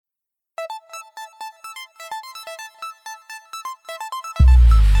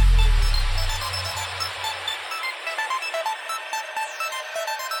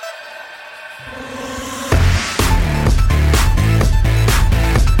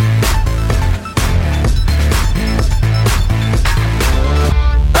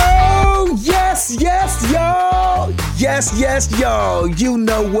Yes, y'all. You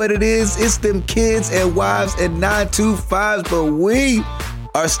know what it is. It's them kids and wives and 925s, but we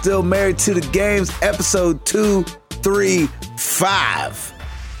are still married to the games. Episode 235.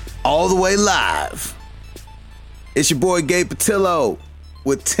 All the way live. It's your boy Gabe Patillo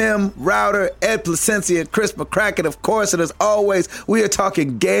with Tim Router, Ed Placencia, and Chris McCracken, of course. And as always, we are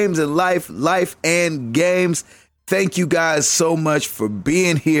talking games and life and games. Thank you guys so much for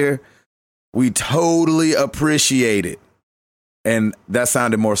being here. We totally appreciate it. And that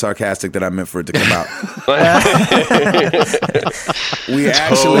sounded more sarcastic than I meant for it to come out. we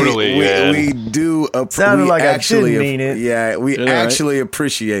do. Sounded like actually, I didn't mean it. Yeah, we actually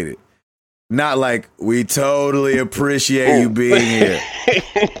appreciate it. Not like we totally appreciate you being here.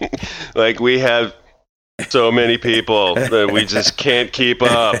 Like we have so many people that we just can't keep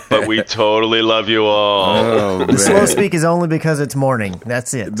up, but we totally love you all. Oh, the slow speak is only because it's morning.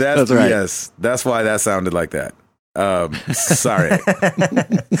 That's it. That's right. Yes, that's why that sounded like that. Sorry.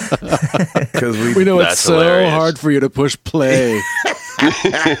 Because we know it's so hilarious. hard for you to push play.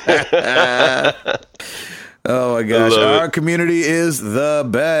 Oh my gosh, our community is the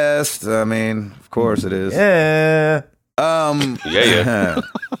best. I mean, of course it is. Yeah.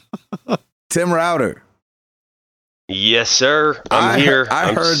 Tim Router. Yes, sir. I'm here.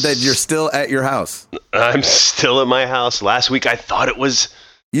 I heard that you're still at your house. I'm still at my house. Last week I thought it was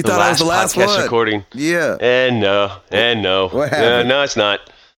You thought it was the last podcast one? recording. Yeah. And no. What happened? No, it's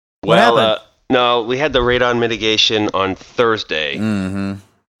not. What happened? No, we had the radon mitigation on Thursday. Mm-hmm.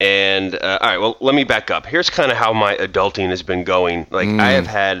 And, all right, well, let me back up. Here's kind of how my adulting has been going. Like, I have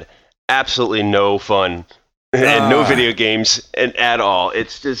had absolutely no fun and no video games at all.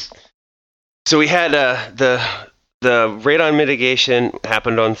 It's just... So we had the radon mitigation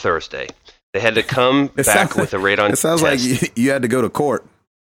happened on Thursday. They had to come back with a radon It sounds test. like you had to go to court.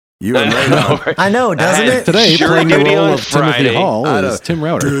 You and I know, right? I know, doesn't it? Today, Jury playing the duty role on of Timothy Friday. Hall is Tim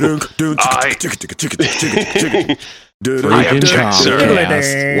Router. Freaking sir.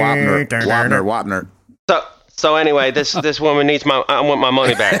 Wapner. So anyway, this woman needs I want my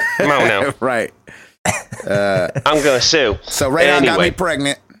money back. Come on now. Right. I'm gonna sue. So Radon got me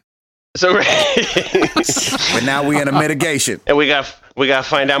pregnant, So but now we in a mitigation. and we got to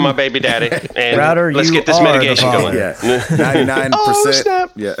find out my baby daddy. And Router, let's you get this are the mitigation father. going. Yeah, 99%. Oh,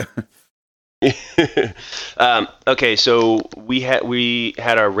 snap. Yeah. Okay, so we had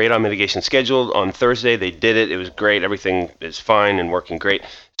our radon mitigation scheduled on Thursday. They did it. It was great. Everything is fine and working great.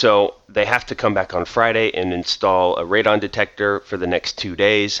 So they have to come back on Friday and install a radon detector for the next 2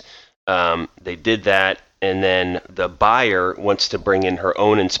 days. They did that, and then the buyer wants to bring in her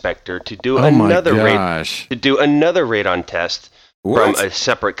own inspector to do another radon test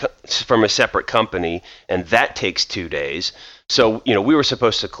from a separate company, and that takes 2 days. So, we were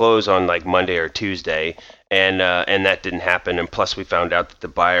supposed to close on like Monday or Tuesday, and that didn't happen. And plus, we found out that the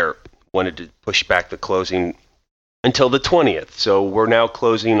buyer wanted to push back the closing until the 20th. So we're now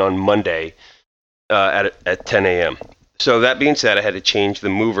closing on Monday at 10 a.m. So that being said, I had to change the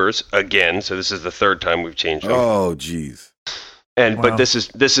movers again. So this is the third time we've changed them. Oh, geez. But this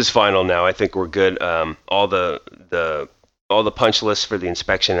is final now. I think we're good. All the punch lists for the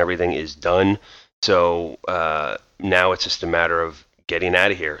inspection, everything is done. So now it's just a matter of getting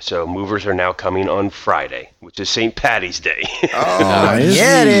out of here. So movers are now coming on Friday, which is St. Patty's Day. Oh,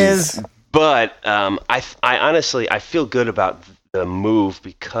 Yeah, it is. But I honestly feel good about the move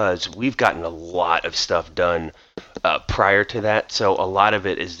because we've gotten a lot of stuff done prior to that. So a lot of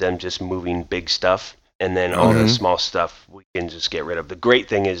it is them just moving big stuff, and then all the small stuff we can just get rid of. The great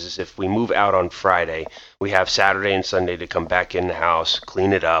thing is if we move out on Friday, we have Saturday and Sunday to come back in the house,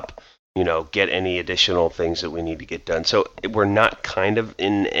 clean it up, get any additional things that we need to get done. So we're not kind of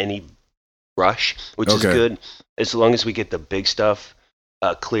in any rush, which is good, as long as we get the big stuff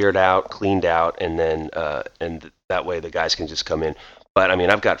cleared out, cleaned out, and then and that way the guys can just come in. But I mean,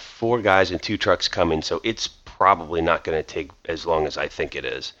 I've got 4 guys and 2 trucks coming, so it's probably not going to take as long as I think it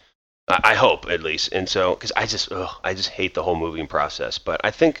is. I hope, at least. And so, because I just hate the whole moving process. But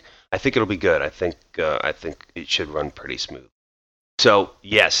I think it'll be good. I think it should run pretty smooth. So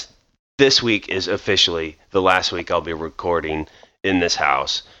yes, this week is officially the last week I'll be recording in this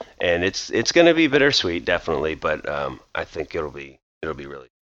house, and it's going to be bittersweet, definitely. But I think it'll be really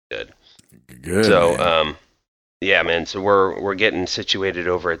good. Good. So man. yeah, man. So we're getting situated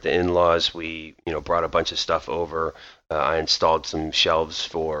over at the in-laws. We brought a bunch of stuff over. I installed some shelves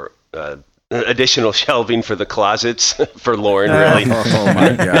for additional shelving for the closets for Lauren. Really, Oh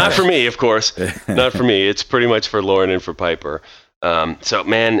my God. not for me, of course. Not for me. It's pretty much for Lauren and for Piper. So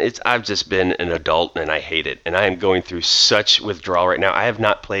man, I've just been an adult and I hate it. And I am going through such withdrawal right now. I have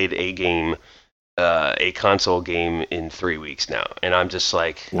not played a game a console game in 3 weeks now, and I'm just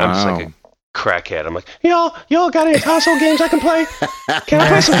like Wow. I'm just like a crackhead. I'm like, y'all got any console games I can play? Can I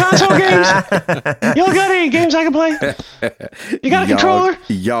play some console games? Y'all got any games I can play? You got a controller?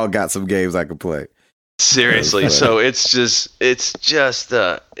 Y'all got some games I can play. Seriously, That's so it's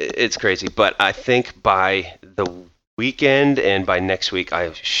crazy. But I think by the weekend and by next week,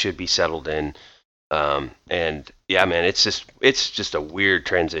 I should be settled in. And yeah, man, it's just a weird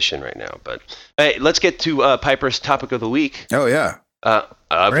transition right now. But hey, let's get to Piper's topic of the week. Oh yeah,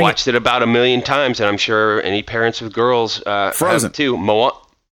 I've watched it about 1 million times, and I'm sure any parents with girls Frozen have too.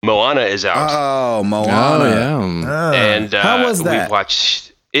 Moana is out, oh Moana. Oh, yeah. and How was that? we've watched.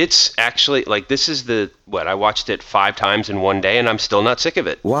 It's actually like this is I watched it 5 times in one day, and I'm still not sick of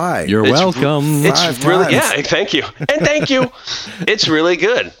it. Why? You're It's welcome. It's 5 really times. thank you, and thank you. It's really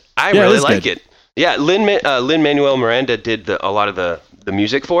good. I Yeah, it really is like good. it. Yeah, Lin-Manuel Miranda did a lot of the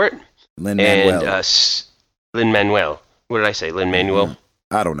music for it, Lin-Manuel. and Lin-Manuel. What did I say? Lin-Manuel.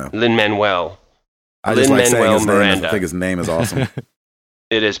 I don't know. Lin-Manuel. I just like saying Lin-Manuel his name. Miranda. I think his name is awesome.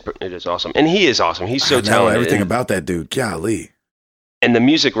 It is awesome, and he is awesome. He's so I know talented. everything and, about that dude. Golly. and the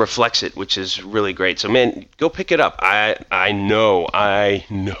music reflects it, which is really great. So man, go pick it up. I know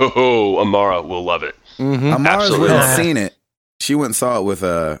Amara will love it. Mhm. Amara's Absolutely. went and seen it. She went and saw it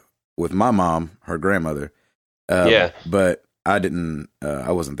with my mom, her grandmother. Yeah. But I didn't.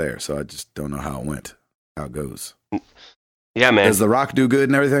 I wasn't there, so I just don't know how it went. How it goes. Yeah, man. Does The Rock do good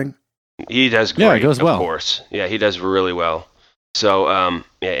and everything? He does great. Yeah, it goes well. Of course. Yeah, he does really well. So,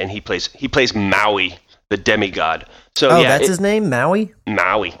 yeah, and he plays Maui, the demigod. So, Oh, yeah, that's his name, Maui.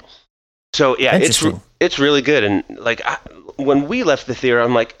 Maui. So, yeah, Interesting. it's really good. And like when we left the theater,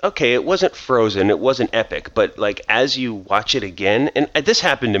 I'm like, okay, it wasn't Frozen, it wasn't epic, but like as you watch it again, and this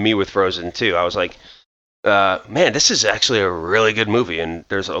happened to me with Frozen too. I was like, man, this is actually a really good movie, and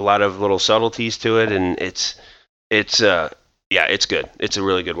there's a lot of little subtleties to it, and it's good. It's a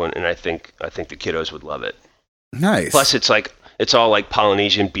really good one, and I think the kiddos would love it. Nice. Plus, it's all like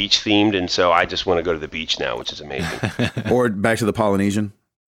Polynesian beach themed, and so I just want to go to the beach now, which is amazing. Or back to the Polynesian.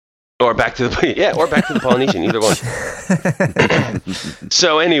 Or back to the Polynesian, either one.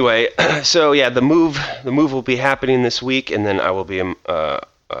 So anyway, the move will be happening this week, and then I will be in the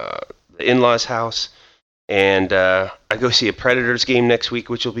in-laws' house, and I go see a Predators game next week,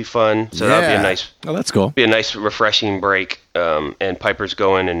 which will be fun. So that'll be a nice. Oh, that's cool. Be a nice refreshing break, and Piper's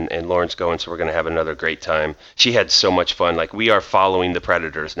going and Lauren's going, so we're going to have another great time. She had so much fun. Like, we are following the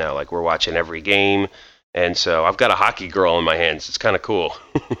Predators now. Like, we're watching every game, and so I've got a hockey girl in my hands. It's kind of cool.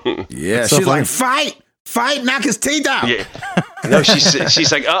 Yeah, So she's fun. like, fight, knock his teeth out. Yeah. No,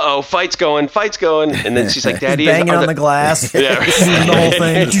 she's like, uh-oh, fight's going, and then she's like, Daddy, Banging are on the glass. Yeah. The whole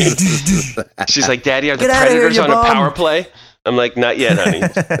thing. She's like, Daddy, are the Get outta here, Predators you on a bum. power play? I'm like, not yet, honey.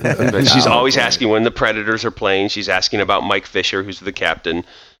 But she's always asking when the Predators are playing. She's asking about Mike Fisher, who's the captain.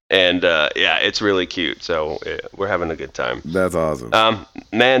 And, yeah, it's really cute. So we're having a good time. That's awesome.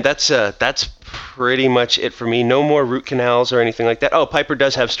 Man, that's pretty much it for me. No more root canals or anything like that. Oh, Piper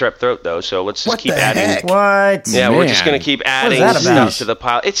does have strep throat, though. So let's just What keep the adding. heck? What? Yeah, we're just Man. going to keep adding that stuff about? to the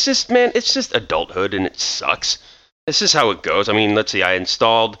pile. It's just, man, it's just adulthood, and it sucks. This is how it goes. I mean, let's see. I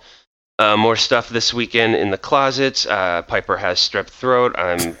installed more stuff this weekend in the closets. Piper has strep throat.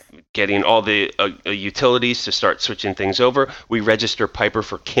 I'm getting all the utilities to start switching things over. We register Piper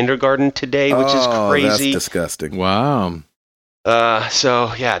for kindergarten today, which is crazy. That's disgusting. Wow.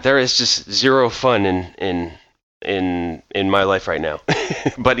 So yeah, there is just zero fun in my life right now.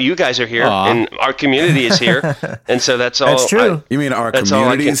 But you guys are here, Aw. and our community is here, and so that's all. That's true. You mean our That's all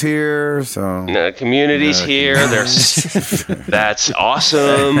I community's here? So Community's No, here. There's that's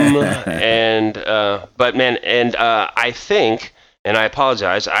awesome. And but man, and I think, and I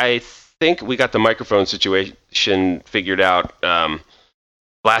apologize, I think we got the microphone situation figured out.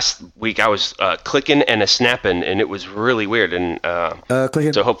 Last week I was clicking and a snapping, and it was really weird. And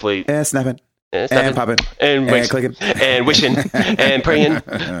clicking so hopefully, and snapping snapping, and popping and and clicking and wishing and praying.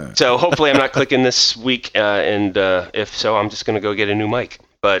 So hopefully I'm not clicking this week, and if so, I'm just going to go get a new mic.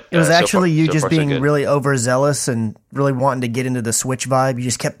 But It was so actually far- you so just far, so being good. really overzealous and really wanting to get into the Switch vibe. You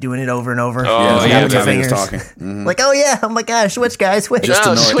just kept doing it over and over. Oh, yeah, yeah, with your Tommy was fingers. talking. Mhm. Like, oh yeah, I'm like, gosh, Switch guys, Switch. Just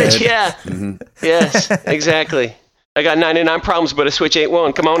Oh, to know it, Switch, Ed. yeah. Mhm. Yes, exactly. I got 99 problems, but a Switch ain't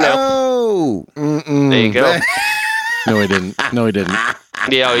one. Come on now. Oh, There you go. No, he didn't. No, he didn't.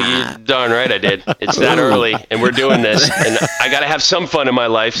 Yeah, you darn right I did. It's that early, and we're doing this, and I got to have some fun in my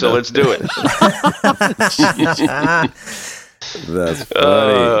life, so let's do it. that's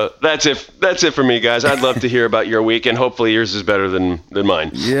funny. That's it. That's it for me, guys. I'd love to hear about your week, and hopefully yours is better than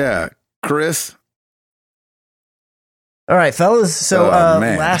mine. Yeah, Chris. All right, fellas. So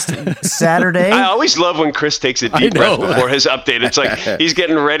man. last Saturday, I always love when Chris takes a deep breath before his update. It's like he's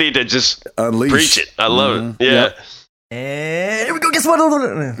getting ready to just Unleash. preach it. I love it. Yeah. and here we go. Guess what?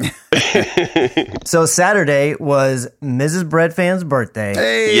 So Saturday was Mrs. Breadfan's birthday.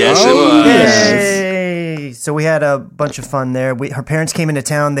 Hey, Yes, it was. Yay! So we had a bunch of fun there. Her parents came into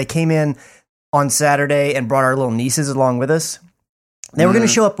town. They came in on Saturday and brought our little nieces along with us. They were going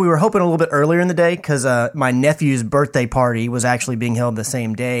to show up. We were hoping a little bit earlier in the day because my nephew's birthday party was actually being held the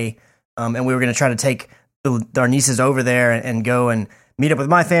same day, and we were going to try to take our nieces over there and go and meet up with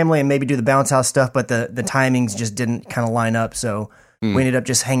my family and maybe do the bounce house stuff. But the timings just didn't kind of line up, so we ended up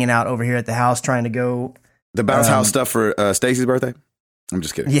just hanging out over here at the house trying to go. The bounce house stuff for Stacy's birthday? I'm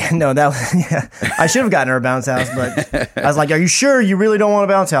just kidding. Yeah, no, that was, yeah. I should have gotten her a bounce house, but I was like, "Are you sure you really don't want a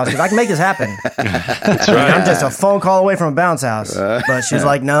bounce house? Because I can make this happen." That's right. I'm just a phone call away from a bounce house. But she's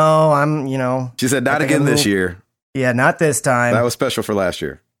like, "No, I'm, She said, not again this year. Yeah, not this time. That was special for last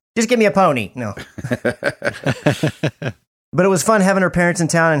year. Just give me a pony." No. But it was fun having her parents in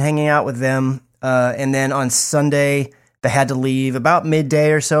town and hanging out with them. And then on Sunday, they had to leave about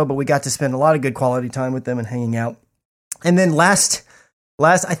midday or so, but we got to spend a lot of good quality time with them and hanging out. And then last,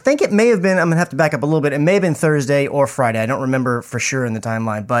 I think it may have been, I'm going to have to back up a little bit. It may have been Thursday or Friday. I don't remember for sure in the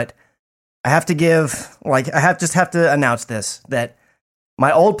timeline, but I have to have to announce this, that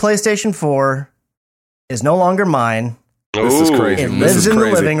my old PlayStation 4 is no longer mine. This is crazy. It lives in the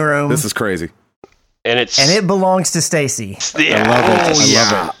living room. This is crazy. And it belongs to Stacy. Yeah. I love it. Oh,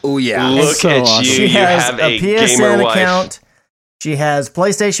 yeah. Oh, yeah. Look so at awesome. you. She You has have a a gamer PSN wife. account. She has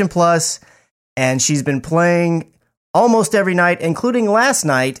PlayStation Plus, and she's been playing almost every night, including last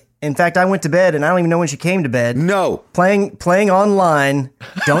night. In fact, I went to bed, and I don't even know when she came to bed. No. Playing online,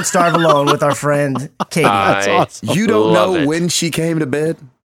 Don't Starve Alone with our friend Katie. That's awesome. You don't Love know it. when she came to bed?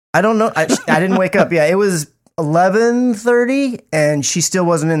 I don't know. I didn't wake up. Yeah, it was 11:30, and she still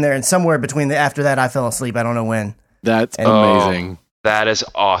wasn't in there. And somewhere between after that, I fell asleep. I don't know when. That's amazing. That is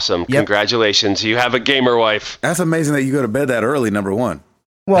awesome. Yep. Congratulations. You have a gamer wife. That's amazing that you go to bed that early, number one.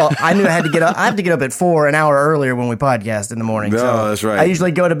 Well, I knew I had to get up. I have to get up at 4 an hour earlier when we podcast in the morning. No, so that's right. I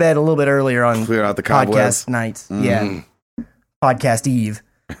usually go to bed a little bit earlier on Clear out the cobwebs. podcast nights. Yeah, podcast eve.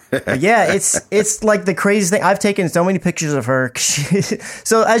 But yeah, it's like the craziest thing. I've taken so many pictures of her.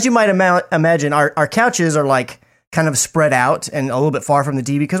 So as you might imagine, our couches are like kind of spread out and a little bit far from the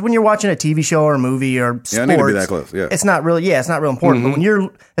TV, because when you're watching a TV show or a movie or sports, Yeah, I need to be that close. Yeah. it's not real important. But when you're,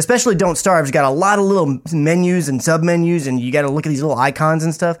 especially Don't Starve, it's got a lot of little menus and sub menus, and you got to look at these little icons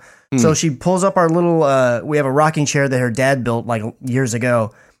and stuff. So she pulls up our little, we have a rocking chair that her dad built like years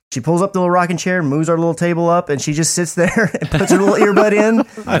ago. She pulls up the little rocking chair, moves our little table up, and she just sits there and puts her little earbud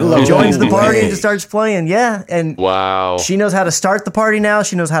in, joins the party, and just starts playing. Yeah. And Wow. she knows how to start the party now.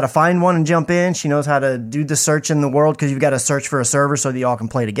 She knows how to find one and jump in. She knows how to do the search in the world, because you've got to search for a server so that y'all can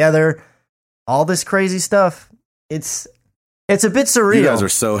play together. All this crazy stuff. It's a bit surreal. You guys are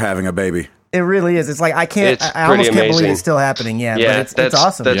so having a baby. It really is. It's like I It's I almost pretty can't believe amazing. it's still happening. Yeah, Yeah, but it's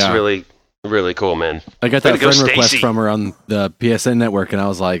awesome. That's Yeah. really, really cool, man. I got Way that to go, friend request Stacy. from her on the PSN network, and I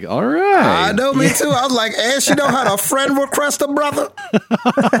was like, all right. I know, me too. I was like, and she know how to friend request a brother.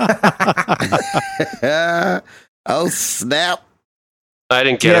 Oh, snap. I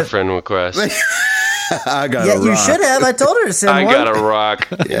didn't get Yeah. a friend request. I got Yeah, a you rock. should have. I told her to send I one. got a rock.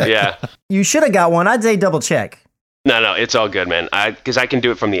 Yeah. You should have got one. I'd say double check. No, it's all good, man. Because I can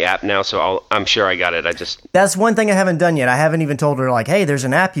do it from the app now, so I'm sure I got it. I just That's one thing I haven't done yet. I haven't even told her, like, hey, there's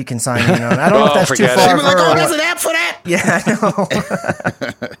an app you can sign in on. I don't know if Oh, that's too forget it. far She'd for be like, her. oh, or there's what. an app for that. Yeah,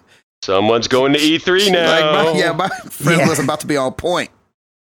 I know. someone's going to E3 now. Like, my friend Yeah. was about to be on point.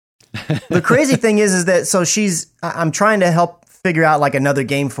 The crazy thing is that so I'm trying to help figure out like another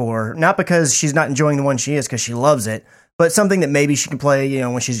game for her, not because she's not enjoying the one she is, because she loves it, but something that maybe she can play,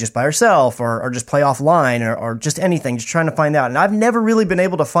 when she's just by herself, or just play offline, or just anything, just trying to find out. And I've never really been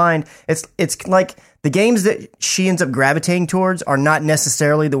able to find, it's like the games that she ends up gravitating towards are not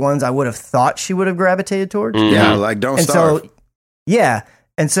necessarily the ones I would have thought she would have gravitated towards. Yeah, like don't And starve. so, yeah.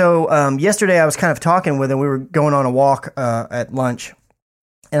 And so yesterday I was kind of talking with her. We were going on a walk at lunch.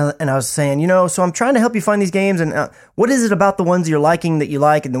 And I was saying, so I'm trying to help you find these games. And what is it about the ones you're liking that you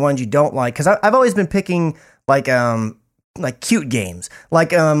like and the ones you don't like? Because I've always been picking like cute games.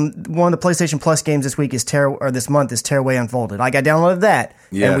 Like one of the PlayStation Plus games this month is Tearaway Unfolded. Like I downloaded that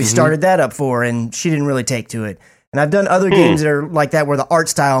and we started that up for her, and she didn't really take to it. And I've done other games that are like that, where the art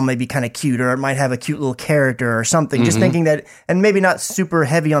style may be kind of cute, or it might have a cute little character or something. Just thinking that, and maybe not super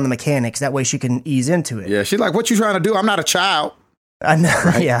heavy on the mechanics. That way she can ease into it. Yeah, she's like, what you trying to do? I'm not a child. I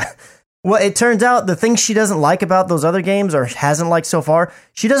know, yeah. Well, it turns out the things she doesn't like about those other games, or hasn't liked so far,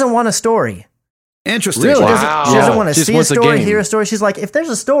 she doesn't want a story. Interesting. Really? She doesn't want to She just see a wants a story, game. hear a story. She's like, if there's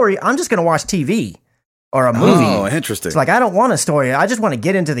a story, I'm just going to watch TV or a movie. Oh, interesting. It's like, I don't want a story. I just want to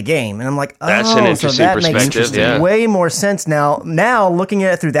get into the game. And I'm like, oh, That's an interesting so that perspective, makes yeah. way more sense now. Now, looking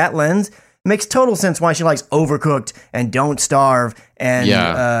at it through that lens, it makes total sense why she likes Overcooked and Don't Starve and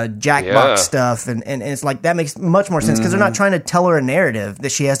Jackbox stuff. And it's like, that makes much more sense because they're not trying to tell her a narrative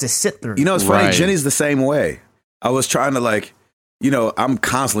that she has to sit through. You know, it's funny. Right. Jenny's the same way. I was trying to I'm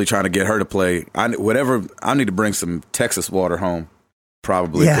constantly trying to get her to play. I need to bring some Texas water home,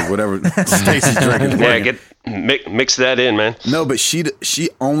 probably. Yeah. 'Cause whatever Stacey's drinking. Yeah, mix that in, man. No, but she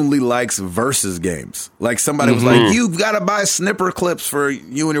only likes versus games. Like somebody was like, "You've got to buy snipper clips for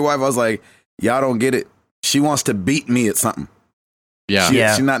you and your wife." I was like, "Y'all don't get it." She wants to beat me at something. Yeah.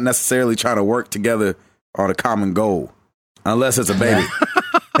 She's not necessarily trying to work together on a common goal, unless it's a baby.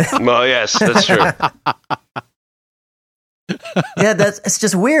 Well, yes, that's true. Yeah, it's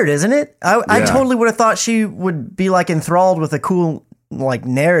just weird, isn't it? I totally would have thought she would be like enthralled with a cool like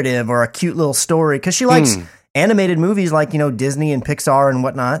narrative or a cute little story because she likes animated movies like Disney and Pixar and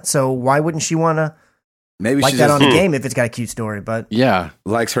whatnot. So why wouldn't she want to Maybe like she that just on a game if it's got a cute story? But Yeah.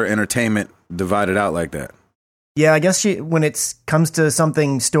 likes her entertainment divided out like that. yeah, I guess when it comes to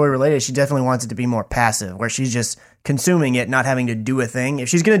something story related, she definitely wants it to be more passive, where she's just consuming it, not having to do a thing. If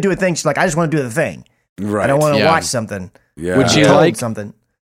she's going to do a thing, she's like, I just want to do the thing. Right. I don't want to Yeah. watch something. Yeah. Would she Told like something?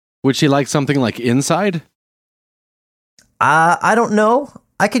 Would she like something like Inside? I don't know.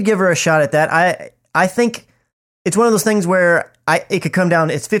 I could give her a shot at that. I think it's one of those things where it could come down.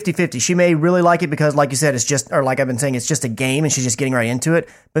 It's 50-50. She may really like it because, like you said, it's just, or like I've been saying, it's just a game and she's just getting right into it.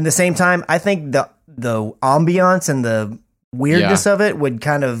 But at the same time, I think the ambiance and the weirdness of it would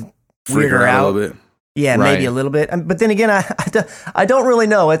kind of Freak weird her out a little bit. Yeah, Right. maybe a little bit. But then again, I don't really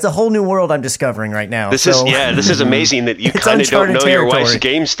know. It's a whole new world I'm discovering right now. This so, is amazing that you It's kind of don't uncharted know your territory. wife's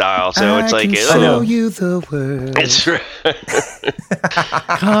game style. So it's like, show know. you the world. it's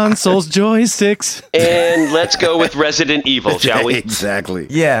Consoles, joysticks. and let's go with Resident Evil, shall we? Exactly.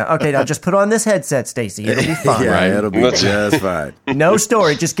 Yeah, okay, now just put on this headset, Stacy. It'll be fine. Yeah, Right. it'll be just fine. No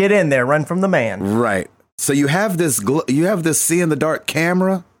story. Just get in there. Run from the man. Right. So you have this see in the dark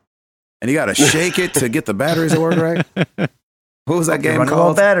camera, and you got to shake it to get the batteries to work right. What was that game Run low on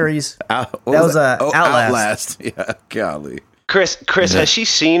called? batteries. What That was, Oh, Outlast. Yeah, golly. Chris, has she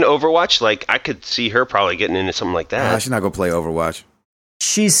seen Overwatch? Like, I could see her probably getting into something like that. She's not gonna play Overwatch.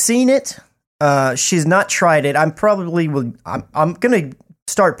 She's seen it. She's not tried it. I'm gonna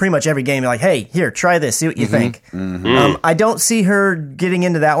start pretty much every game like, hey, here, try this. See what you think. I don't see her getting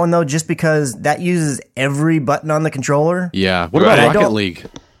into that one though, just because that uses every button on the controller. Yeah. What Right. about I Rocket don't- League?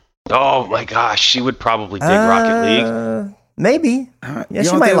 Oh my gosh, she would probably dig Rocket League. Maybe. You Yeah, she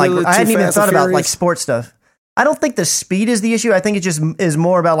don't might think like. a little I too hadn't even Fast and thought about like Furious? sports stuff. I don't think the speed is the issue. I think it just is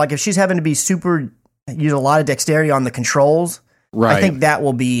more about like if she's having to be use a lot of dexterity on the controls. Right. I think that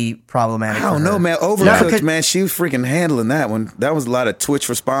will be problematic. I don't for know, her. man. No, Overcooked, 'cause- man. She was freaking handling that one. That was a lot of Twitch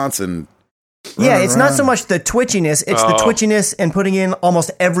response and. Yeah, running it's not so around. much the twitchiness; it's the twitchiness and putting in almost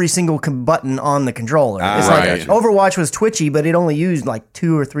every single button on the controller. It's right. like Overwatch was twitchy, but it only used like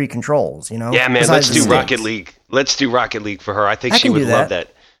 2 or 3 controls. You know? Yeah, man, besides let's the do sticks. Rocket League. Let's do Rocket League for her. I think I she can would do love that.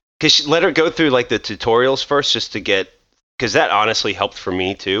 that. Because let her go through like the tutorials first, just to get. Because that honestly helped for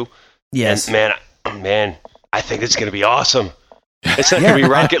me too. Yes. And man, I think it's gonna be awesome. It's not gonna be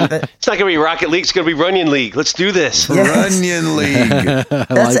Rocket. It's not gonna be Rocket League. It's gonna be Runyon League. Let's do this. Yes. Runyon League.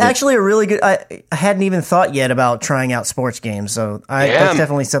 That's actually a really good. I hadn't even thought yet about trying out sports games, so that's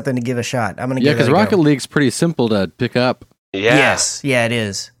definitely something to give a shot. I'm gonna Yeah, give because it a Rocket go. League's pretty simple to pick up. Yeah. Yes, yeah, it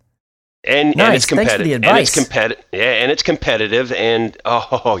is. And Nice. it's Thanks for the competitive. And it's advice. competitive. Yeah, and it's competitive. And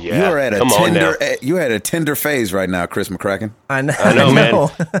oh yeah, You are at a come on now. tender. You at a tender phase right now, Chris McCracken. I know, I know, man.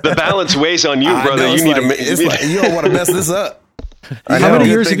 The balance weighs on you, I brother. know, You it's need like- to. It's like you don't want to mess this up. How know. many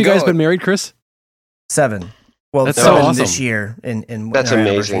Good years thing have you guys going. been married, Chris? 7. Well, That's so 7 awesome. this year. In That's our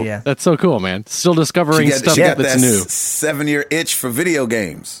anniversary, amazing. Yeah. That's so cool, man. Still discovering She stuff got that's that new. 7-year itch for video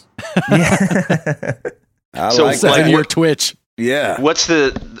games. Yeah. I So, like like, that. 7-year Twitch. Yeah. What's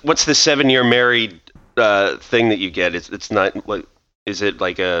the 7-year married thing that you get? It's not like, is it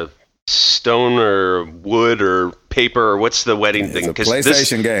like a stone or wood or paper or what's the wedding It's thing? a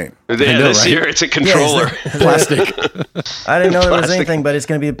PlayStation game. Yeah, know, this right? year it's a controller. Plastic. I didn't know there was Plastic. anything, but it's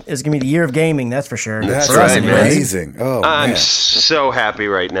gonna be the year of gaming. That's for sure. That's right, awesome, man. amazing. Oh, I'm man. so happy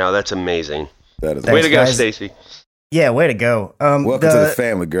right now. That's amazing. That is Thanks, Way to go, guys. Stacy. Yeah, way to go. Welcome to the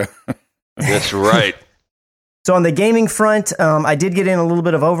family, girl. That's right. So on the gaming front, I did get in a little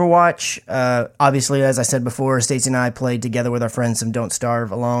bit of Overwatch. Obviously, as I said before, Stacey and I played together with our friends some Don't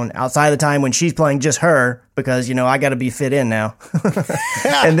Starve alone outside of the time when she's playing just her because, I got to be fit in now.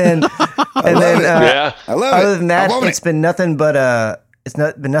 and then I love it. Other than that, it's been nothing but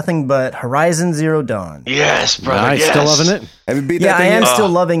been nothing but Horizon Zero Dawn. Yes, brother. Nice. Yes. Still loving it? Have you beat Yeah, that I thing am yet? still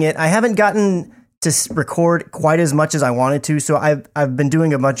loving it. I haven't gotten to record quite as much as I wanted to, so I've been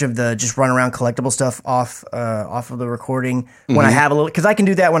doing a bunch of the just run around collectible stuff off of the recording when I have a little, because I can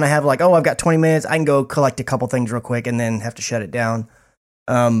do that when I have I've got 20 minutes, I can go collect a couple things real quick and then have to shut it down.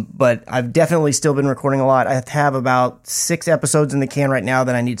 But I've definitely still been recording a lot. I have about 6 episodes in the can right now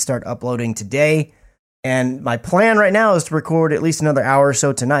that I need to start uploading today, and my plan right now is to record at least another hour or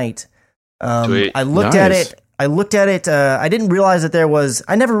so tonight. Sweet. I looked at it. I didn't realize that there was.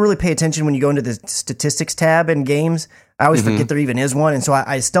 I never really pay attention when you go into the statistics tab in games. I always forget there even is one, and so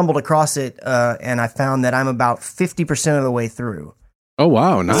I stumbled across it, and I found that I'm about 50% of the way through. Oh,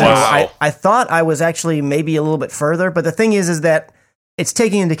 wow. Nice. So Wow. I thought I was actually maybe a little bit further, but the thing is that it's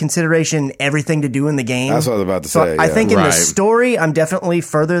taking into consideration everything to do in the game. That's what I was about to So say. I yeah. think in the Right. story, I'm definitely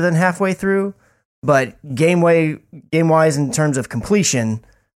further than halfway through, but game-wise in terms of completion,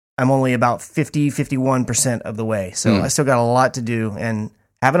 I'm only about 51% of the way. So I still got a lot to do and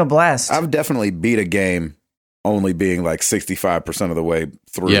having a blast. I've definitely beat a game only being 65% of the way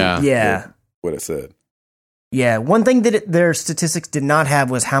through. Yeah. What it said. Yeah, one thing that their statistics did not have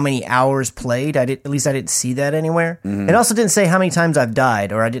was how many hours played. At least I didn't see that anywhere. It also didn't say how many times I've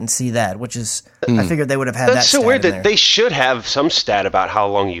died, or I didn't see that, which is I figured they would have had that. That's so stat weird in that there. they should have some stat about how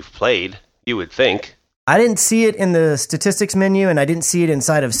long you've played, you would think. I didn't see it in the statistics menu, and I didn't see it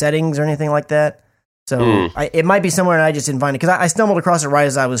inside of settings or anything like that. So it might be somewhere, and I just didn't find it because I stumbled across it right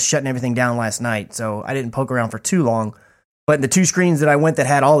as I was shutting everything down last night. So I didn't poke around for too long. But the 2 screens that I went that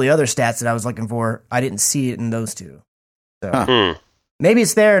had all the other stats that I was looking for, I didn't see it in those 2. So maybe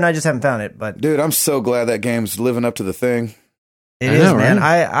it's there, and I just haven't found it. But Dude, I'm so glad that game's living up to the thing. it I is, know, man.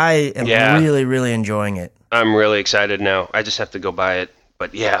 right? I am Yeah. really, really enjoying it. I'm really excited now. I just have to go buy it.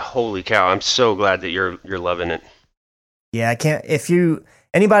 But yeah, holy cow! I'm so glad that you're loving it. Yeah, I can't.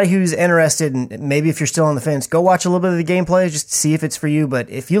 Anybody who's interested, and maybe if you're still on the fence, go watch a little bit of the gameplay just to see if it's for you. But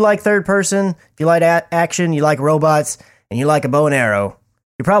if you like third person, if you like action, you like robots, and you like a bow and arrow,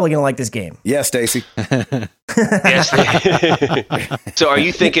 you're probably gonna like this game. Yeah, Stacy. Yes. So, are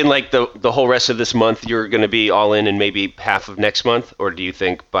you thinking the whole rest of this month you're going to be all in, and maybe half of next month, or do you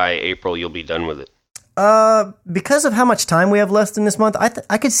think by April you'll be done with it? Because of how much time we have left in this month,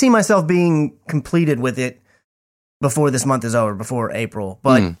 I could see myself being completed with it before this month is over, before April.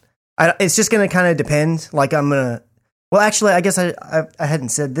 But it's just going to kind of depend. Well, actually, I guess I hadn't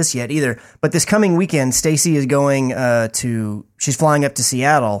said this yet either. But this coming weekend, Stacy is going she's flying up to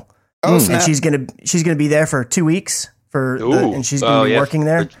Seattle, and snap. she's gonna be there for 2 weeks and she's gonna be working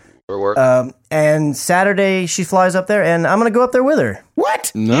there. For work. And Saturday she flies up there, and I'm gonna go up there with her.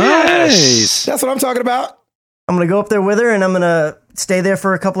 What? Nice. That's what I'm talking about. I'm gonna go up there with her, and I'm gonna stay there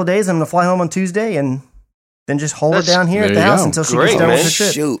for a couple of days. I'm gonna fly home on Tuesday, and then just hold her down here at there the you house go. until she Great, gets done with man. her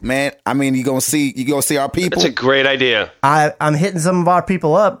trip. Shoot, man. I mean, you gonna see our people. That's a great idea. I'm hitting some of our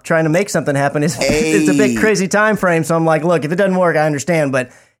people up, trying to make something happen. It's a big crazy time frame, so I'm like, look, if it doesn't work, I understand,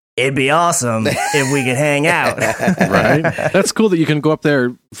 but it'd be awesome if we could hang out. Right. That's cool that you can go up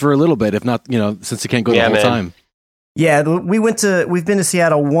there for a little bit, if not, since you can't go the Yeah, whole man. time. Yeah, we've been to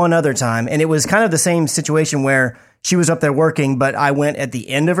Seattle one other time, and it was kind of the same situation where she was up there working, but I went at the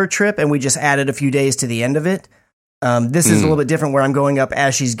end of her trip, and we just added a few days to the end of it. This is a little bit different where I'm going up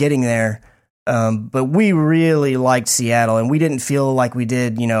as she's getting there. But we really liked Seattle, and we didn't feel like we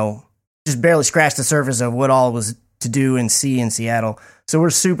did, just barely scratched the surface of what all was to do and see in Seattle. So we're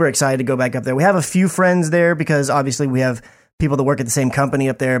super excited to go back up there. We have a few friends there because obviously we have people that work at the same company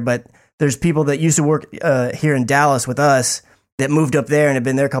up there, but there's people that used to work here in Dallas with us that moved up there and have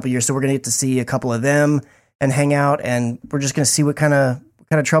been there a couple of years. So we're going to get to see a couple of them and hang out, and we're just going to see what kind of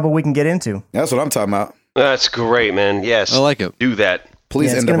trouble we can get into. That's what I'm talking about. That's great, man. Yes. I like it. Do that.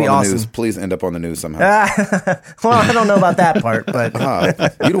 Please Yeah, it's end up on gonna the be awesome. news. Please end up on the news somehow. Well, I don't know about that part, but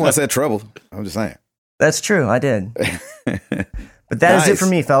You the one that said trouble. I'm just saying. that's true. I did. But that is it Nice. for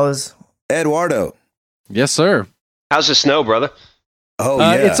me, fellas. Eduardo. Yes, sir. How's the snow, brother? Oh,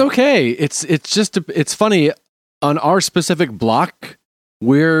 yeah. It's okay. It's just it's funny on our specific block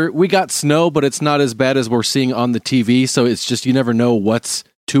where we got snow, but it's not as bad as we're seeing on the TV. So it's just you never know what's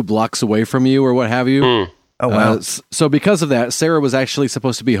 2 blocks away from you or what have you. Oh, wow. So because of that, Sarah was actually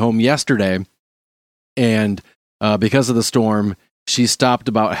supposed to be home yesterday, and because of the storm, she stopped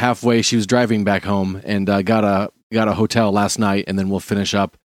about halfway. She was driving back home and got a hotel last night, and then we'll finish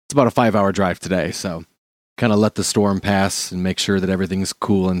up. It's about a 5-hour drive today, so kind of let the storm pass and make sure that everything's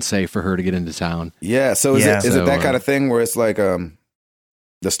cool and safe for her to get into town. Yeah. So is it So, that kind of thing where it's like the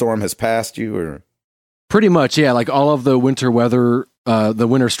storm has passed you, or Pretty much, yeah. Like all of the winter weather, the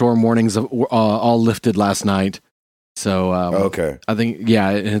winter storm warnings all lifted last night. So okay. I think, yeah,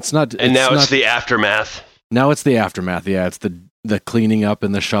 and it's not. And now it's the aftermath. Now it's the aftermath. Yeah, it's the cleaning up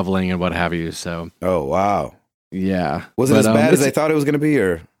and the shoveling and what have you. So Oh wow. yeah, Was it as bad as they thought it was going to be,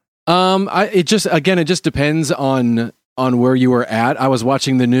 or? It just depends on where you were at. I was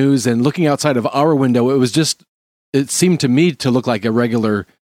watching the news and looking outside of our window. It seemed to me to look like a regular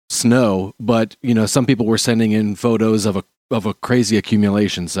snow, but some people were sending in photos of a crazy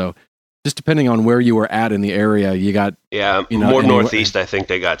accumulation. So just depending on where you were at in the area, you got more northeast. I think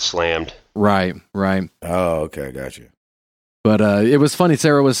they got slammed. Right. Oh, okay, got you. But it was funny.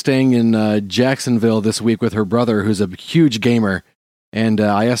 Sarah was staying in Jacksonville this week with her brother, who's a huge gamer. And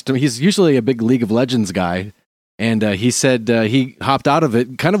I asked him, he's usually a big League of Legends guy. And he said he hopped out of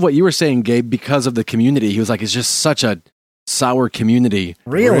it, kind of what you were saying, Gabe, because of the community. He was like, it's just such a sour community.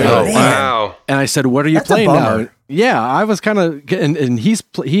 Really? Oh, Man. wow. And I said, what are you That's a playing bummer. now? Yeah, I was kind of, and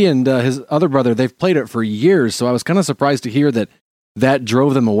he and his other brother, they've played it for years. So I was kind of surprised to hear that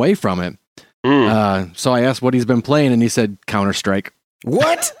drove them away from it. So I asked what he's been playing, and he said Counter-Strike.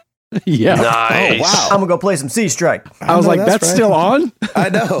 What? Yeah. Nice. Oh, wow. I'm gonna go play some Sea Strike. I was know, like, that's right. still on? I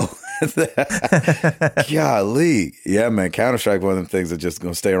know. Golly. Yeah, man. Counter-Strike, one of them things that's just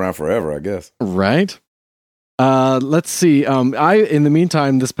going to stay around forever, I guess. Right. Let's see. In the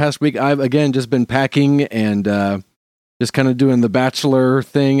meantime, this past week, I've again just been packing and just kind of doing the Bachelor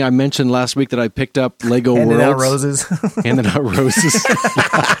thing. I mentioned last week that I picked up Lego Handing Worlds. out roses. Handing out roses.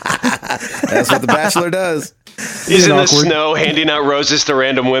 That's what the Bachelor does. He's in the awkward. snow handing out roses to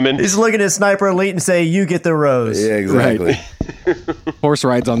random women. He's looking at Sniper Elite and say, "You get the rose." Yeah, exactly. Horse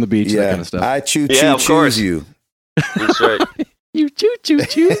rides on the beach, that Yeah. kind of stuff. I choo Yeah, of choose course. you. That's right. You choo choo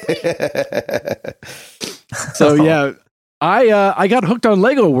choo. So yeah, I got hooked on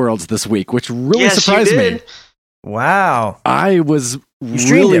Lego Worlds this week, which really Yes, you surprised me. did. Wow. I was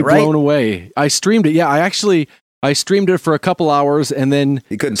streamed really it, right? blown away. I streamed it. Yeah, I streamed it for a couple hours and then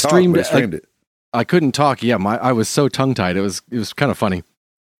He couldn't talk, Streamed but he it, streamed it. I couldn't talk. Yeah, I was so tongue tied. It was kind of funny.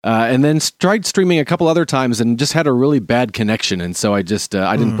 And then tried streaming a couple other times and just had a really bad connection, and so I just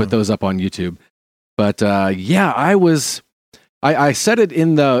I didn't put those up on YouTube. But yeah, I said it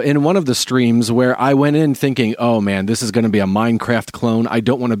in one of the streams where I went in thinking, oh man, this is going to be a Minecraft clone. I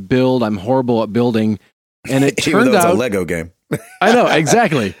don't want to build. I'm horrible at building. And it Even turned though it's out a Lego game. I know,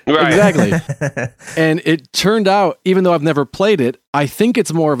 exactly. Right. Exactly. And it turned out, even though I've never played it, I think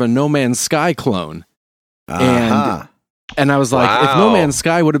it's more of a No Man's Sky clone. Uh-huh. And I was like, if No Wow. Man's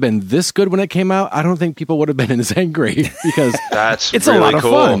Sky would have been this good when it came out, I don't think people would have been as angry because That's it's really a lot of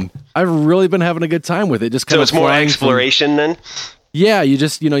cool. fun. I've really been having a good time with it. Just kind So of it's more flying from- exploration then? yeah, you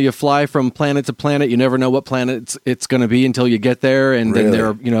just you fly from planet to planet. You never know what planet it's going to be until you get there, and then Really?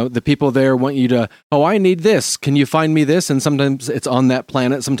 there are the people there want you to. Oh, I need this. Can you find me this? And sometimes it's on that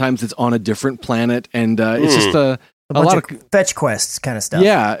planet. Sometimes it's on a different planet, and it's just a bunch lot of fetch quests kind of stuff.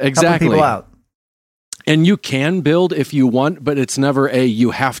 yeah, Helping exactly. people out. And you can build if you want, but it's never you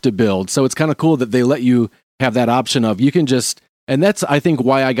have to build. So it's kind of cool that they let you have that option of you can just, and that's I think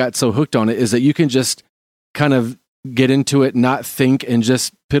why I got so hooked on it is that you can just kind of get into it, not think, and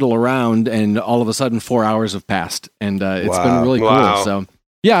just piddle around, and all of a sudden 4 hours have passed, and it's Wow. been really Wow. cool. So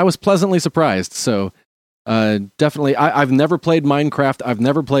yeah, I was pleasantly surprised. So definitely, I've never played Minecraft. I've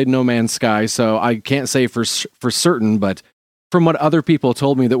never played No Man's Sky, so I can't say for certain, but from what other people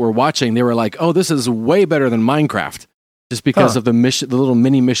told me that were watching, they were like, "Oh, this is way better than Minecraft," just because of the little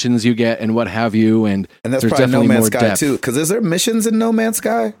mini missions you get and what have you. And And that's there's probably No definitely Man's more Sky, depth. too. Because is there missions in No Man's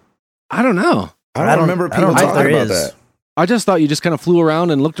Sky? I don't know. I don't remember I people don't think talking there about is. that. I just thought you just kind of flew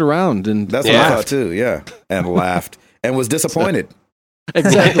around and looked around, and That's what Yeah. I thought, too. Yeah. And laughed. And was disappointed.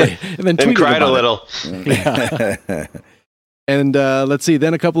 exactly, and then And tweeted cried a about it. little. And let's see.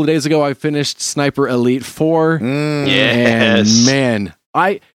 Then a couple of days ago, I finished Sniper Elite 4. Mm. Yes. And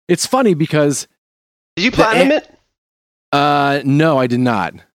man, it's funny because Did you platinum it? no, I did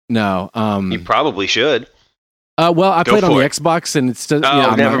not. No. You probably should. Well, I Go played on the for it. Xbox, and it's just Oh,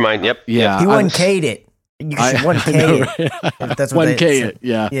 I'm never not- mind. Yep. Yeah, He I- 1K'd it. You I- should 1K I know, it. right? That's what 1K they it.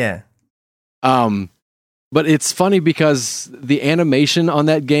 Yeah. Yeah. But it's funny because the animation on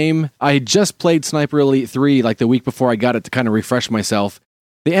that game, I had just played Sniper Elite 3 like the week before I got it to kind of refresh myself.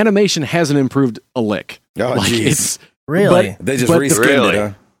 The animation hasn't improved a lick. Oh, Like, jeez. it's Really? They just but- reskinned Really? it,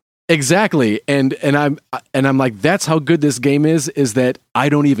 huh? exactly, and I'm like, that's how good this game is that I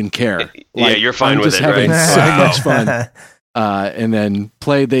don't even care. Yeah, you're fine I'm with just it, having right? so Wow. much fun. and then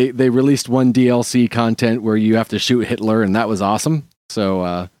play. They released one DLC content where you have to shoot Hitler, and that was awesome.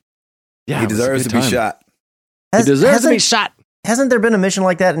 So yeah, He deserves to be shot. He deserves to be shot. Hasn't there been a mission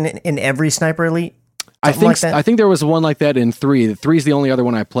like that in every Sniper Elite? I think like that? I think there was one like that in 3. 3 is the only other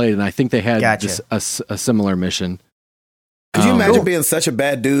one I played, and I think they had Gotcha. a similar mission. Could you imagine Cool. being such a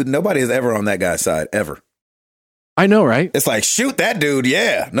bad dude? Nobody is ever on that guy's side, ever. I know, right? It's like, shoot that dude,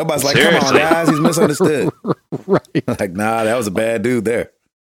 yeah. Nobody's like, come Seriously. on, guys, he's misunderstood. Right. Like, nah, that was a bad dude there.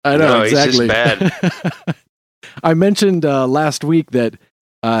 I know, No, he's just exactly. I mentioned last week that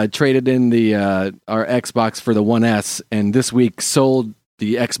traded in our Xbox for the One S, and this week sold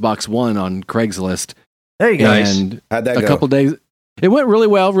the Xbox One on Craigslist. There you go. Nice. And How'd that a go? couple days, it went really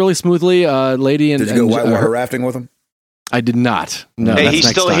well, really smoothly. Lady and Did you go and, whitewater rafting with him? I did not. No, Hey, that's he's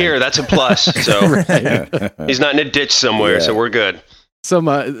next still time. here. That's a plus. So he's not in a ditch somewhere. Yeah. So we're good. Some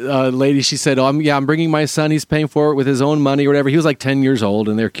lady, she said, "Oh, I'm bringing my son. He's paying for it with his own money or whatever." He was like 10 years old,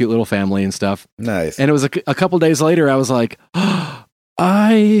 and they're a cute little family and stuff. Nice. And it was a couple days later, I was like,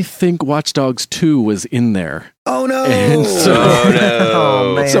 I think Watch Dogs 2 was in there. Oh, no. And so- Oh no!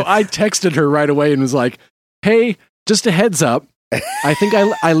 Oh, man. So I texted her right away and was like, "Hey, just a heads up. I think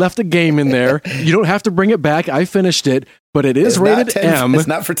I left a game in there. You don't have to bring it back. I finished it, but it is It's not rated 10 M." It's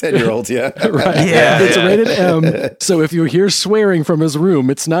not for 10-year-olds, yeah. Right. Yeah, It's yeah. rated M. So if you hear swearing from his room,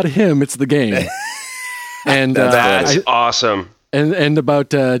 it's not him, it's the game. And That's I- awesome. and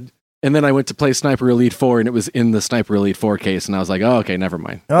about and then I went to play Sniper Elite 4, and it was in the Sniper Elite 4 case, and I was like, "Oh, okay, never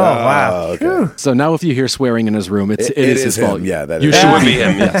mind." Oh, wow. okay. Phew. So now if you hear swearing in his room, it is his him. fault. Yeah, that You is. It should would be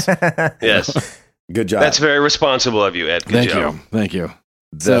him. Yes. Yes. Good job. That's very responsible of you, Ed. Good Thank job. you. Thank you.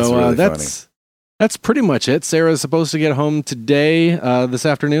 That's So really that's pretty much it. Sarah's supposed to get home today, this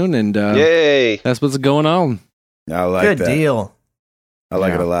afternoon, and Yay! that's what's going on. funny. I like Good that. deal. I like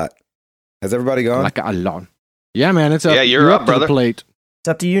Yeah. it a lot. Has everybody gone? Like a lot. Yeah, man, it's up. Yeah, you're up, to the brother. plate. It's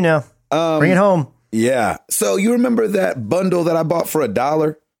up to you now. Bring it Um, home. Yeah. So you remember that bundle that I bought for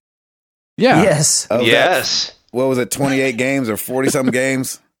 $1? Yeah, Yes. Of that- Yes. what was it, 28 games or 40-something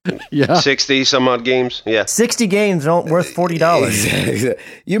games? yeah. 60 some odd games. Yeah. 60 games don't worth $40.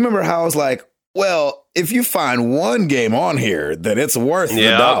 You remember how I was like, well, if you find one game on here, then it's worth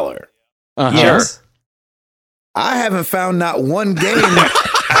Yeah. $1. Uh-huh. Yes. I haven't found not one game.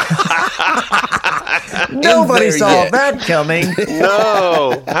 Nobody there saw yet. that coming.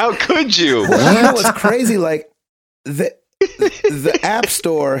 No. How could you? Well, you know what's crazy? Like the App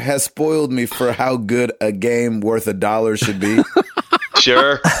Store has spoiled me for how good a game worth $1 should be.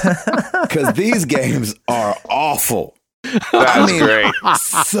 Sure. Because these games are awful. That's great.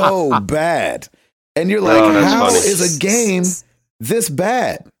 So bad. And you're like, Oh, that's how funny. is a game this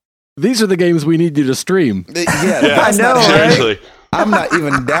bad? These are the games we need you to stream. Yeah, Yeah. that's I know, not- right? Seriously. I'm not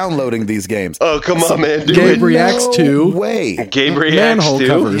even downloading these games. Oh, come on, man. Do Gabe it. reacts No to way. Gabe reacts manhole to.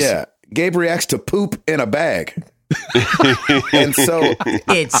 covers. Yeah. Gabe reacts to poop in a bag. And so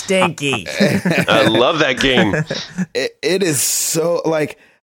It's stinky. I love that game. it is so like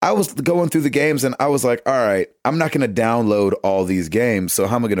I was going through the games and I was like, all right, I'm not going to download all these games. So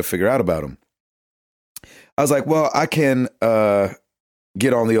how am I going to figure out about them? I was like, well, I can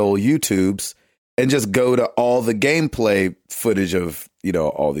get on the old YouTubes and just go to all the gameplay footage of,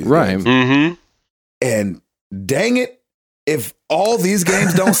 all these Right. games. Mm-hmm. And dang it, if all these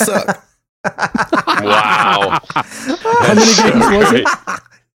games don't suck. Wow. How many games was it?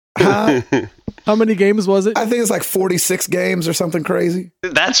 Huh? How many games was it? I think it's like 46 games or something crazy.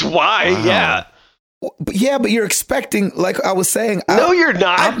 That's why, yeah. But yeah, but you're expecting, like I was saying, No, you're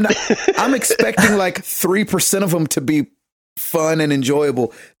not. I'm expecting like 3% of them to be fun and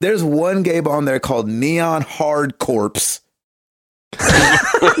enjoyable. There's one game on there called Neon Hard Corpse.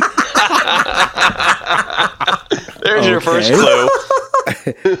 There's your first clue.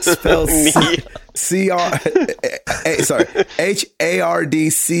 Spelled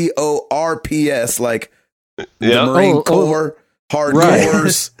HARDCORPS, like the Yeah. Marine Oh, Corps, right.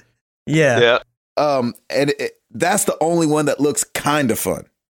 hardcores. Yeah. Yeah. And that's the only one that looks kind of fun.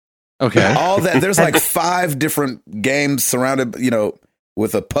 Okay. All that there's like 5 different games surrounded,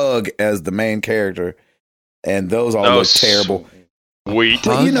 with a pug as the main character, and those all Oh, look terrible. Sweet.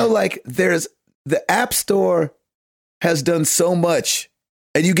 But like there's the App Store has done so much,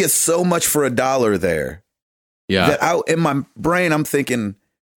 and you get so much for $1 there. Yeah. That in my brain I'm thinking,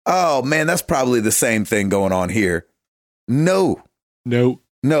 oh man, that's probably the same thing going on here. No. No.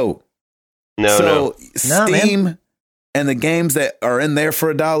 No, So No, man. Steam and the games that are in there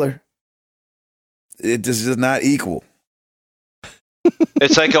for $1, it just is not equal.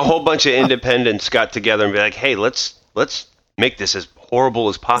 It's like a whole bunch of independents got together and be like, "Hey, let's make this as horrible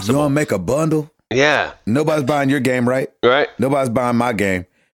as You possible." want to make a bundle? Yeah. Nobody's buying your game, right? Right. Nobody's buying my game.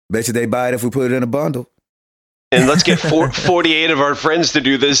 Bet you they buy it if we put it in a bundle. And let's get 48 of our friends to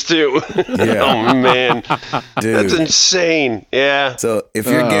do this too. Yeah. Oh man, Dude. that's insane. Yeah. So if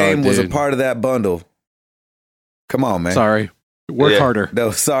your Oh, game was a dude. part of that bundle, come on, man. Sorry. Work Yeah. harder.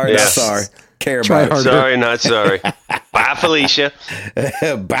 No, sorry, Yes. not sorry. Care Try about harder. Sorry, not sorry. Bye, Felicia.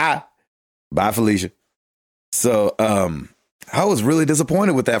 it. Bye, Felicia. So, I was really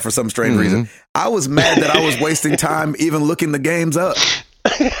disappointed with that for some strange reason. I was mad that I was wasting time even looking the games up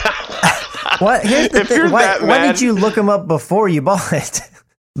What? Here's the If you're thing. Why that mad- did you look them up before you bought it?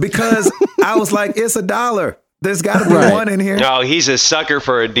 because I was like, it's $1. There's got to be Right. one in here. Oh, he's a sucker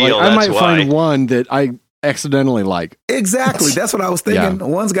for a deal. Like, I that's might why. find one that I accidentally like. Exactly. That's what I was thinking.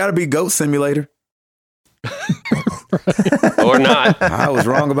 One's got to be Goat Simulator. Or not. I was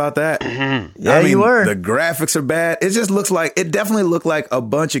wrong about that. Yeah, you were. The graphics are bad. It just looks like, it definitely looked like a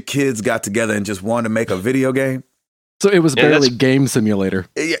bunch of kids got together and just wanted to make a video game. So it was Yeah, barely that's- Game Simulator.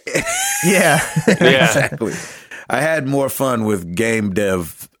 Yeah, Yeah. Yeah. exactly. I had more fun with a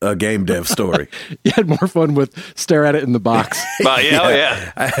game dev story. You had more fun with stare at it in the box. But yeah, oh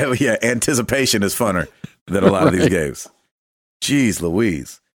yeah. Yeah, anticipation is funner than a lot of these Right. games. Jeez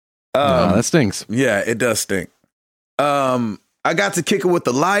Louise. Oh, that stinks. Yeah, it does stink. I got to kick it with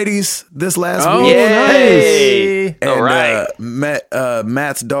the Lighties this last Oh, week. Yay! nice. And All right. met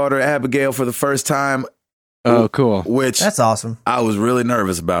Matt's daughter Abigail for the first time, Oh, cool. which That's awesome. I was really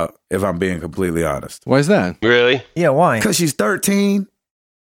nervous about, if I'm being completely honest. Why is that? Really? Yeah, why? Because she's 13,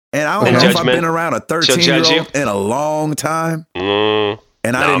 and I don't And know if I've judgment. been around a She'll judge 13-year-old in a long time, Mm,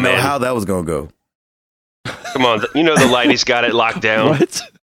 and I No, didn't know man. how that was going to go. come on. You know the Lighty's got it locked down. What?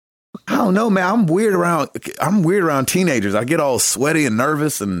 I don't know, man. I'm weird around teenagers. I get all sweaty and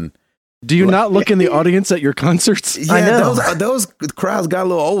nervous, and Do you not look in the audience at your concerts? yeah, I know. those crowds got a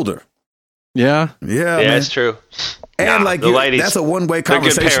little older. Yeah. Yeah, Yeah, man. it's true. And Nah, like the ladies, that's a one-way They're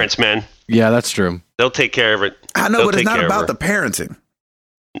good conversation. parents, man. Yeah, that's true. They'll take care of it. I know, They'll but it's take not care of about her. the parenting.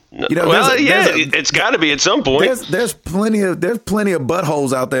 No- You know, well, there's a- yeah, there's a- it's got to be at some point. There's plenty of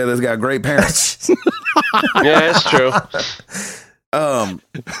buttholes out there that's got great parents. Yeah, that's true. And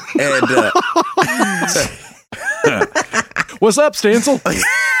What's up, Stancil?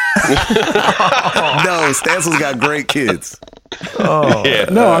 no, Stansel's got great kids. Oh. Yeah.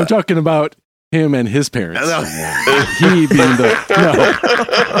 No, I'm talking about him and his parents. He being the no.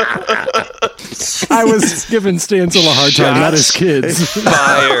 I was giving Stancil a hard time, not his kids.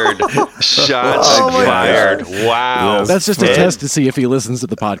 Fired. Shots Oh my fired. Wow. Yes. That's just a Man. test to see if he listens to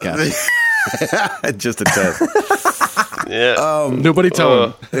the podcast. Just a test. Yeah. Nobody tell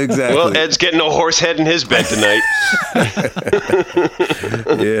him. Exactly. Well, Ed's getting a horse head in his bed tonight.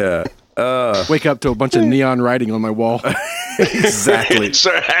 yeah. Wake up to a bunch of neon writing on my wall. Exactly. That's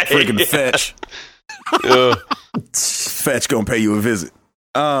right. Freaking Fetch. Uh, Fetch gonna pay you a visit.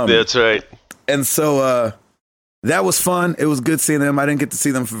 that's right. And so that was fun. It was good seeing them. I didn't get to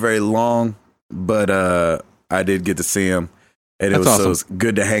see them for very long, but I did get to see them. And That's so awesome. it was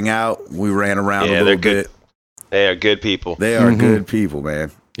good to hang out. We ran around Yeah, a they're little good. bit. They are good people. They are Mhm. good people,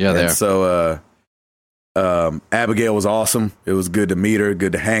 man. Yeah, they and are. so Abigail was awesome. It was good to meet her,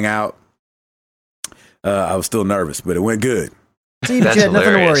 good to hang out. I was still nervous, but it went good. See, but That's you had nothing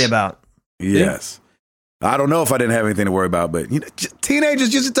to hilarious. worry about. Yes. I don't know if I didn't have anything to worry about, but teenagers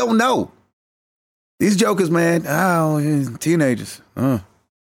just don't know. These jokers, man. Oh, teenagers.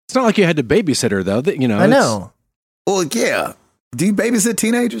 It's not like you had to babysit her, though. That, you know, I know. Well, yeah. Do you babysit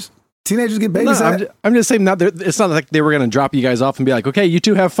teenagers? Teenagers get No, babysat? I'm just saying, it's not like they were going to drop you guys off and be like, okay, you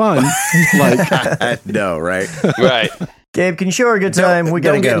two have fun. Like, No, right? Right. Gabe, can you show her a good time? We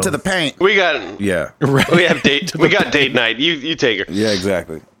gotta don't get go. into the paint. We got Yeah. we have date. We got date night. You take her. Yeah,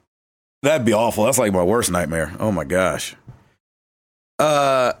 exactly. That'd be awful. That's like my worst nightmare. Oh my gosh.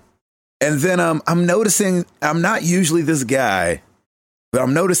 And then I'm noticing I'm not usually this guy, but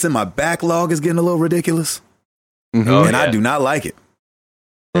I'm noticing my backlog is getting a little ridiculous, mhm. Oh, and I yeah. do not like it.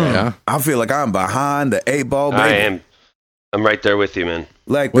 Yeah. I feel like I'm behind the 8-ball, baby. I am. I'm right there with you, man.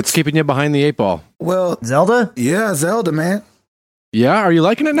 Like What's keeping you behind the 8-ball? well, Zelda? yeah, Zelda, man. Yeah, are you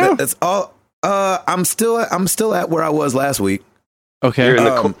liking it now? That's all. I'm still at where I was last week. Okay. You're in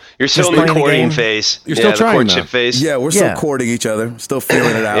the Um, you're still just in the playing the courting game? phase. You're still the trying, courtship though. phase. Yeah, we're Yeah. still courting each other, still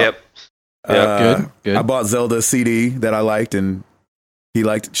feeling it out. Yep. Good, good. I bought Zelda a CD that I liked, and she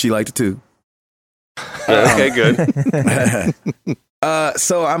liked it too. Okay. Good.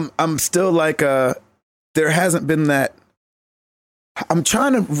 So I'm still like there hasn't been that. I'm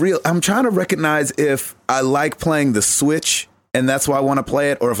trying to recognize if I like playing the Switch and that's why I want to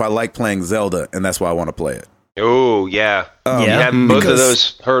play it, or if I like playing Zelda and that's why I want to play it. Oh yeah, Yeah. you have both of because-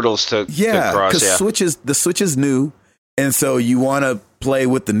 those hurdles to Yeah, cross. because Yeah, the Switch is new, and so you want to play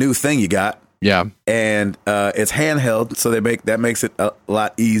with the new thing you got, Yeah. and it's handheld, so that makes it a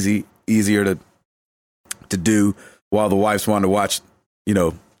lot easier to do while the wives want to watch,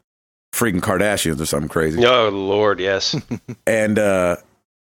 freaking Kardashians or something crazy. oh Lord, yes. And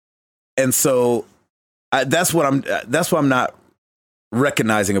so that's what I'm not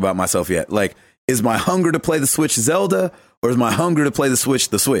recognizing about myself yet. Like, is my hunger to play the Switch Zelda, or is my hunger to play the Switch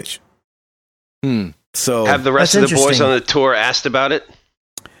the Switch? So Have the rest That's of the boys interesting. on the tour asked about it?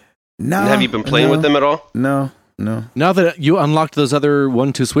 no, Have you been playing with them at all? No. Now that you unlocked those other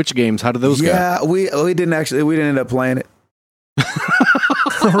 1-2 Switch games, how did those go? Yeah, we didn't end up playing it.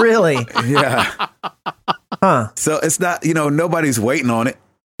 Really? Yeah. Huh. So it's not, nobody's waiting on it.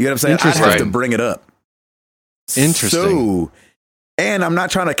 You know what I'm saying? I have to Interesting. bring it up. Interesting. So, and I'm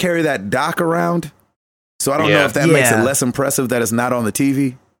not trying to carry that dock around. So I don't know if that makes it Yeah. less impressive that it's not on the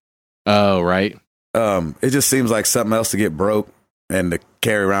TV. Oh, right. It just seems like something else to get broke and to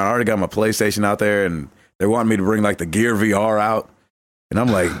carry around. I already got my PlayStation out there, and they want me to bring like the Gear VR out. And I'm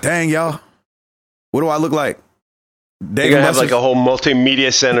like, dang, y'all, what do I look like? You're gonna have like a whole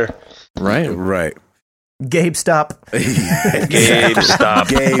multimedia center. Right. Right. Gabe, stop. GameStop.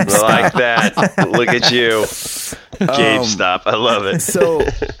 GameStop. I like that. Look at you. GameStop. I love it. So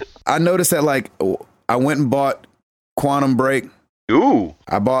I noticed that like I went and bought Quantum Break. Ooh.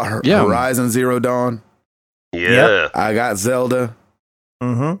 I bought Yeah. Horizon Zero Dawn. Yeah. I got Zelda.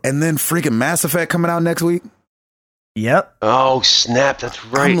 Mm-hmm. And then freaking Mass Effect coming out next week. Yep. Oh, snap. That's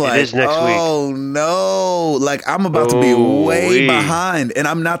right. I'm like, It is next week. oh no. Like I'm about to be way Ooh-wee. behind. And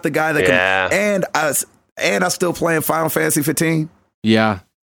I'm not the guy that Yeah. can and I'm still playing Final Fantasy 15. Yeah.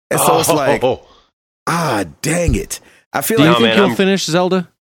 And so it's like, Oh. dang it. I feel Do you like No, think man, you'll finish Zelda?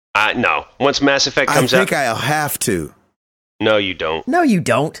 No. Once Mass Effect I comes think out. I'll have to. No, you don't. No, you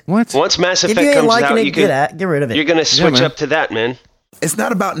don't. What? Once Mass If Effect you ain't comes liking out, it, get rid of you're it. going to switch man. up to that, man. It's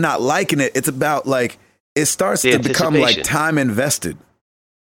not about not liking it. It's about like it starts The to become like anticipation. time invested.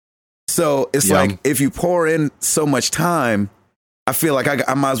 So it's Yeah. like if you pour in so much time, I feel like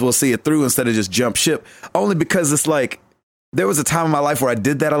I might as well see it through instead of just jump ship. Only because it's like there was a time in my life where I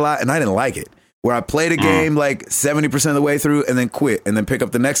did that a lot and I didn't like it. Where I played a game like 70% of the way through and then quit, and then pick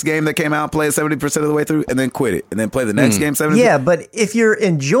up the next game that came out, play it 70% of the way through, and then quit it, and then play the next game 70%. Yeah, but if you're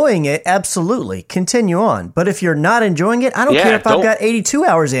enjoying it, absolutely continue on. But if you're not enjoying it, I don't Yeah, care if I've don't- got 82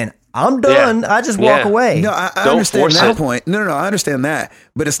 hours in. I'm done. I just walk Yeah. away. No, I Don't understand force that it. point. No, I understand that,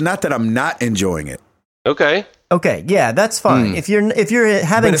 but it's not that I'm not enjoying it. Okay. Okay, yeah, that's fine. If you're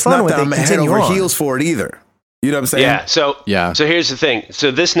having But it's fun not with that it, I'm head continue over on. heels for it either. You know what I'm saying? Yeah. So Yeah. So here's the thing.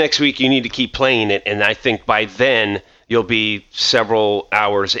 So this next week you need to keep playing it, and I think by then you'll be several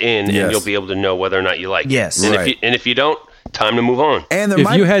hours in, Yes. and you'll be able to know whether or not you like it. Yes. And Right. if you don't, time to move on. And there If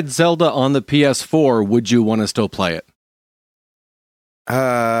might you had Zelda on the PS4, would you want to still play it?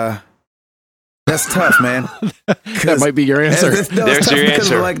 that's tough, man. That might be your answer. It's There's tough your because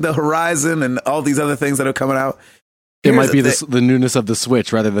answer. of like the Horizon and all these other things that are coming out. It Here's might be the the newness of the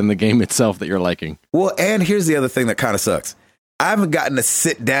Switch rather than the game itself that you're liking. Well, and here's the other thing that kind of sucks. I haven't gotten to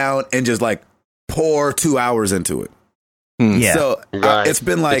sit down and just like pour 2 hours into it. Yeah. So Right. it's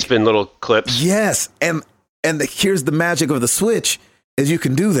been like, It's been little clips. yes. And here's the magic of the Switch is you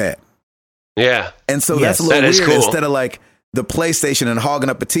can do that. Yeah. And so Yes. that's a little That is weird cool. instead of like the PlayStation and hogging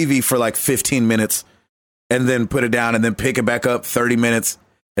up a TV for like 15 minutes and then put it down and then pick it back up 30 minutes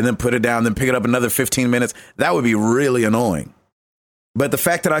and then put it down, then pick it up another 15 minutes. That would be really annoying. But the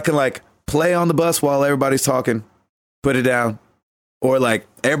fact that I can like play on the bus while everybody's talking, put it down, or like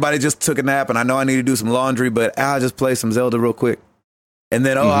everybody just took a nap and I know I need to do some laundry, but I'll just play some Zelda real quick. And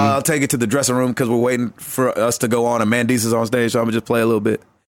then, I'll take it to the dressing room because we're waiting for us to go on and Mandice is on stage, so I'm going to just play a little bit.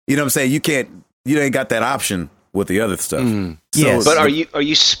 You know what I'm saying? You ain't got that option with the other stuff. Yes. But are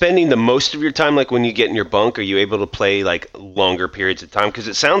you spending the most of your time, like when you get in your bunk, are you able to play like longer periods of time? Because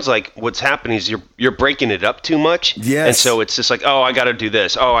it sounds like what's happening is you're breaking it up too much. Yes. And so it's just like, oh, I got to do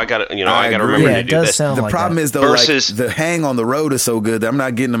this. Oh, I got to, I I got to agree. remember Yeah, to it do does this. sound The like problem that. is though, Versus- like the hang on the road is so good that I'm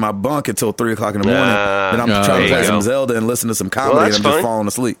not getting to my bunk until 3:00 in the morning. And I'm trying there to you play go. some Zelda and listen to some comedy, that's and I'm just fine. falling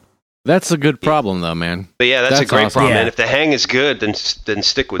asleep. That's a good problem, though, man. But yeah, that's a That's great awesome. problem. Yeah. And if the hang is good, then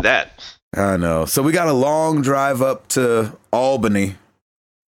stick with that. I know. So we got a long drive up to Albany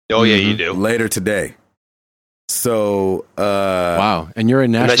Oh yeah, you do. later today. So Wow. And you're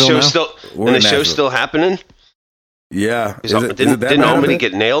in And that Nashville show's now? still We're and in the show's Nashville. still happening. yeah, Is Is it- it didn't that didn't bad Albany up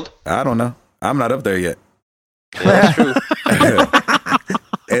get nailed? there? I don't know. I'm not up there yet. Yeah, that's true.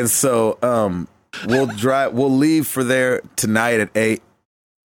 And so we'll leave for there tonight at 8.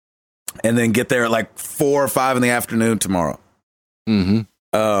 and then get there at like 4 or 5 in the afternoon tomorrow.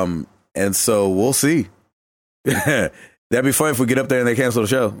 Mm-hmm. And so we'll see. That'd be funny if we get up there and they cancel the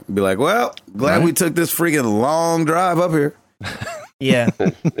show. Be like, well, glad we took this freaking long drive up here. Yeah.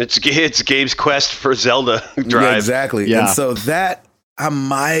 It's Gabe's quest for Zelda drive. Yeah, exactly. Yeah. And so that I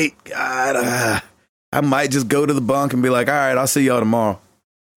might just go to the bunk and be like, all right, I'll see y'all tomorrow.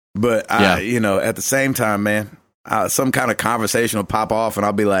 But at the same time, man, some kind of conversation will pop off and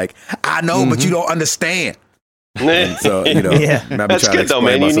I'll be like, I know, but you don't understand. And so, That's good though,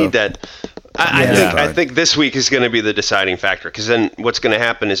 man. You need that. I think this week is going to be the deciding factor, because then what's going to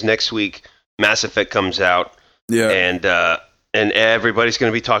happen is next week Mass Effect comes out, and everybody's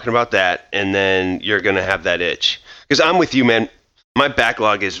going to be talking about that, and then you're going to have that itch. Because I'm with you, man. My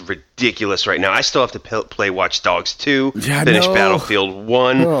backlog is ridiculous right now. I still have to play Watch Dogs 2, finish Battlefield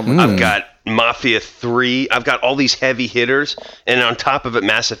 1. I've got Mafia 3. I've got all these heavy hitters, and on top of it,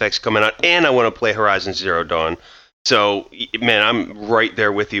 Mass Effect's coming out, and I want to play Horizon Zero Dawn. So, man, I'm right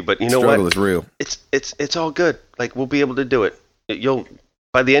there with you. But you know what? Struggle is real. It's all good. Like, we'll be able to do it.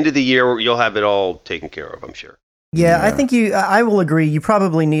 By the end of the year, you'll have it all taken care of, I'm sure. Yeah, I think I will agree. You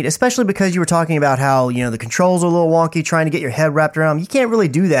probably need, especially because you were talking about how, the controls are a little wonky, trying to get your head wrapped around. You can't really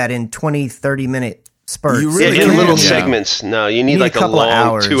do that in 20, 30-minute spurts. You really in little segments. No, you need like a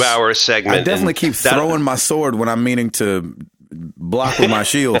long 2-hour segment. I definitely keep throwing my sword when I'm meaning to block with my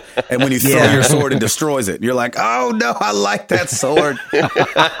shield, and when you throw your sword, it destroys it. You're like, oh no, I like that sword.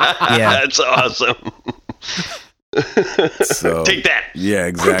 That's awesome. So take that. Yeah,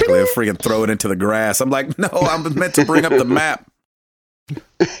 exactly. I freaking throw it into the grass. I'm like, no, I'm meant to bring up the map.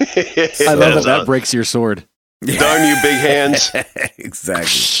 I love that breaks your sword. Darn you, big hands.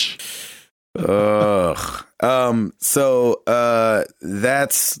 Exactly. Ugh. So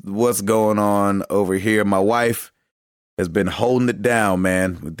that's what's going on over here. My wife has been holding it down,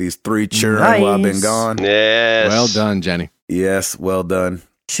 man, with these 3 children while I've been gone. Yes. Well done, Jenny. Yes, well done.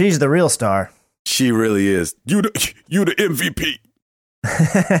 She's the real star. She really is. You the MVP.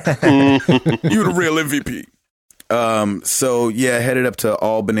 You the real MVP. So yeah, headed up to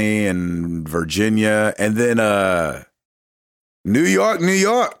Albany and Virginia, and then New York.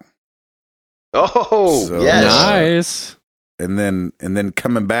 Oh, so, yes. Nice. And then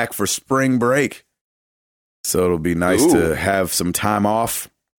coming back for spring break. So it'll be nice to have some time off.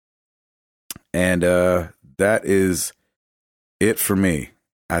 And that is it for me,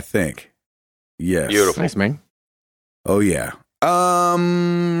 I think. Yes. Beautiful. Nice, man. Oh yeah.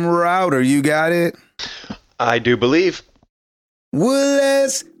 Router, you got it? I do believe. Well,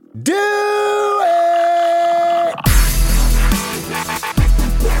 let's do it.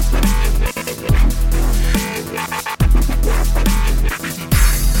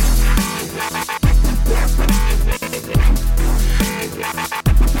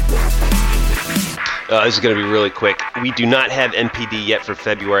 This is going to be really quick. We do not have NPD yet for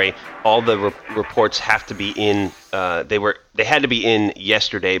February. All the reports have to be in. They had to be in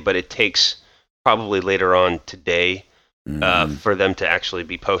yesterday, but it takes probably later on today for them to actually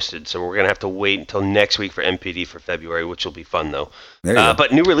be posted. So we're going to have to wait until next week for NPD for February, which will be fun though.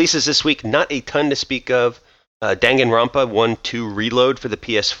 But new releases this week, not a ton to speak of. Danganronpa 1-2 Reload for the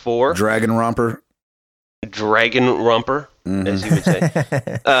PS4. Dragon Romper, as you would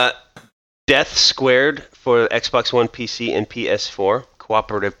say. Death Squared for Xbox One, PC, and PS4,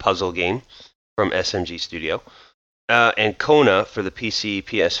 cooperative puzzle game from SMG Studio, and Kona for the PC,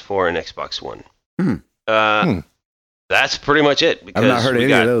 PS4, and Xbox One. That's pretty much it. I've not heard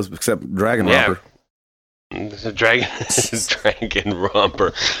any of those except Dragon Romper. It's a Dragon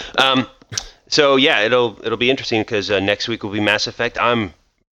Romper. So yeah, it'll be interesting because next week will be Mass Effect. I'm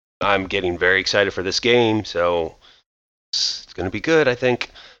getting very excited for this game, so it's going to be good, I think.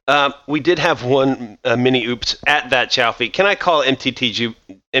 We did have one mini oops at that Chalfie. Can I call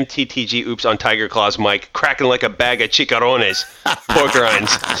MTTG oops on Tiger Claw's mic, cracking like a bag of chicharrones, pork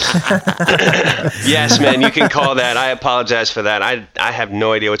rinds? Yes, man, you can call that. I apologize for that. I have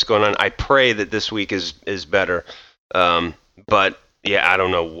no idea what's going on. I pray that this week is better. But yeah, I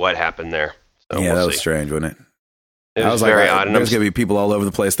don't know what happened there. So that was strange, wasn't it? It was very odd. There's going to be people all over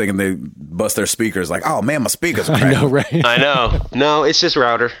the place thinking they bust their speakers. Like, oh, man, my speakers are cracking. I know, right? I know. No, it's just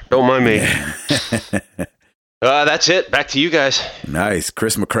router. Don't mind me. That's it. Back to you guys. Nice.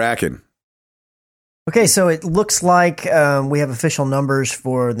 Chris McCracken. Okay, so it looks like we have official numbers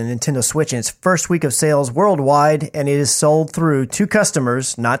for the Nintendo Switch in its first week of sales worldwide, and it is sold through to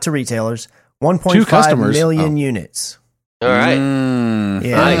customers, not to retailers, 1.5 million units. All right.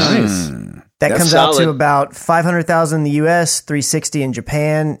 Yeah. Nice. That comes out solid. to about 500,000 in the US, 360 in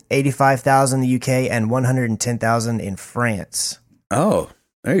Japan, 85,000 in the UK, and 110,000 in France. Oh,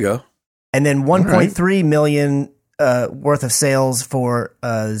 there you go. And then 1.3 million worth of sales for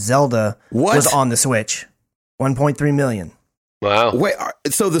Zelda was on the Switch. 1.3 million. Wow. Wait,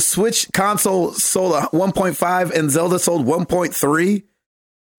 so the Switch console sold 1.5 and Zelda sold 1.3?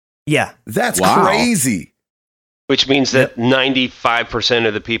 Yeah. That's Wow. crazy. Which means that 95%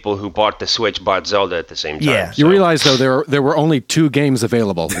 of the people who bought the Switch bought Zelda at the same time. Yeah. You realize though there were only 2 games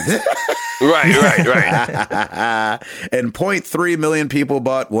available. Right. And 0.3 million people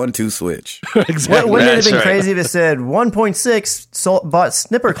bought 1-2 Switch. Exactly. Wouldn't it have That's been right. crazy if it said 1.6 bought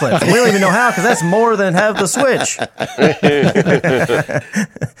Snipper Clips? We don't even know how because that's more than half the Switch.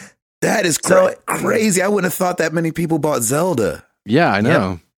 That is crazy. I wouldn't have thought that many people bought Zelda. Yeah, I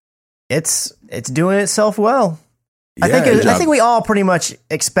know. It's doing itself well. Yeah, I good job. think we all pretty much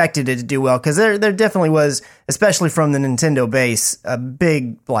expected it to do well because there definitely was, especially from the Nintendo base, a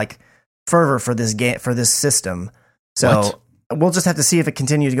big fervor for this game, for this system. So we'll just have to see if it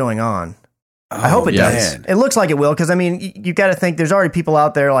continues going on. I hope it does. man. It looks like it will because I mean you got to think there's already people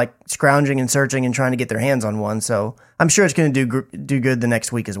out there scrounging and searching and trying to get their hands on one. So I'm sure it's going to do good the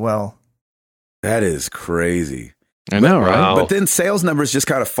next week as well. That is crazy. I know, right? Wow. But then sales numbers just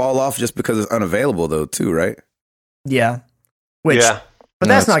kind of fall off just because it's unavailable, though, too, right? Yeah, Yeah. but No, that's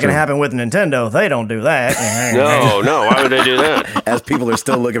that's not going true. to happen with Nintendo. They don't do that. No. Why would they do that? As people are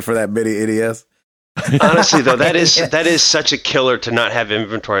still looking for that mini NES. Honestly, though, that is such a killer to not have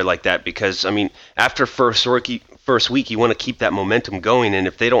inventory like that because, I mean, after first week, you want to keep that momentum going, and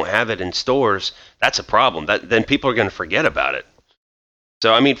if they don't have it in stores, that's a problem. Then people are going to forget about it.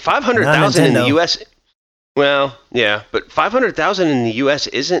 So, I mean, 500,000 in the Nintendo. U.S. Well, yeah, but 500,000 in the U.S.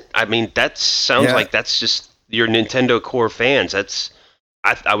 isn't. I mean, that sounds like that's just your Nintendo core fans.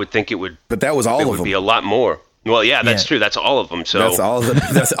 I would think it would. But that was all It of would them. be a lot more. Well, yeah, that's Yeah. true. That's all of them. So That's all the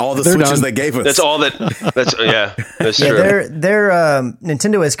They're Switches done. they gave us. That's all that. That's That's Yeah, true. their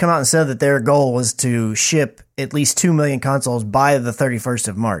Nintendo has come out and said that their goal was to ship at least 2 million consoles by the 31st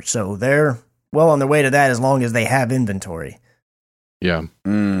of March. So they're well on their way to that as long as they have inventory. Yeah.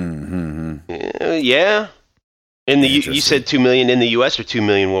 Mm-hmm. Yeah. In the you Interesting. said 2 million in the U.S. or 2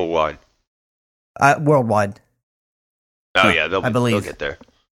 million worldwide? Worldwide. Oh yeah, I believe. they'll get there.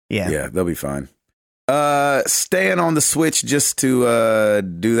 Yeah. Yeah, they'll be fine. Staying on the Switch just to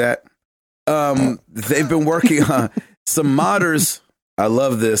do that. They've been working on some modders. I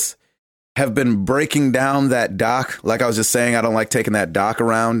love this. Have been breaking down that dock. Like I was just saying, I don't like taking that dock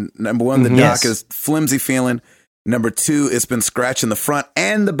around. Number one, the dock Yes. is flimsy feeling. Number two, it's been scratching the front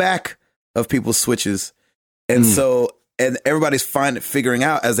and the back of people's Switches. And and everybody's figuring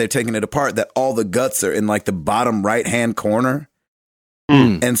out as they're taking it apart that all the guts are in the bottom right-hand corner.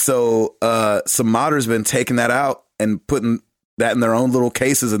 And so some modders been taking that out and putting that in their own little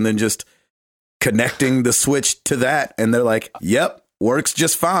cases and then just connecting the Switch to that. And they're like, yep, works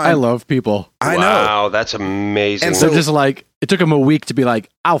just fine. I love people. I know. Wow, that's amazing. And So so- just it took them a week to be like,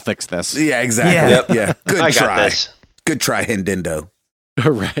 I'll fix this. Yeah, exactly. Yeah. Yep. Yeah. Good I got try. this. Good try, Nintendo.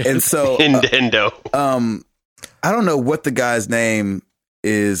 Right. And so Nintendo. I don't know what the guy's name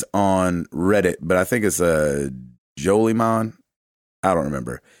is on Reddit, but I think it's Jolimon. I don't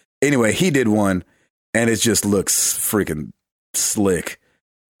remember. Anyway, he did one, and it just looks freaking slick.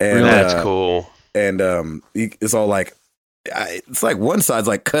 And Really? That's cool. And it's all it's like one side's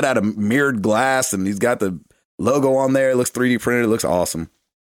cut out of mirrored glass, and he's got the logo on there. It looks 3D printed. It looks awesome.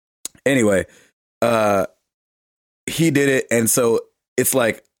 Anyway, he did it, and so it's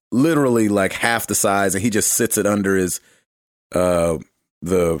literally half the size, and he just sits it under his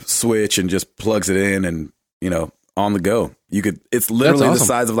the Switch and just plugs it in, and on the go. It's literally That's the awesome.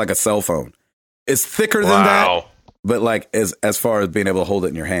 size of a cell phone. It's thicker than Wow. that, but as far as being able to hold it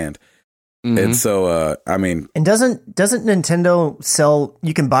in your hand. Mhm. And so I mean, And doesn't Nintendo sell?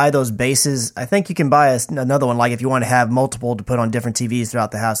 You can buy those bases. I think you can buy another one. If you want to have multiple to put on different TVs throughout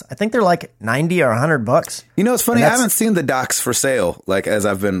the house. I think they're $90 or $100. it's funny. And I that's- haven't seen the docks for sale. As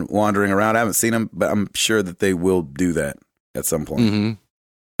I've been wandering around, I haven't seen them, but I'm sure that they will do that at some point. Mhm.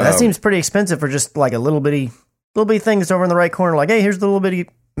 That Um, seems pretty expensive for just a little bitty thing that's over in the right corner. Hey, here's the little bitty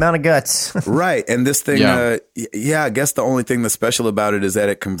amount of guts. Right. And this thing, Yeah. I guess the only thing that's special about it is that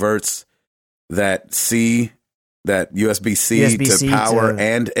it converts that USB-C to USB-C power to-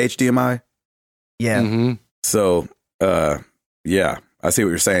 and HDMI. Yeah. Mhm. So, yeah, I see what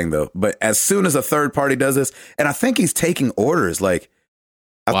you're saying though. But as soon as a third party does this, and I think he's taking orders, I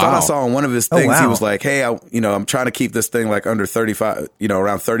thought I Wow. saw on one of his Oh, things, he wow. was like, hey, I'm trying to keep this thing under 35,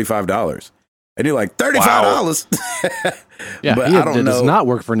 around $35. And you're like, $35? Yeah, But he I don't it does know. not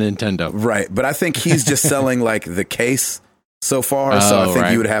work for Nintendo. Right. But I think he's just selling the case so far. So I Oh, think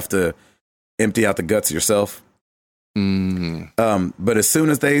right. you would have to empty out the guts yourself. But as soon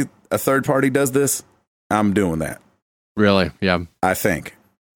as a third party does this, I'm doing that. Really? Yeah. I think.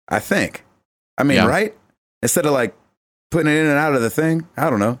 I mean, right? Instead of like putting it in and out of the thing, I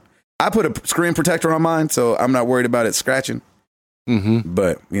don't know. I put a screen protector on mine, so I'm not worried about it scratching. Mm-hmm.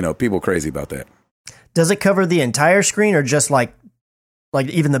 But, people are crazy about that. Does it cover the entire screen or just like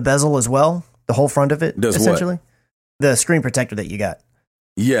even the bezel as well? The whole front of it? Does essentially? what? The screen protector that you got.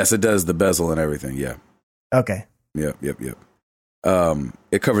 Yes, it does the bezel and everything, yeah. Okay. Yep.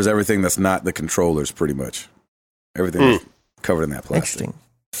 It covers everything that's not the controllers, pretty much. Everything is covered in that plastic. Interesting.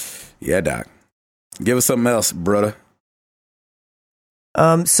 Yeah, Doc. Give us something else, brother.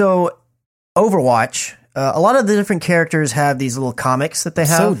 So Overwatch, a lot of the different characters have these little comics that they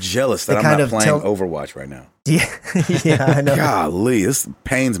have. I'm so jealous that I'm not playing Overwatch right now. Yeah, I know. Golly, this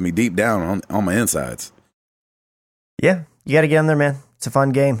pains me deep down on my insides. Yeah, you got to get in there, man. It's a fun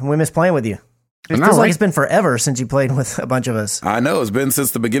game. We miss playing with you. It feels like it's been forever since you played with a bunch of us. I know. It's been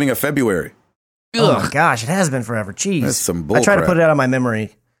since the beginning of February. Oh, my gosh. It has been forever. Jeez. That's some bull I try to crap. put it out of my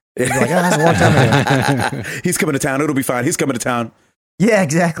memory. You're like, that's a long time ago. He's coming to town. It'll be fine. He's coming to town. Yeah,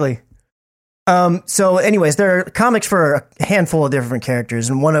 exactly. So anyways, there are comics for a handful of different characters,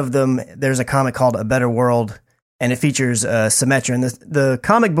 and one of them, there's a comic called A Better World, and it features Symmetra. And the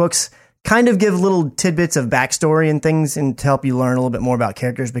comic books kind of give little tidbits of backstory and things and to help you learn a little bit more about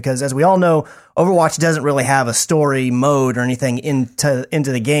characters, because as we all know, Overwatch doesn't really have a story mode or anything into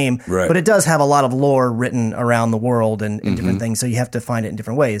the game, right. But it does have a lot of lore written around the world and different things, so you have to find it in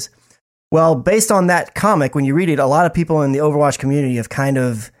different ways. Well, based on that comic, when you read it, a lot of people in the Overwatch community have kind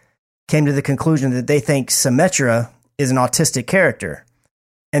of came to the conclusion that they think Symmetra is an autistic character.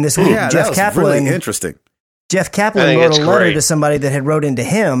 And this week, Jeff Kaplan, really interesting. Jeff Kaplan wrote a letter to somebody that had wrote into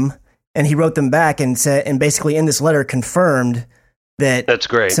him, and he wrote them back and said, and basically in this letter confirmed that that's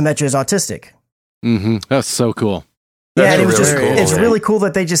great. Symmetra is autistic. Mm-hmm. That's so cool. Yeah, and it was really cool, it's really cool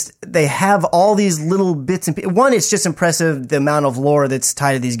that they have all these little bits and one, it's just impressive the amount of lore that's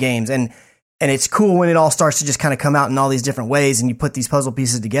tied to these games, and it's cool when it all starts to just kind of come out in all these different ways and you put these puzzle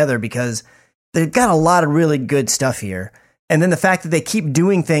pieces together, because they've got a lot of really good stuff here. And then the fact that they keep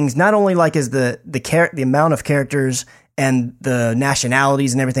doing things, not only like is the amount of characters and the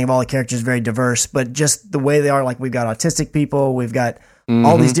nationalities and everything of all the characters is very diverse, but just the way they are, like we've got autistic people, we've got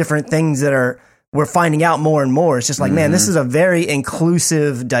all these different things that we're finding out more and more. It's just like, man, this is a very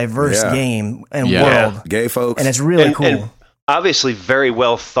inclusive, diverse game and world. Gay folks. And it's really cool. And obviously very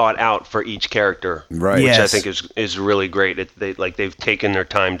well thought out for each character, right? Which I think is really great. They've taken their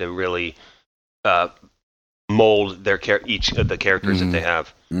time to really mold each of the characters that they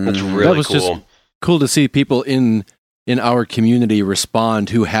have. That's really that was cool. Just cool to see people in our community respond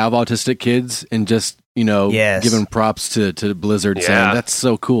who have autistic kids and just giving props to Blizzard, saying that's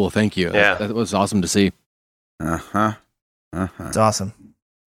so cool. Thank you. Yeah. That was awesome to see. It's awesome.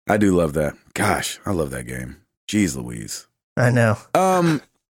 I do love that. Gosh, I love that game. Jeez Louise. I know.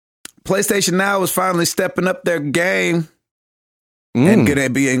 PlayStation Now is finally stepping up their game and going to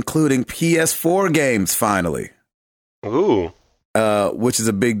be including PS4 games finally. Ooh. Which is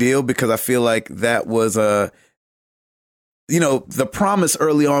a big deal, because I feel like that was the promise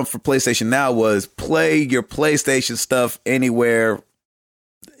early on for PlayStation Now was play your PlayStation stuff anywhere,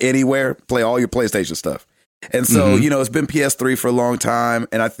 play all your PlayStation stuff. And so, it's been PS3 for a long time,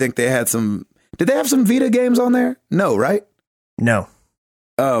 and I think they had did they have some Vita games on there? No, right? No.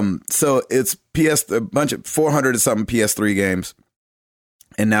 So it's a bunch of 400 and something PS3 games.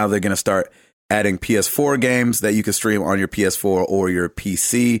 And now they're going to start adding PS4 games that you can stream on your PS4 or your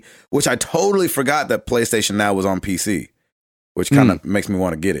PC, which I totally forgot that PlayStation Now was on PC, which kind of makes me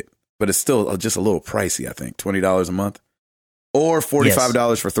want to get it. But it's still just a little pricey, I think. $20 a month or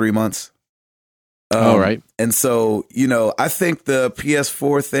 $45 for 3 months. All right. And so, I think the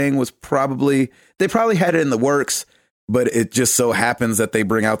PS4 thing was they probably had it in the works, but it just so happens that they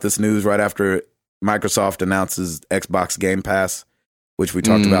bring out this news right after Microsoft announces Xbox Game Pass, which we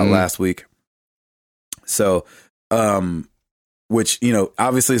talked about last week. So, which,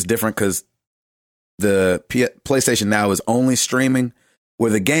 obviously is different because the PlayStation Now is only streaming,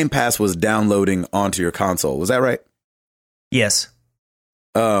 where the Game Pass was downloading onto your console. Was that right? Yes.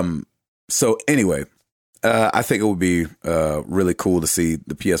 So anyway, I think it would be really cool to see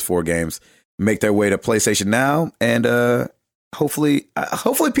the PS4 games make their way to PlayStation Now, and hopefully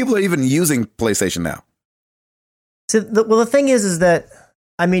people are even using PlayStation Now. So, the thing is that,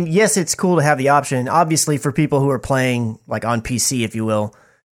 I mean, yes, it's cool to have the option. Obviously, for people who are playing like on PC, if you will,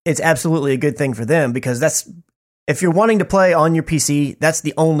 it's absolutely a good thing for them, because if you're wanting to play on your PC, that's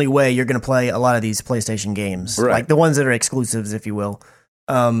the only way you're going to play a lot of these PlayStation games, right. Like the ones that are exclusives, if you will.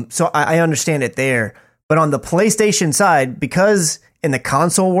 So I understand it there, But on the PlayStation side, because in the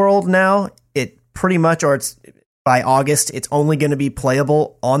console world now, it pretty much, or it's by August, it's only going to be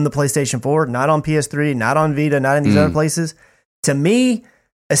playable on the PlayStation 4, not on PS3, not on Vita, not in these other places. To me,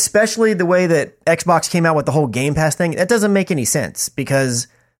 especially the way that Xbox came out with the whole Game Pass thing, that doesn't make any sense, because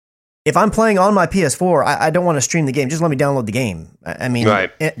if I'm playing on my PS4, I don't want to stream the game. Just let me download the game. I mean,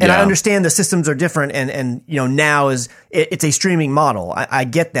 right. and I understand the systems are different, and now it's a streaming model. I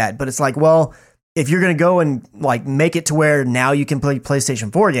get that, but it's like, well, if you're going to go and like make it to where now you can play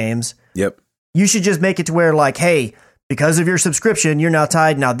PlayStation 4 games, Yep. you should just make it to where like, hey, because of your subscription, you're now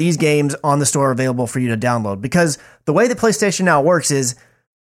tied. Now these games on the store are available for you to download. Because the way that PlayStation now works is,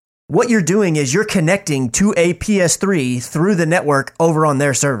 what you're doing is you're connecting to a PS3 through the network over on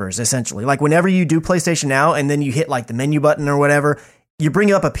their servers, essentially. Like whenever you do PlayStation Now and then you hit like the menu button or whatever, you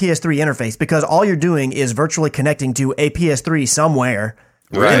bring up a PS3 interface, because all you're doing is virtually connecting to a PS3 somewhere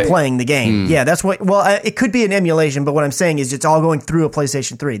and playing the game. Yeah, that's what, well, it could be an emulation, but what I'm saying is it's all going through a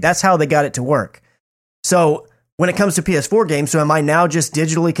PlayStation 3. That's how they got it to work. So when it comes to PS4 games, so am I now just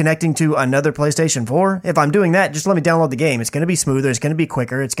digitally connecting to another PlayStation 4? If I'm doing that, just let me download the game. It's going to be smoother. It's going to be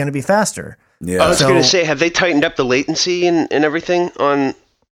quicker. It's going to be faster. Yeah. I was going to say, have they tightened up the latency and everything on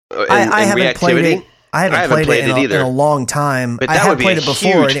I haven't reactivity? played it. I haven't played it in a long time. But I that have would be played a it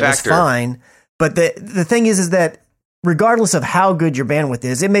before huge and it was factor. fine. But the thing is that regardless of how good your bandwidth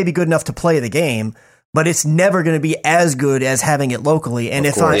is, it may be good enough to play the game, but it's never going to be as good as having it locally. And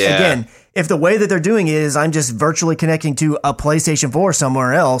if the way that they're doing it is I'm just virtually connecting to a PlayStation 4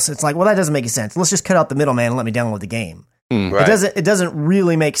 somewhere else, it's like, well, that doesn't make any sense. Let's just cut out the middleman and let me download the game. Right. It doesn't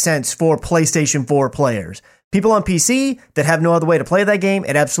really make sense for PlayStation 4 players. People on PC that have no other way to play that game,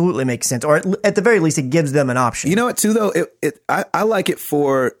 it absolutely makes sense. Or at the very least, it gives them an option. You know what, too, though? I like it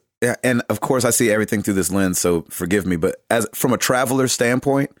for, and of course, I see everything through this lens, so forgive me, but as from a traveler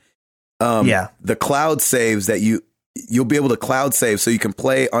standpoint, the cloud saves that you'll be able to cloud save, so you can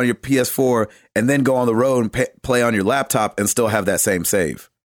play on your PS4 and then go on the road and play on your laptop and still have that same save,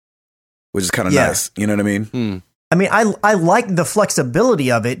 which is kind of nice. You know what I mean? I mean, I like the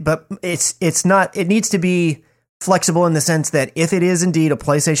flexibility of it, but it's not. It needs to be flexible in the sense that if it is indeed a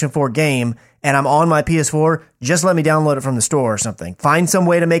PlayStation 4 game and I'm on my PS4, just let me download it from the store or something. Find some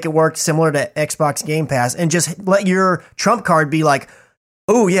way to make it work similar to Xbox Game Pass, and just let your trump card be like,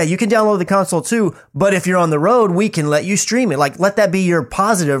 oh yeah, you can download the console too, but if you're on the road, we can let you stream it. Like, let that be your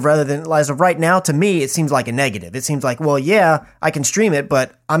positive rather than, as of right now, to me, it seems like a negative. It seems like, well, yeah, I can stream it,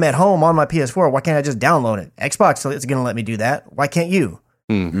 but I'm at home on my PS4. Why can't I just download it? Xbox is going to let me do that. Why can't you?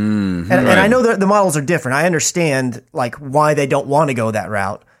 And I know that the models are different. I understand like why they don't want to go that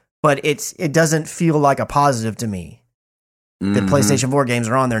route, but it doesn't feel like a positive to me. The PlayStation 4 games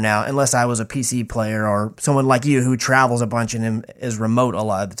are on there now, unless I was a PC player or someone like you who travels a bunch and is remote a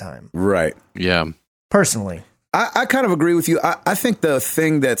lot of the time. Right. Yeah. Personally. I kind of agree with you. I think the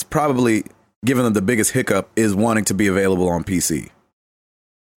thing that's probably given them the biggest hiccup is wanting to be available on PC.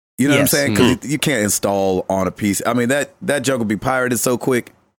 You know what I'm saying? Because you can't install on a PC. I mean, that junk will be pirated so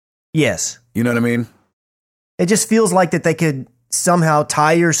quick. Yes. You know what I mean? It just feels like that they could somehow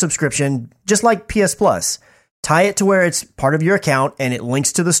tie your subscription, just like PS Plus. Tie it to where it's part of your account and it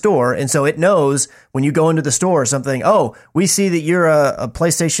links to the store. And so it knows when you go into the store or something, oh, we see that you're a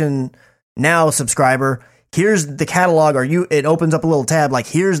PlayStation Now subscriber. Here's the catalog, or it opens up a little tab like,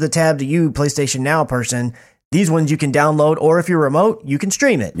 here's the tab to you, PlayStation Now person. These ones you can download, or if you're remote, you can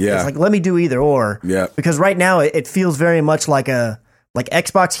stream it. Yeah. It's like, let me do either or. Yeah. Because right now it feels very much like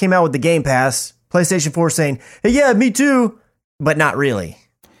Xbox came out with the Game Pass, PlayStation 4 saying, hey, yeah, me too, but not really.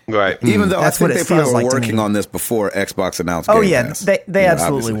 Right. Even though That's I think what it they probably feels were like to working me. on this before Xbox announced Oh, Game yeah, Pass. they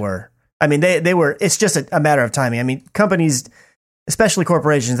absolutely obviously. were. I mean, they were. It's just a matter of timing. I mean, companies, especially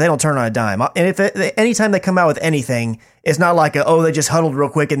corporations, they don't turn on a dime. And anytime they come out with anything, it's not like they just huddled real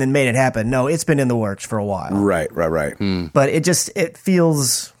quick and then made it happen. No, it's been in the works for a while. Right. But it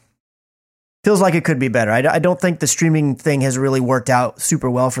feels like it could be better. I don't think the streaming thing has really worked out super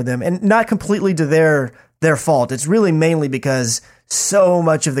well for them, and not completely to their fault. It's really mainly because so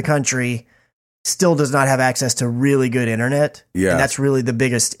much of the country still does not have access to really good internet. Yeah. And that's really the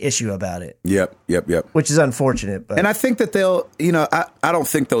biggest issue about it. Yep. Which is unfortunate. But And I think that they'll, I don't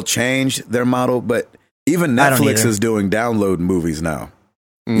think they'll change their model, but even I don't Netflix either. is doing download movies now.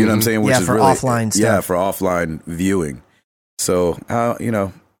 You know what I'm saying? Which Yeah, is for really, offline stuff. Yeah, for offline viewing. So, I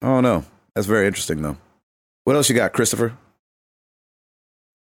don't know. That's very interesting, though. What else you got, Christopher?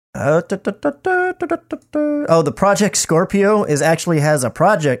 The Project Scorpio actually has a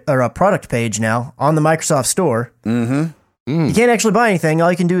product page now on the Microsoft Store. You can't actually buy anything.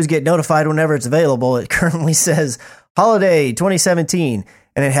 All you can do is get notified whenever it's available. It currently says Holiday 2017.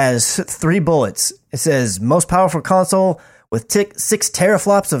 and it has 3 bullets. It says most powerful console with 6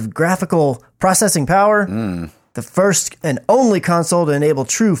 teraflops of graphical processing power. The first and only console to enable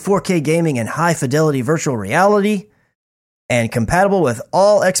true 4K gaming and high fidelity virtual reality, and compatible with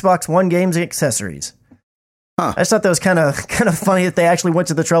all Xbox One games and accessories. I just thought that was kind of funny that they actually went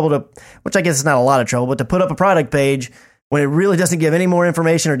to the trouble to, which I guess is not a lot of trouble, but to put up a product page when it really doesn't give any more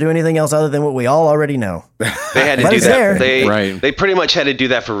information or do anything else other than what we all already know. They had to But do it's that. there. They pretty much had to do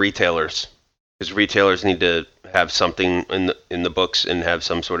that for retailers, because retailers need to have something in the books and have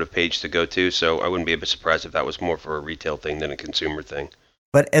some sort of page to go to. So I wouldn't be a bit surprised if that was more for a retail thing than a consumer thing.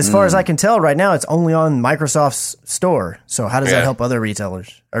 But as far as I can tell right now, it's only on Microsoft's store. So how does that help other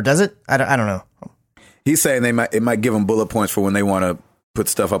retailers? Or does it? I don't know. He's saying it might give them bullet points for when they want to put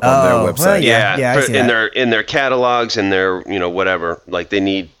stuff up on their website. Well, yeah, I see in that. their catalogs and their whatever. Like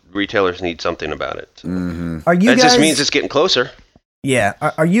retailers need something about it. So. Are you That guys, just means it's getting closer. Yeah.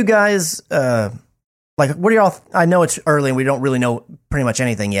 Are you guys, like, what are y'all, I know it's early and we don't really know pretty much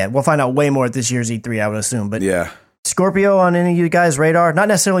anything yet. We'll find out way more at this year's E3, I would assume. But Yeah. Scorpio on any of you guys' radar? Not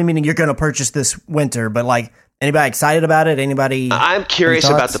necessarily meaning you're going to purchase this winter, but like, anybody excited about it? Anybody? I'm curious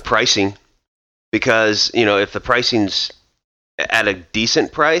any about thoughts? the pricing, because if the pricing's at a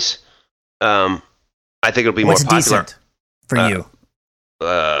decent price, I think it'll be What's more popular. decent for you?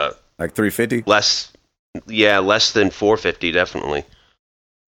 Like 350? Less than 450, definitely.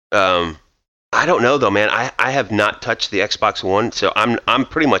 I don't know though, man. I have not touched the Xbox One, so I'm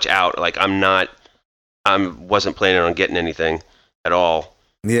pretty much out. Like I wasn't planning on getting anything at all.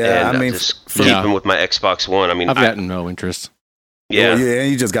 Yeah, and I mean, just keeping with my Xbox One. I mean, I've gotten no interest. Yeah. Well, yeah,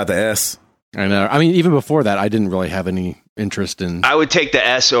 you just got the S. I know. I mean, even before that, I didn't really have any interest in. I would take the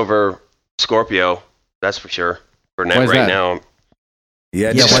S over Scorpio. That's for sure. For now, Why is right that? now, Yeah,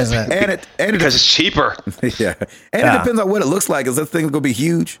 why is that? And because it's cheaper. yeah, and it depends on what it looks like. Is this thing gonna be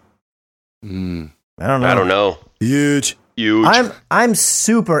huge? I don't know. I don't know. Huge. Huge. I'm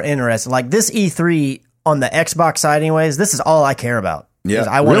super interested. Like this E3 on the Xbox side, anyways. This is all I care about. Yeah, Is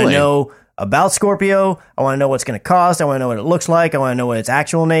I want to really? know about Scorpio. I want to know what's going to cost. I want to know what it looks like. I want to know what its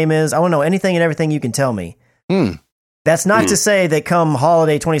actual name is. I want to know anything and everything you can tell me. That's not to say that come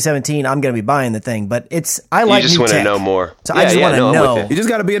holiday 2017, I'm going to be buying the thing, but I like you just new want to tech. know more. So I just want to I'm know. with You just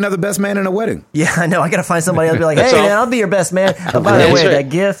got to be another best man in a wedding. Yeah, I know. I got to find somebody else to be like, hey, all. man, I'll be your best man. Oh, by the That's way, right. that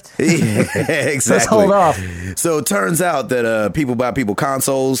gift. Yeah, exactly. Let's hold off. So it turns out that people buy people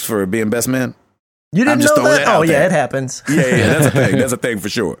consoles for being best men. You didn't just know throwing that? that out Oh, yeah, there. it happens. Yeah, that's a thing. That's a thing for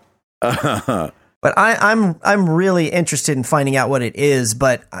sure. But I'm really interested in finding out what it is.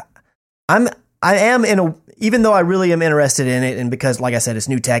 But I am even though I really am interested in it, and because like I said, it's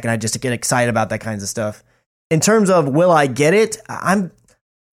new tech, and I just get excited about that kinds of stuff. In terms of will I get it, I'm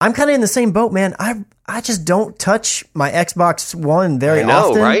kind of in the same boat, man. I just don't touch my Xbox One very I know,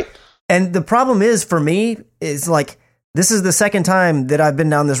 often, right? And the problem is for me is like this is the second time that I've been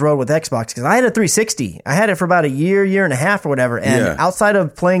down this road with Xbox because I had a 360. I had it for about a year and a half or whatever. And Yeah. outside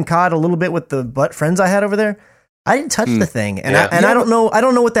of playing COD a little bit with the friends I had over there, I didn't touch the thing. And Yeah. I don't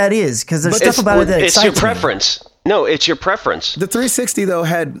know what that is because there's stuff about it that it's excites your me. preference. No, it's your preference. The 360 though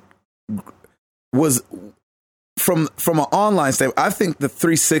was from an online standpoint. I think the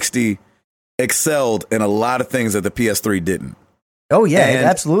 360 excelled in a lot of things that the PS3 didn't. Oh yeah, it And-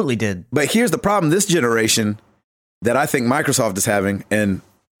 absolutely did. But here's the problem: this generation that I think Microsoft is having, and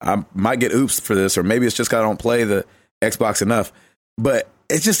I might get oops for this, or maybe it's just 'cause I don't play the Xbox enough. But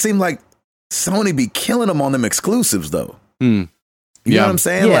it just seemed like Sony be killing them on them exclusives, though. You know Yeah. what I'm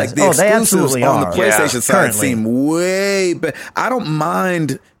saying? Yes. Like the Oh, they exclusives absolutely on are. the PlayStation Yeah. side Currently. seem way better. I don't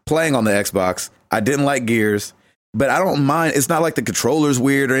mind playing on the Xbox. I didn't like Gears, but I don't mind. It's not like the controller's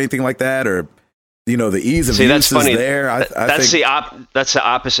weird or anything like that, or the ease of See, use that's is funny. there. I That's think, that's the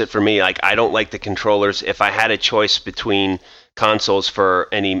opposite for me. Like, I don't like the controllers. If I had a choice between consoles for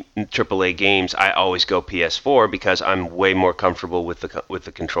any AAA games, I always go PS4 because I'm way more comfortable with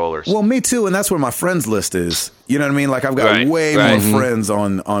the controllers. Well, me too, and that's where my friends list is. You know what I mean? Like I've got Right, way right. more friends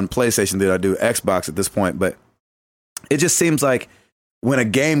on PlayStation than I do Xbox at this point. But it just seems like when a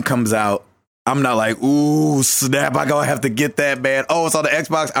game comes out, I'm not like, ooh, snap! I gotta have to get that, man. Oh, it's on the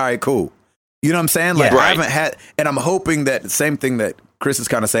Xbox. All right, cool. You know what I'm saying? Like Yeah. I Right. haven't had, and I'm hoping that the same thing that Chris is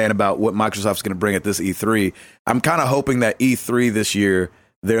kind of saying about what Microsoft's going to bring at this E3. I'm kind of hoping that E3 this year,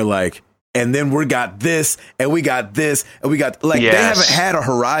 they're like, and then we got this, and we got this, and we got like they Yes. haven't had a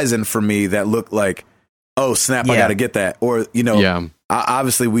horizon for me that looked like, oh snap, I Yeah. got to get that, or Yeah.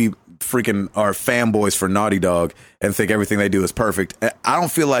 obviously we freaking are fanboys for Naughty Dog and think everything they do is perfect. I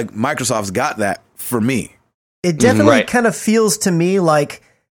don't feel like Microsoft's got that for me. It definitely Right. kind of feels to me like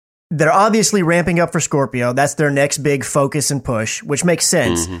they're obviously ramping up for Scorpio. That's their next big focus and push, which makes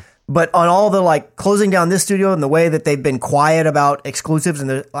sense. Mm-hmm. But on all the like closing down this studio and the way that they've been quiet about exclusives,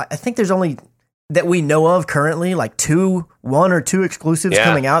 and I think there's only that we know of currently like one or two exclusives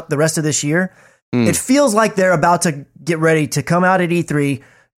coming out the rest of this year. It feels like they're about to get ready to come out at E3,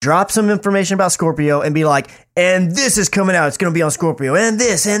 drop some information about Scorpio, and be like, and this is coming out. It's going to be on Scorpio, and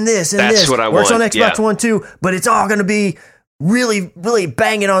this, and this, and That's this. what I Works want. on Xbox One too, but it's all going to be really, really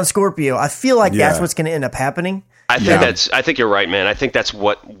banging on Scorpio. I feel like that's what's going to end up happening. I think you're right, man. I think that's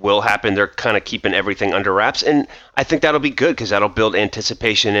what will happen. They're kind of keeping everything under wraps, and I think that'll be good because that'll build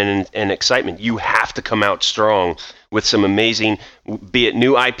anticipation and excitement. You have to come out strong with some amazing, be it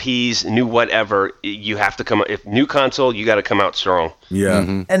new IPs, new whatever. You have to come. If new console, you got to come out strong.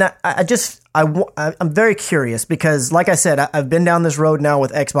 Yeah. And I'm very curious because, like I said, I've been down this road now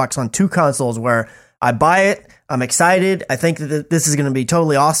with Xbox on two consoles where I buy it, I'm excited, I think that this is going to be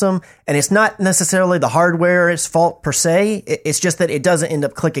totally awesome, and it's not necessarily the hardware's fault per se, it's just that it doesn't end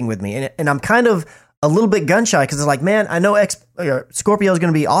up clicking with me, and I'm kind of a little bit gun-shy because it's like, man, I know Scorpio is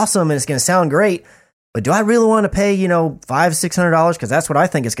going to be awesome and it's going to sound great, but do I really want to pay, $500-$600? Because that's what I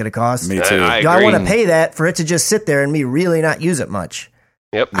think it's going to cost. Me too. Do I want to pay that for it to just sit there and me really not use it much?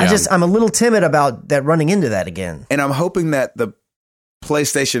 Yep. I'm a little timid about that running into that again. And I'm hoping that the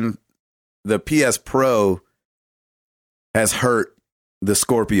PlayStation, the PS Pro, has hurt the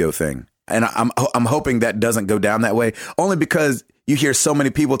Scorpio thing. And I'm hoping that doesn't go down that way, only because you hear so many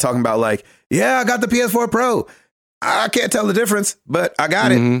people talking about like, yeah, I got the PS4 Pro. I can't tell the difference, but I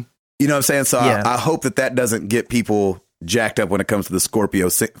got it. You know what I'm saying? So I hope that doesn't get people jacked up when it comes to the Scorpio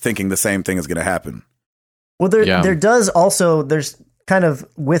thinking the same thing is going to happen. Well, there does also, there's kind of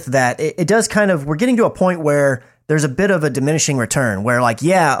with that, it does kind of, we're getting to a point where there's a bit of a diminishing return where like,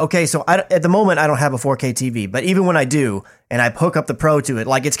 so at the moment I don't have a 4K TV, but even when I do and I hook up the Pro to it,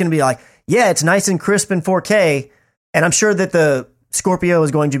 like it's going to be like, it's nice and crisp in 4K. And I'm sure that the Scorpio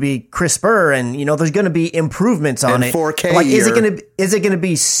is going to be crisper and, there's going to be improvements on it. 4K. Like, is it going to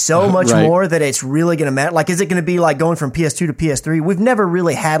be so much more that it's really going to matter? Like, is it going to be like going from PS2 to PS3? We've never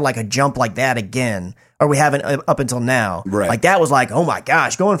really had like a jump like that again, or we haven't up until now. Right. Like that was like, oh my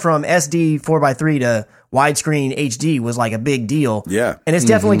gosh, going from SD 4:3 to widescreen HD was like a big deal. Yeah. And it's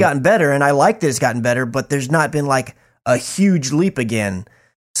definitely gotten better. And I like that it's gotten better, but there's not been like a huge leap again.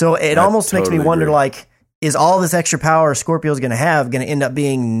 So it almost makes me wonder, like, is all this extra power Scorpio's going to end up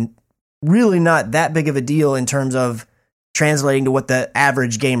being really not that big of a deal in terms of translating to what the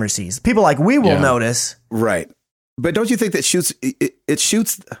average gamer sees? People like we will notice. Right. But don't you think that it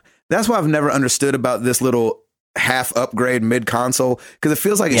shoots? That's why I've never understood about this little half upgrade mid console, because it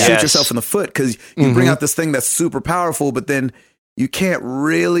feels like it shoots yourself in the foot, because you bring out this thing that's super powerful, but then you can't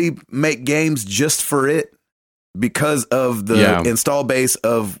really make games just for it because of the install base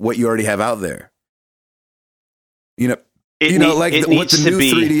of what you already have out there. With the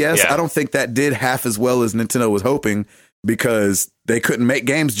new 3DS, I don't think that did half as well as Nintendo was hoping, because they couldn't make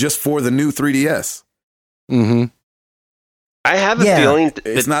games just for the new 3DS. I have a feeling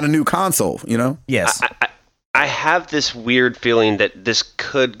it's not a new console, Yes. I have this weird feeling that this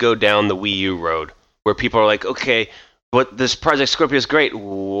could go down the Wii U road, where people are like, okay, but this Project Scorpio is great.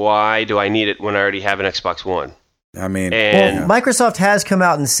 Why do I need it when I already have an Xbox One? I mean, Microsoft has come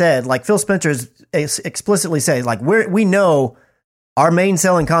out and said, like Phil Spencer explicitly said, like we know our main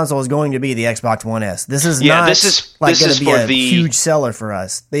selling console is going to be the Xbox One S. This is not going to be a huge seller for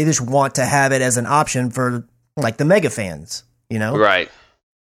us. They just want to have it as an option for like the mega fans, Right.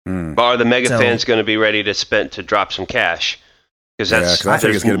 But are the mega fans going to be ready to drop some cash? Because I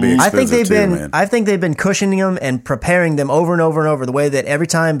think it's going to be expensive. I think they've been cushioning them and preparing them over and over and over. The way that every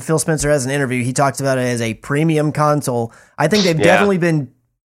time Phil Spencer has an interview, he talks about it as a premium console. I think they've definitely been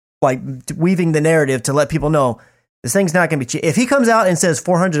like weaving the narrative to let people know this thing's not going to be cheap. If he comes out and says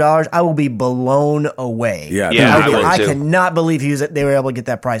 $400, I will be blown away. I cannot believe they were able to get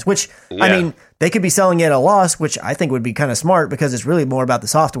that price. Which I mean, they could be selling it at a loss, which I think would be kind of smart because it's really more about the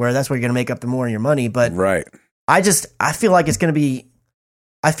software. That's where you're going to make up the more of your money. But right. I feel like it's going to be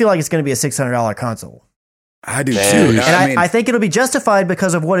a $600 console. I do too. And I think it'll be justified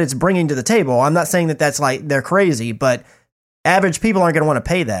because of what it's bringing to the table. I'm not saying that that's like they're crazy, but average people aren't going to want to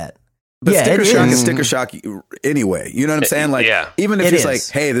pay that. But sticker shock is sticker shock anyway. You know what I'm saying? Like, even if it's like,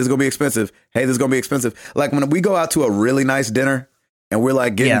 hey, this is going to be expensive. Hey, this is going to be expensive. Like when we go out to a really nice dinner and we're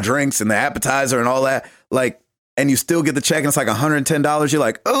like getting drinks and the appetizer and all that, like, and you still get the check and it's like $110, you're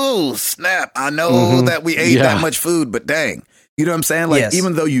like, oh, snap. I know that we ate that much food, but dang. You know what I'm saying? Like,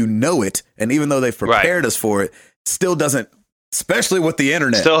 even though you know it and even though they've prepared us for it, still doesn't, especially with the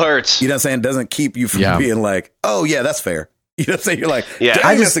internet. Still hurts. You know what I'm saying? Doesn't keep you from being like, oh, yeah, that's fair. You know what I'm saying? You're like, Yeah.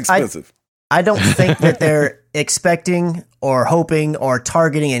 dang, that's expensive. I don't think that they're expecting or hoping or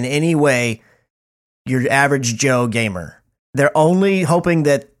targeting in any way your average Joe gamer. They're only hoping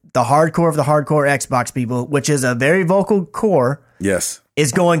that the hardcore of the hardcore Xbox people, which is a very vocal core, Yes.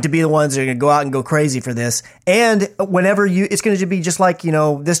 is going to be the ones that are going to go out and go crazy for this. And whenever it's going to be just like,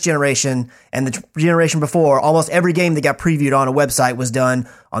 this generation and the generation before, almost every game that got previewed on a website was done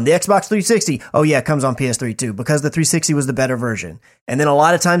on the Xbox 360. Oh yeah, it comes on PS3 too, because the 360 was the better version. And then a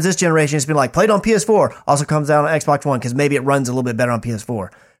lot of times this generation has been like, played on PS4, also comes out on Xbox One because maybe it runs a little bit better on PS4.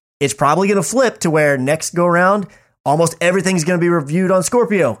 It's probably going to flip to where next go around, almost everything's going to be reviewed on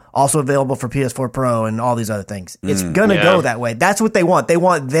Scorpio, also available for PS4 Pro and all these other things. It's going to go that way. That's what they want. They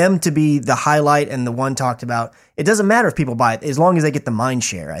want them to be the highlight and the one talked about. It doesn't matter if people buy it, as long as they get the mind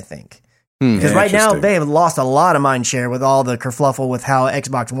share, I think. Because right now, they have lost a lot of mind share with all the kerfluffle with how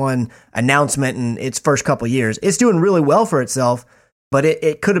Xbox One announcement in its first couple of years. It's doing really well for itself, but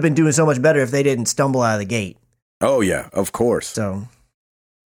it could have been doing so much better if they didn't stumble out of the gate. Oh, yeah, of course. So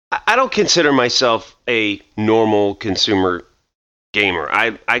I don't consider myself a normal consumer gamer.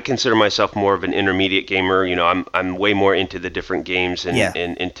 I consider myself more of an intermediate gamer. I'm way more into the different games and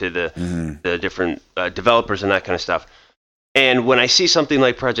into the different developers and that kind of stuff. And when I see something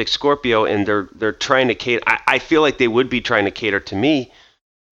like Project Scorpio and they're trying to cater, I feel like they would be trying to cater to me.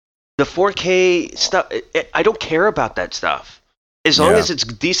 The 4K stuff, I don't care about that stuff. As long as it's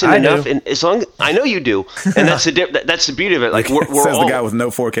decent enough, and as long I know you do, and that's the beauty of it. Like we're says all the guy with no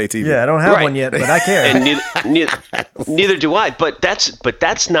 4K TV. yeah, I don't have one yet, but I care. And neither do I. But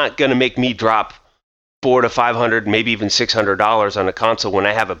that's not going to make me drop $400 to $500, maybe even $600 on a console when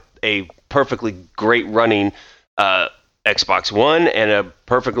I have a perfectly great running Xbox One and a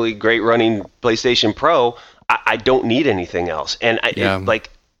perfectly great running PlayStation Pro. I don't need anything else, and I'm That's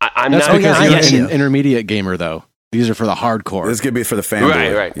not because you're an intermediate gamer, though. These are for the hardcore. This could be for the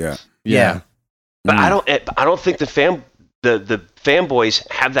fanboy. Right. Yeah. But I don't think the fanboys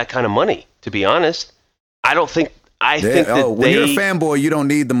have that kind of money, to be honest. I think that when you're a fanboy, you don't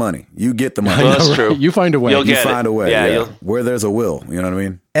need the money. You get the money. Well, that's true. You find a way. You'll You get find it. a way. Yeah, Yeah. Where there's a will. You know what I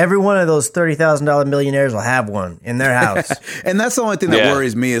mean? Every one of those $30,000 millionaires will have one in their house. And that's the only thing that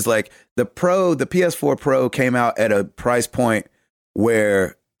worries me is like the PS4 Pro came out at a price point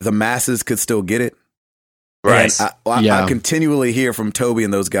where the masses could still get it. Right. I continually hear from Toby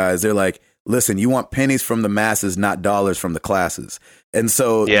and those guys. They're like, listen, you want pennies from the masses, not dollars from the classes. And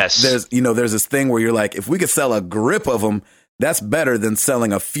so there's this thing where you're like, if we could sell a grip of them, that's better than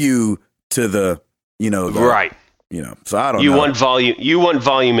selling a few to the. So I don't know. You want volume. You want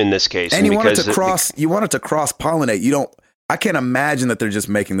volume in this case. And you want it to cross. You want it to cross pollinate. I can't imagine that they're just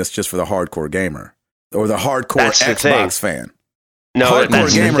making this just for the hardcore gamer or the hardcore Xbox fan. No,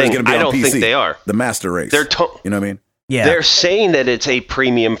 hardcore gamer is going to be on PC. I don't think they are. The master race. You know what I mean? Yeah. They're saying that it's a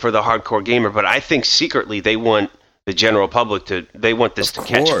premium for the hardcore gamer, but I think secretly they want the general public to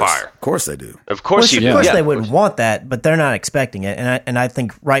catch fire. Of course they do. Of course Of course they wouldn't want that, but they're not expecting it, and I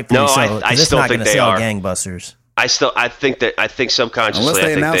think rightfully so. I it's still not think going to they sell are. gangbusters. I think subconsciously unless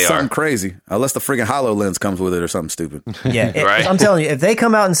they announce they something are. crazy, unless the friggin' HoloLens comes with it or something stupid. Yeah, Right. I'm telling you, if they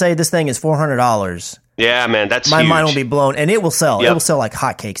come out and say this thing is $400, Yeah, man, that's my huge. mind will be blown, and it will sell. Yep. It will sell like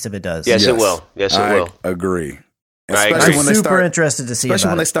hotcakes if it does. Yes, it will. Yes, it will. I agree. I agree. Especially I'm when they super start, interested to see especially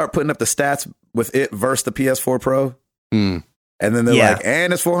about when they it. start putting up the stats with it versus the PS4 Pro, Mm. and then they're Yeah. like,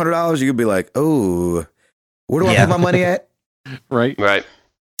 and it's $400. You could be like, oh, where do I put my money at? Right. Right.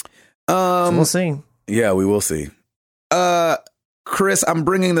 So we'll see. Yeah, we will see. Chris, I'm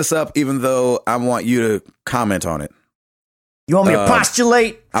bringing this up even though I want you to comment on it. You want me to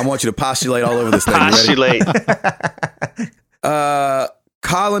postulate? I want you to postulate all over this thing. You ready? Postulate.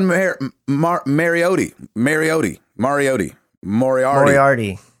 Colin Moriarty,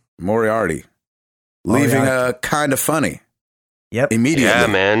 leaving kind of funny. Yep. Immediately. Yeah,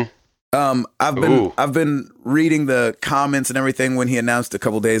 man. I've been reading the comments and everything when he announced a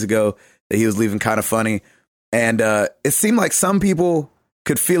couple days ago that he was leaving kind of funny, and it seemed like some people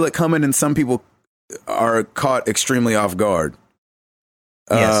could feel it coming and some people are caught extremely off guard.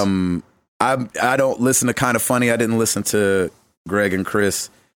 Yes. I don't listen to kind of funny. I didn't listen to Greg and Chris.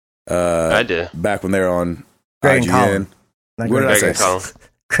 I did. Back when they were on Greg and IGN. Colin. Not What did I Greg say? and Colin.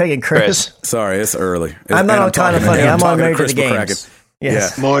 Craig and Chris. Sorry, it's early. I'm not on Kind of Funny. I'm on Married to the Games. McCracken.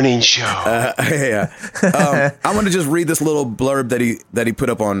 Yes. Yeah. Morning show. Yeah. I'm going to just read this little blurb that he put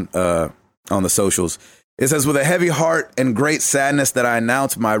up on the socials. It says, with a heavy heart and great sadness that I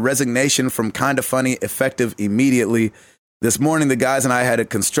announce my resignation from Kind of Funny effective immediately. This morning, the guys and I had a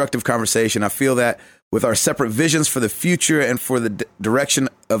constructive conversation. I feel that with our separate visions for the future and for the direction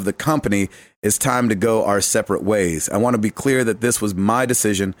of the company, it's time to go our separate ways. I want to be clear that this was my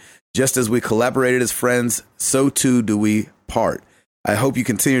decision. Just as we collaborated as friends, so too do we part. I hope you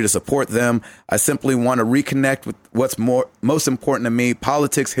continue to support them. I simply want to reconnect with what's most important to me: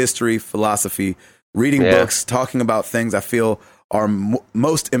 politics, history, philosophy, reading books, talking about things I feel are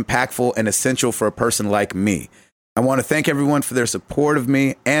most impactful and essential for a person like me. I want to thank everyone for their support of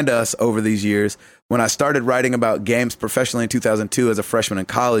me and us over these years. When I started writing about games professionally in 2002 as a freshman in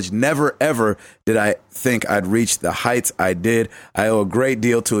college, never ever did I think I'd reach the heights I did. I owe a great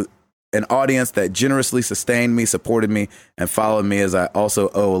deal to an audience that generously sustained me, supported me, and followed me, as I also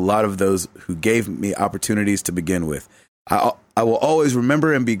owe a lot of those who gave me opportunities to begin with. I will always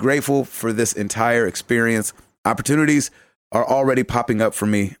remember and be grateful for this entire experience. Opportunities are already popping up for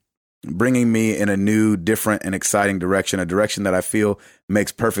me, bringing me in a new, different, and exciting direction, a direction that I feel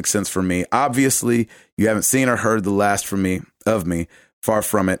makes perfect sense for me. Obviously, you haven't seen or heard the last of me. Far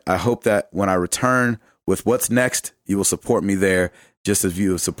from it. I hope that when I return with what's next, you will support me there, just as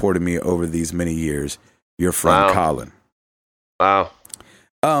you have supported me over these many years. Your friend, Colin. Wow.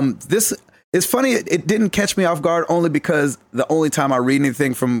 This is funny. It didn't catch me off guard only because the only time I read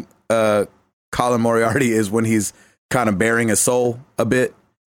anything from Colin Moriarty is when he's kind of bearing his soul a bit.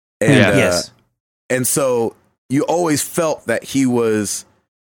 And, yes. And so you always felt that he was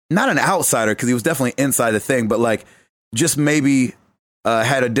not an outsider, because he was definitely inside the thing, but like just maybe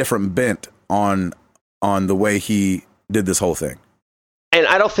had a different bent on the way he did this whole thing. And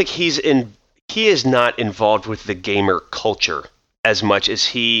I don't think he is not involved with the gamer culture as much as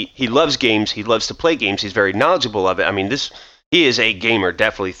he loves games. He loves to play games. He's very knowledgeable of it. I mean, he is a gamer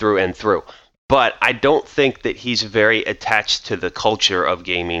definitely through and through. But I don't think that he's very attached to the culture of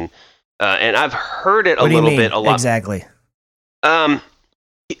gaming. And I've heard it a little bit, a lot. Exactly.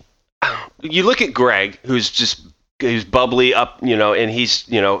 You look at Greg, who's bubbly up, and he's,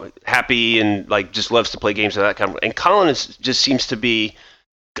 happy and like just loves to play games and that kind of. And Colin just seems to be,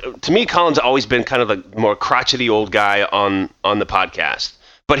 to me, Colin's always been kind of the more crotchety old guy on the podcast.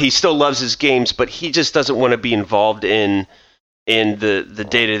 But he still loves his games, but he just doesn't want to be involved in the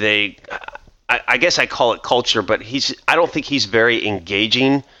day-to-day. I guess I call it culture, but I don't think he's very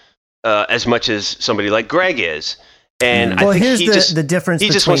engaging as much as somebody like Greg is. And I think here's the difference. He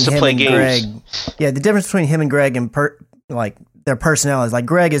just between wants to him play and games. Greg. Yeah, the difference between him and Greg and like their personalities. Like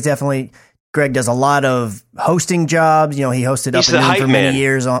Greg does a lot of hosting jobs. He hosted Up and Down for many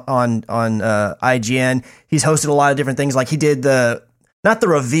years on IGN. He's hosted a lot of different things. Like he did not the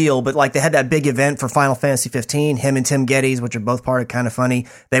reveal, but like they had that big event for Final Fantasy 15, him and Tim Geddes, which are both part of Kind of Funny.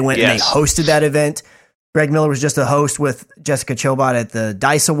 They went and they hosted that event. Greg Miller was just a host with Jessica Chobot at the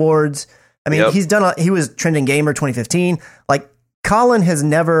DICE Awards. I mean, he was Trending Gamer 2015. Like Colin has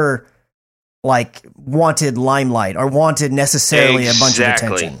never like wanted limelight or wanted necessarily a bunch of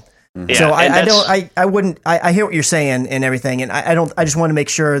attention. Yeah, so I hear what you're saying and everything. And I just want to make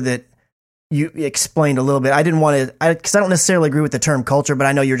sure that you explained a little bit. I didn't want to, because I don't necessarily agree with the term culture, but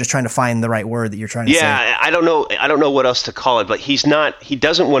I know you're just trying to find the right word that you're trying to say. Yeah, I don't know what else to call it, but he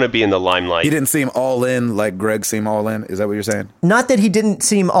doesn't want to be in the limelight. He didn't seem all in like Greg seemed all in. Is that what you're saying? Not that he didn't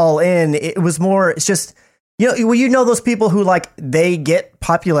seem all in. It was more, it's just, you know those people who like, they get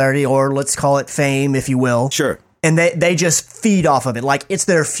popularity, or let's call it fame, if you will. Sure. And they just feed off of it. Like it's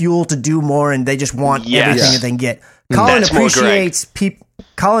their fuel to do more, and they just want everything that they can get.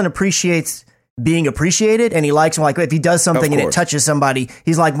 Colin appreciates being appreciated, and he likes, like, if he does something and it touches somebody,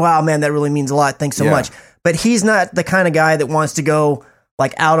 he's like, wow, man, that really means a lot. Thanks so much. But he's not the kind of guy that wants to go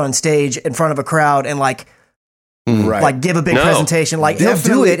like out on stage in front of a crowd and like give a big presentation. Like he'll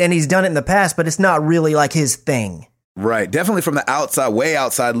do it, and he's done it in the past, but it's not really like his thing. Right. Definitely from the outside, way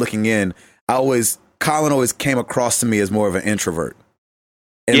outside looking in, Colin always came across to me as more of an introvert.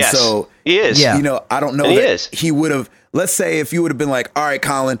 And so he is. I don't know that he would have. Let's say if you would have been like, all right,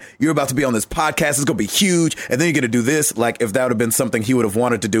 Colin, you're about to be on this podcast. It's going to be huge. And then you're going to do this. Like if that would have been something he would have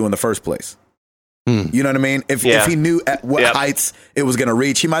wanted to do in the first place. You know what I mean? If he knew at what heights it was going to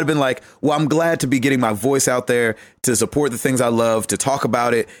reach, he might have been like, well, I'm glad to be getting my voice out there to support the things I love, to talk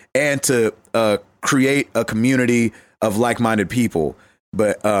about it, and to create a community of like-minded people.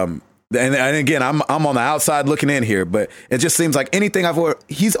 But and again, I'm on the outside looking in here, but it just seems like anything I've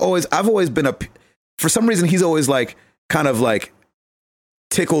always been for some reason, he's always like, kind of like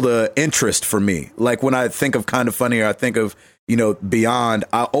tickled a interest for me. Like when I think of Kind of Funny, or I think of, Beyond,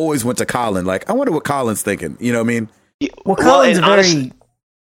 I always went to Colin. Like, I wonder what Colin's thinking. You know what I mean? Well, Colin's go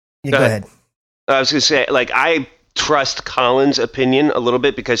ahead. I was going to say, like, I trust Colin's opinion a little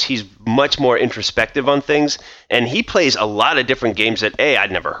bit because he's much more introspective on things, and he plays a lot of different games that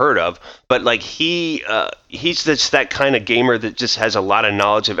I'd never heard of, but like he's just that kind of gamer that just has a lot of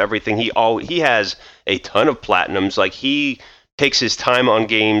knowledge of everything. He has a ton of platinums. Like he takes his time on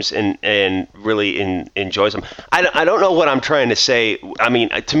games and really enjoys them. I don't know what I'm trying to say. I mean,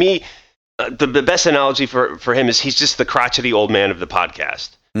 to me, the best analogy for him is he's just the crotchety old man of the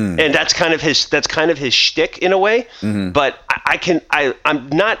podcast. And that's kind of his shtick in a way. But I'm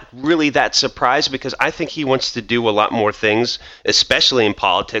not really that surprised because I think he wants to do a lot more things, especially in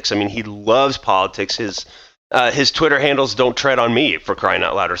politics. I mean, he loves politics. His Twitter handles "Don't Tread on Me" for crying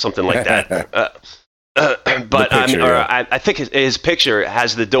out loud or something like that. I think his picture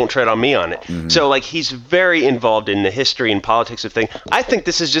has the "Don't Tread on Me" on it. So like he's very involved in the history and politics of things. I think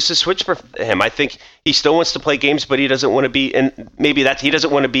this is just a switch for him. I think he still wants to play games, but he doesn't want to be, and maybe he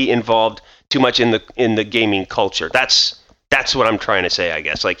doesn't want to be involved too much in the gaming culture. That's what I'm trying to say, I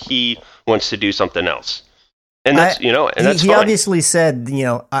guess. Like he wants to do something else. And that's, that's he fine. obviously said,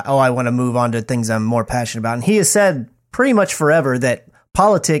 I want to move on to things I'm more passionate about. And he has said pretty much forever that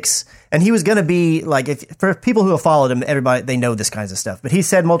politics, and he was going to be like, for people who have followed him, everybody, they know this kinds of stuff. But he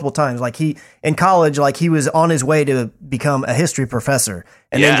said multiple times, like in college, like he was on his way to become a history professor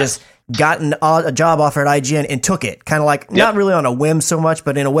and then just got a job offer at IGN and took it. Kind of like, not really on a whim so much,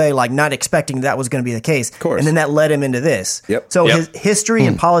 but in a way, like not expecting that was going to be the case. Of course. And then that led him into this. So his history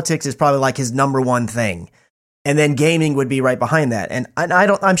and politics is probably like his number one thing. And then gaming would be right behind that. And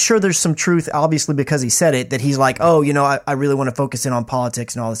I'm sure there's some truth, obviously, because he said it, that he's like, I really want to focus in on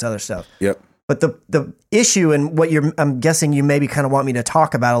politics and all this other stuff. Yep. But the issue and what I'm guessing you maybe kind of want me to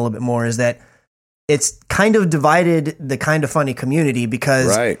talk about a little bit more is that it's kind of divided the Kind of Funny community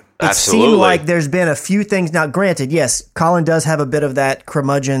because it seemed like there's been a few things. Now, granted, yes, Colin does have a bit of that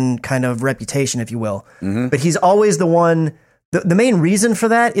curmudgeon kind of reputation, if you will. But he's always the one. The main reason for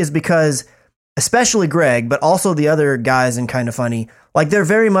that is because, especially Greg, but also the other guys in Kind of Funny, like they're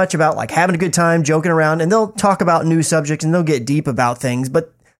very much about like having a good time, joking around, and they'll talk about new subjects and they'll get deep about things,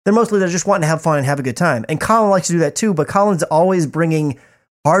 but they're just wanting to have fun and have a good time. And Colin likes to do that too, but Colin's always bringing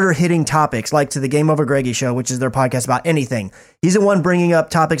harder hitting topics, like to the Game Over Greggy show, which is their podcast about anything. He's the one bringing up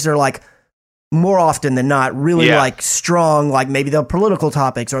topics that are like more often than not really like strong, like maybe the political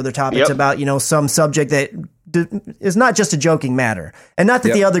topics or the topics about, some subject that is not just a joking matter. And not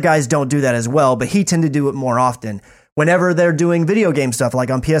that the other guys don't do that as well, but he tend to do it more often. Whenever they're doing video game stuff, like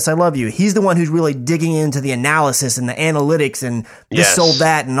on PS I Love You, he's the one who's really digging into the analysis and the analytics and this sold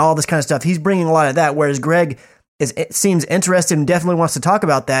that and all this kind of stuff. He's bringing a lot of that, whereas Greg seems interested and definitely wants to talk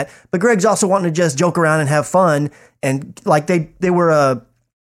about that. But Greg's also wanting to just joke around and have fun. And like they were a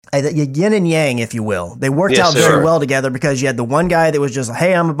yin and yang, if you will. They worked out very well together because you had the one guy that was just,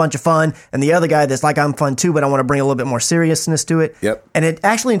 hey, I'm a bunch of fun, and the other guy that's like, I'm fun too, but I want to bring a little bit more seriousness to it. And it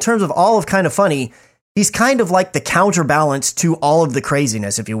actually, in terms of all of Kind of Funny, he's kind of like the counterbalance to all of the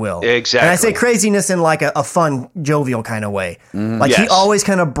craziness, if you will. Exactly. And I say craziness in like a fun, jovial kind of way. Like he always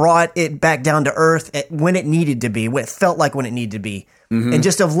kind of brought it back down to earth when it needed to be, when it felt like when it needed to be. And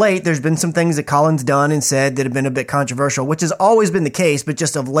just of late, there's been some things that Colin's done and said that have been a bit controversial, which has always been the case, but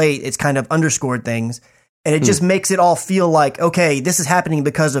just of late, it's kind of underscored things. And it just makes it all feel like, okay, this is happening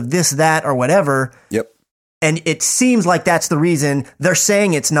because of this, that, or whatever. And it seems like that's the reason. They're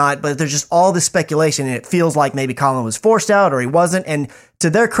saying it's not, but there's just all this speculation, and it feels like maybe Colin was forced out or he wasn't. And to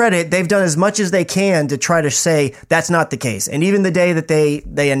their credit, they've done as much as they can to try to say that's not the case. And even the day that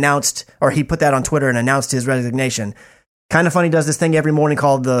they announced, or he put that on Twitter and announced his resignation, Kind of Funny does this thing every morning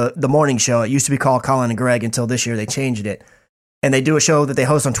called the Morning Show. It used to be called Colin and Greg until this year they changed it. And they do a show that they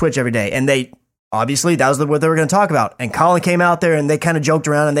host on Twitch every day. And obviously, that was what they were going to talk about. And Colin came out there and they kind of joked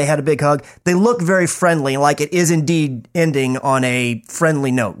around and they had a big hug. They look very friendly, like it is indeed ending on a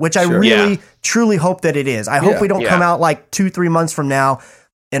friendly note, which I really, truly hope that it is. I hope we don't come out like 2-3 months from now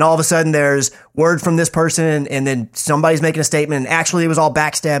and all of a sudden there's word from this person and then somebody's making a statement and actually it was all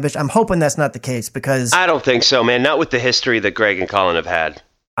backstabbish. I'm hoping that's not the case because I don't think so, man. Not with the history that Greg and Colin have had.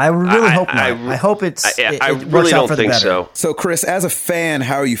 I really hope not. I hope it really don't think so. So, Chris, as a fan,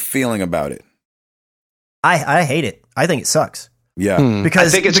 how are you feeling about it? I hate it. I think it sucks. Yeah.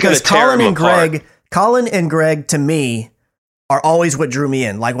 Because Colin and Greg to me are always what drew me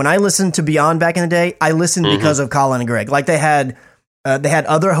in. Like when I listened to Beyond back in the day, I listened because of Colin and Greg. Like they had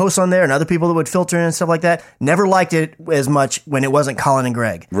other hosts on there and other people that would filter in and stuff like that. Never liked it as much when it wasn't Colin and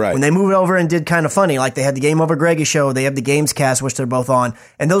Greg. Right. When they moved over and did Kind of Funny, like they had the Game Over Greggy show, they have the Games Cast, which they're both on,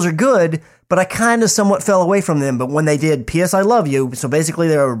 and those are good, but I kind of somewhat fell away from them. But when they did PS I Love You, so basically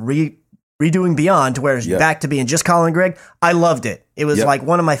they were redoing Beyond to where it's back to being just Colin and Greg, I loved it. It was like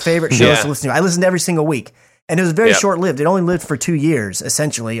one of my favorite shows to listen to. I listened every single week. And it was very Yep. short-lived. It only lived for 2 years,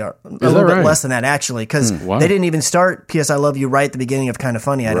 essentially, or a that little bit right? less than that, actually, because Wow. they didn't even start P.S. I Love You right at the beginning of Kind of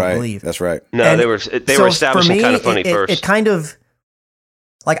Funny, I don't Right. believe. That's right. No, And they were so were establishing for me, Kind of Funny it, first. It kind of,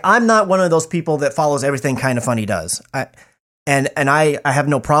 like, I'm not one of those people that follows everything Kind of Funny does. I have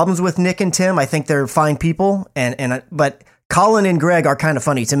no problems with Nick and Tim. I think they're fine people, but Colin and Greg are Kind of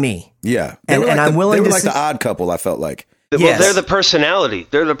Funny to me. Yeah. And I'm willing they were to like see- the odd couple, I felt like. Well, Yes. they're the personality.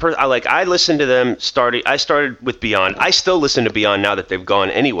 They're the I listened to them starting. I started with Beyond. I still listen to Beyond now that they've gone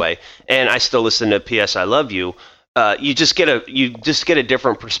anyway, and I still listen to P.S. I Love You. You just get a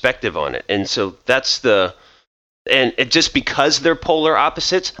different perspective on it, and so that's just because they're polar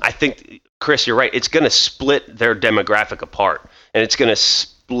opposites. I think, Chris, you're right. It's going to split their demographic apart, and it's going to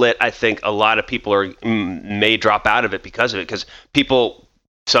split. I think a lot of people may drop out of it because of it, because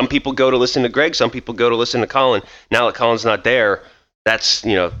some people go to listen to Greg, some people go to listen to Colin. Now that Colin's not there, that's,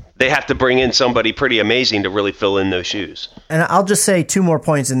 they have to bring in somebody pretty amazing to really fill in those shoes. And I'll just say 2 more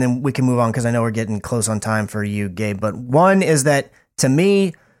points and then we can move on because I know we're getting close on time for you, Gabe. But one is that, to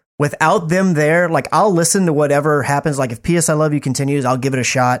me, without them there, like, I'll listen to whatever happens. Like, if P.S. I Love You continues, I'll give it a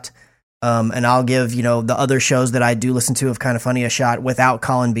shot. And I'll give, the other shows that I do listen to of Kind of Funny a shot without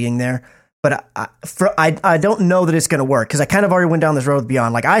Colin being there. But I don't know that it's going to work because I kind of already went down this road with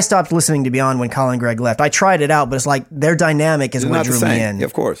Beyond. Like, I stopped listening to Beyond when Colin and Greg left. I tried it out, but it's like their dynamic is It's what not the drew me same. in. Yeah,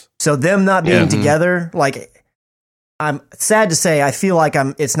 of course. So them not being Yeah. together, like, I'm sad to say, I feel like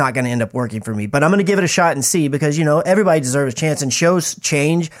it's not going to end up working for me. But I'm going to give it a shot and see because, everybody deserves a chance and shows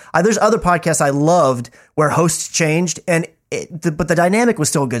change. There's other podcasts I loved where hosts changed but the dynamic was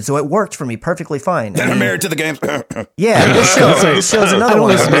still good, so it worked for me perfectly fine. Then I'm married to the games. Yeah, this show's I another don't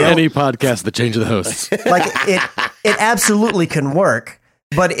one. listen to any podcast that change the hosts. Like, it absolutely can work,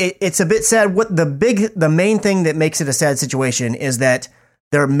 but it's a bit sad. What the main thing that makes it a sad situation is that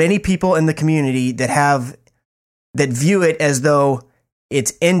there are many people in the community that view it as though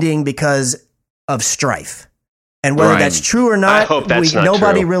it's ending because of strife. And whether Right. that's true or not, I hope that's not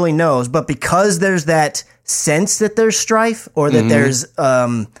nobody true. really knows. But because there's that sense that there's strife or that there's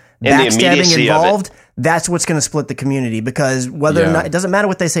backstabbing immediacy of it. involved, that's what's going to split the community. Because whether or Yeah. not, it doesn't matter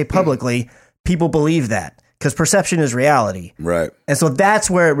what they say publicly, people believe that because perception is reality. Right. And so that's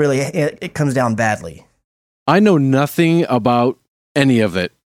where it comes down badly. I know nothing about any of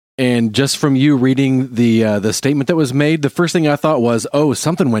it. And just from you reading the statement that was made, the first thing I thought was, oh,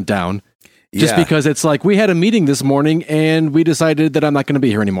 something went down. Just Yeah. because it's like, we had a meeting this morning and we decided that I'm not going to be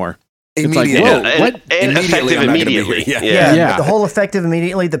here anymore. It's like, Immediately. whoa, And what? effective Immediately, I'm not gonna be immediately. here. Yeah, Yeah. the whole effective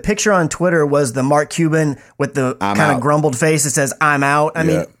immediately. The picture on Twitter was the Mark Cuban with the I'm kind of out. grumbled face that says "I'm out." I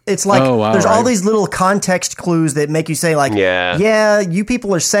mean, Yeah. it's like Oh, wow, there's all right. these little context clues that make you say, like, Yeah. you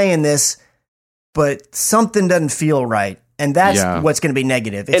people are saying this, but something doesn't feel right, and that's Yeah. what's going to be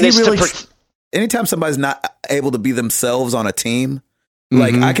negative. If And you it's really, Anytime somebody's not able to be themselves on a team,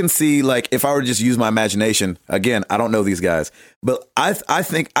 like, I can see, like, if I were to just use my imagination, again, I don't know these guys, but I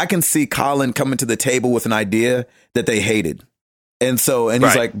think I can see Colin coming to the table with an idea that they hated. And he's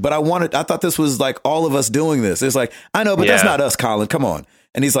Right. like, but I thought this was like all of us doing this. It's like, I know, but that's Yeah. not us, Colin. Come on.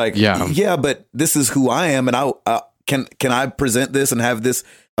 And he's like, Yeah. yeah, but this is who I am. And can I present this and have this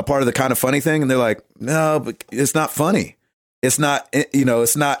a part of the Kind of Funny thing? And they're like, no, but it's not funny. It's not,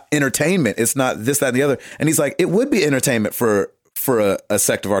 it's not entertainment. It's not this, that, and the other. And he's like, it would be entertainment for a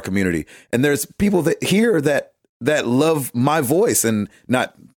sect of our community. And there's people that love my voice, and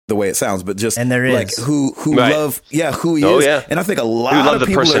not the way it sounds, but just And there is. like who Right. love, who he Oh, is. yeah. And I think a Who lot love of the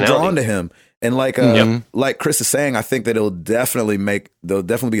people are personality. drawn to him. And like Chris is saying, I think that there'll definitely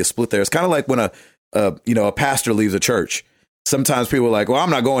be a split there. It's kind of like when a pastor leaves a church. Sometimes people are like, well,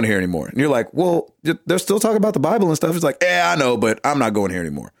 I'm not going here anymore. And you're like, well, they're still talking about the Bible and stuff. It's like, yeah, I know, but I'm not going here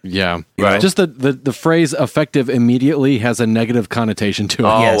anymore. Yeah. Right. Just the phrase effective immediately has a negative connotation to it.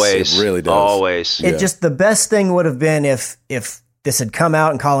 Always. it really does. Always. Yeah. it just the best thing would have been if this had come out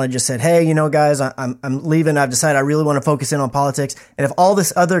and Colin just said, hey, guys, I'm leaving. I've decided I really want to focus in on politics. And if all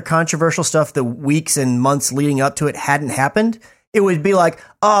this other controversial stuff, the weeks and months leading up to it hadn't happened, it would be like,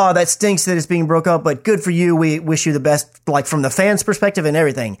 oh, that stinks that it's being broke up, but good for you. We wish you the best, like from the fans' perspective and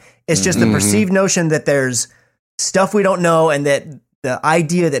everything. It's just the perceived notion that there's stuff we don't know and that the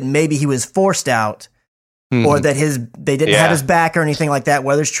idea that maybe he was forced out or that they didn't have his back or anything like that,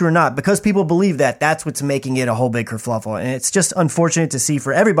 whether it's true or not. Because people believe that, that's what's making it a whole big kerfluffle. And it's just unfortunate to see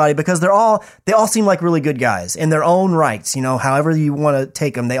for everybody because they all seem like really good guys in their own rights. However you want to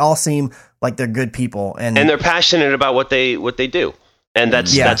take them, they all seem like they're good people. And they're passionate about what they do, and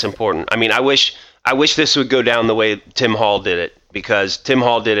that's important. I mean, I wish this would go down the way Tim Hall did it, because Tim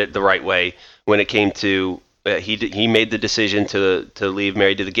Hall did it the right way when it came to he made the decision to leave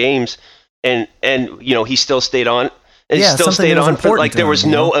Married to the Games, and he still stayed on. And Yeah, he still something stayed that was on. But important like to there him, was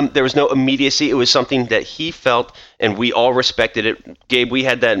you know? there was no immediacy. It was something that he felt, and we all respected it. Gabe, we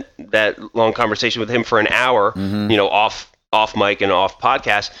had that long conversation with him for an hour, off mic and off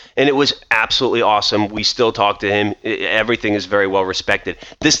podcast, and it was absolutely awesome. We still talk to him. Everything is very well respected.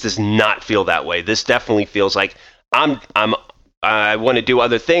 This does not feel that way. This definitely feels like I want to do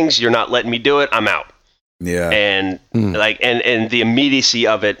other things. You're not letting me do it. I'm out. Yeah. And and the immediacy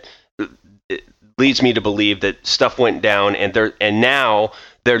of it leads me to believe that stuff went down, and now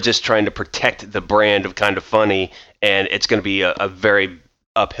they're just trying to protect the brand of Kind of Funny, and it's going to be a very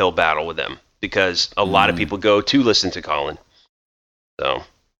uphill battle with them because a lot of people go to listen to Colin. So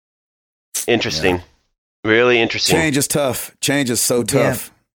interesting, really interesting. Change is tough. Change is so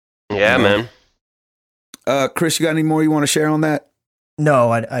tough. Yeah, man. Chris, you got any more you want to share on that?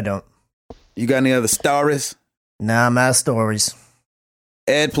 No, I don't. You got any other stories? Nah, my stories.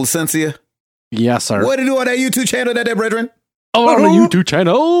 Ed Placencia, Yes, sir. what do you do on that YouTube channel, that there, brethren? Oh, on the YouTube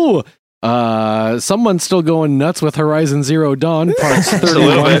channel. Someone's still going nuts with Horizon Zero Dawn. Parts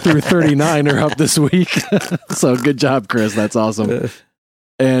 31 through 39 are up this week. So good job, Chris. That's awesome.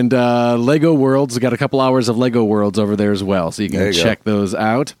 And Lego Worlds, got a couple hours of Lego Worlds over there as well. So you can check those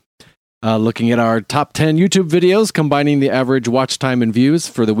out. Looking at our top 10 YouTube videos, combining the average watch time and views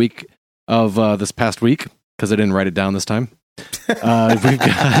for the week of this past week, because I didn't write it down this time. We've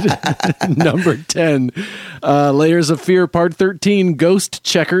got number 10, Layers of Fear Part 13, Ghost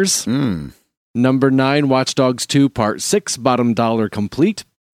Checkers. Number 9, Watch Dogs 2 Part 6, Bottom Dollar Complete.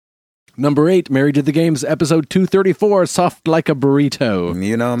 Number 8, Married to the Games Episode 234, Soft Like a Burrito.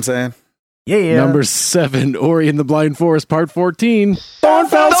 You know what I'm saying? Yeah. Number 7, Ori and the Blind Forest Part 14,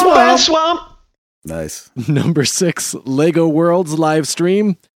 Thornfell Swamp. Nice. Number 6, Lego Worlds live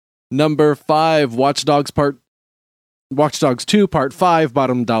stream. Number 5, Watch Dogs 2 Part 5,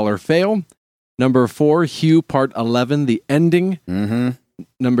 Bottom Dollar Fail. Number 4, Hue Part 11, The Ending.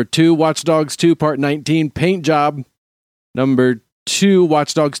 Number 2, Watch Dogs 2 Part 19, Paint Job. Number 2,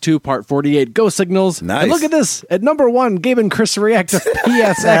 Watch Dogs 2 Part 48, Go Signals. Nice. And look at this. At number 1, Gabe and Chris react to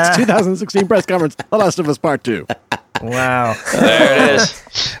PSX 2016 press conference, The Last of Us Part 2. Wow. There it is.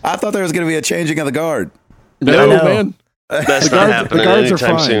 I thought there was going to be a changing of the guard. No, know. man. That's not happening The guards are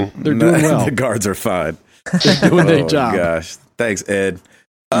anytime fine. soon. They're doing well. The guards are fine. They're doing their job. Gosh. Thanks, Ed.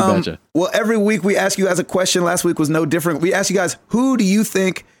 You betcha. Well, every week we ask you guys a question. Last week was no different. We asked you guys, who do you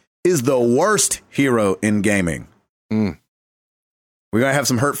think is the worst hero in gaming? We're going to have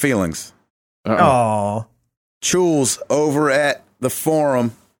some hurt feelings. Oh. Chules over at the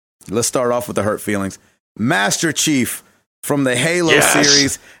forum. Let's start off with the hurt feelings. Master Chief from the Halo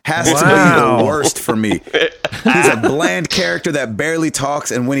series has to be the worst for me. He's a bland character that barely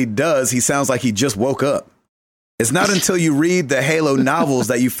talks, and when he does, he sounds like he just woke up. It's not until you read the Halo novels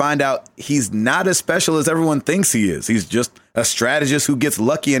that you find out he's not as special as everyone thinks he is. He's just a strategist who gets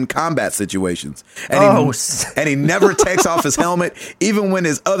lucky in combat situations. And he never takes off his helmet. Even when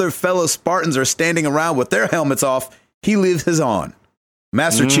his other fellow Spartans are standing around with their helmets off, he leaves his on.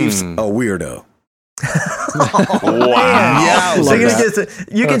 Master Chief's a weirdo. Wow. Yeah, So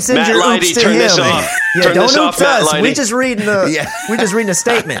you can send Matt your Lighty, oops to turn him. this off. Yeah, Turn don't this off, oops Matt us. Lighty. We just reading a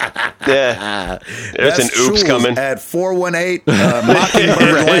statement. Yeah. There's That's an oops Chules coming. at 418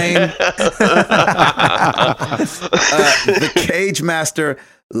 Mockingbird Lane. The Cage Master,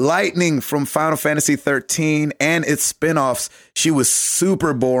 Lightning from Final Fantasy 13 and its spin-offs. She was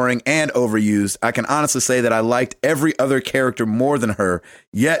super boring and overused. I can honestly say that I liked every other character more than her,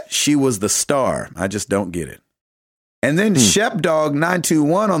 yet she was the star. I just don't get it. And then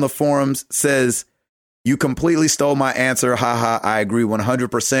Shepdog921 on the forums says, you completely stole my answer. Haha, I agree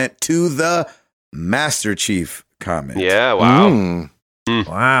 100% to the Master Chief comment. Yeah, wow.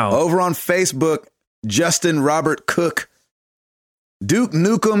 Wow. Over on Facebook, Justin Robert Cook, Duke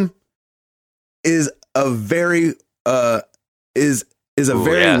Nukem is a very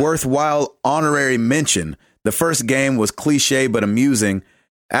worthwhile honorary mention. The first game was cliche but amusing.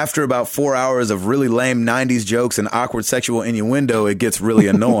 After about 4 hours of really lame 90s jokes and awkward sexual innuendo, it gets really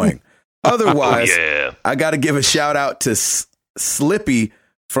annoying. Otherwise, I got to give a shout out to Slippy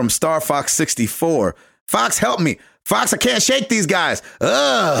from Star Fox 64. Fox, help me. Fox, I can't shake these guys.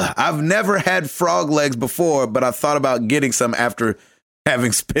 Ugh. I've never had frog legs before, but I thought about getting some after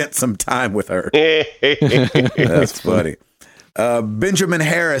having spent some time with her. That's funny. Benjamin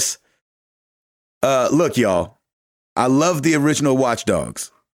Harris. Look, y'all, I love the original Watch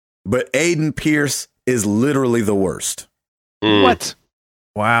Dogs, but Aiden Pierce is literally the worst. What?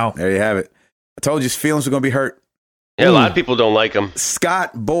 Wow. There you have it. I told you his feelings were going to be hurt. Yeah, a lot of people don't like him.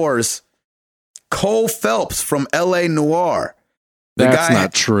 Scott Bors. Cole Phelps from LA Noire. That's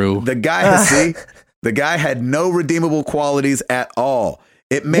not true. The guy had no redeemable qualities at all.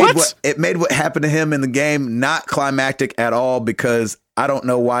 It made what happened to him in the game not climactic at all, because I don't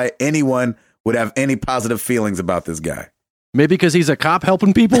know why anyone would have any positive feelings about this guy. Maybe because he's a cop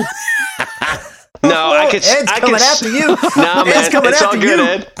helping people? No, Ed's coming after you. No, man, it's all good,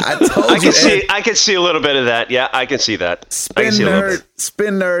 Ed. I can see a little bit of that. Yeah, I can see that. Spin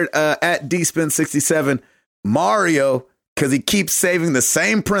nerd at dspin67. Mario, because he keeps saving the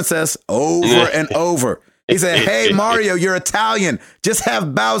same princess over and over. He said, "Hey Mario, you're Italian. Just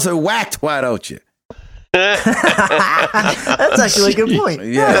have Bowser whacked, why don't you?" That's actually a good point.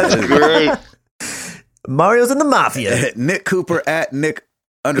 Yeah, That's great. Mario's in the mafia. Nick Cooper at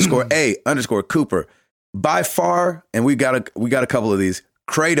Nick_A_Cooper. By far, and we got a couple of these.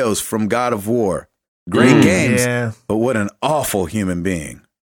 Kratos from God of War. Great games, but what an awful human being.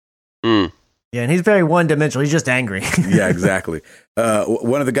 Yeah, and he's very one-dimensional. He's just angry. Yeah, exactly.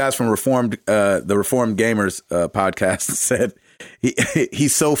 One of the guys from the Reformed Gamers podcast said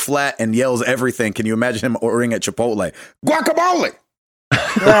he's so flat and yells everything. Can you imagine him ordering at Chipotle? Guacamole!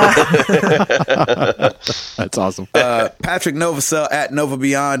 That's awesome. Patrick Novacell at Nova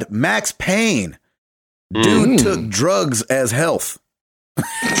Beyond. Max Payne. Dude took drugs as health.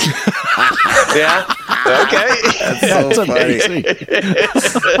 Yeah. Okay. That's so funny.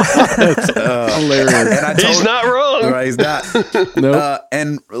 That's hilarious. He's not wrong. Right, he's not. Nope.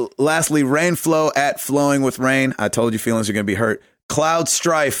 And lastly, Rainflow at Flowing with Rain. I told you feelings are going to be hurt. Cloud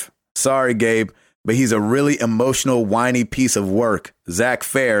Strife. Sorry, Gabe, but he's a really emotional, whiny piece of work. Zach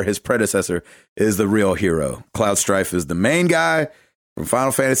Fair, his predecessor, is the real hero. Cloud Strife is the main guy from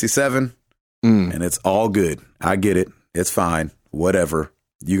Final Fantasy VII, and it's all good. I get it. It's fine. Whatever.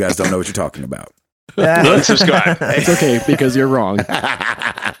 You guys don't know what you're talking about. Unsubscribe. It's okay, because you're wrong.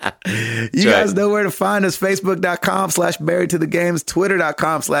 You guys know where to find us. Facebook.com/Married to the Games,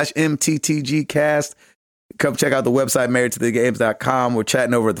 Twitter.com/MTTGcast. Come check out the website, marriedtothegames.com. We're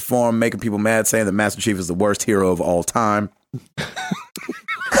chatting over at the forum, making people mad, saying that Master Chief is the worst hero of all time. Looking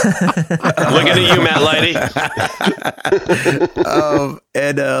at you, Matt Lighty.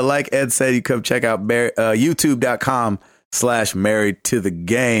 And like Ed said, you come check out youtube.com/Married to the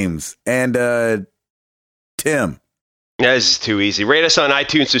Games. And Tim. This is too easy. Rate us on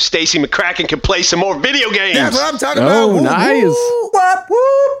iTunes so Stacey McCracken can play some more video games. That's what I'm talking about. Oh, Woo, nice. woo, whoop,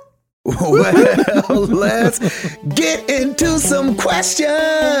 whoop. Well, let's get into some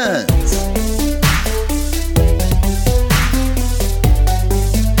questions.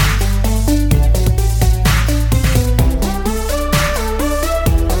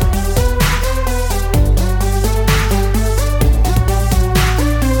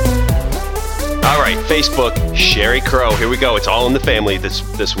 Facebook, Sherry Crow. Here we go. It's all in the family this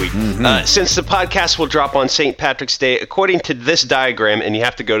week. Since the podcast will drop on St. Patrick's Day, according to this diagram, and you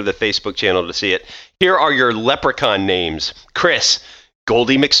have to go to the Facebook channel to see it, here are your leprechaun names. Chris,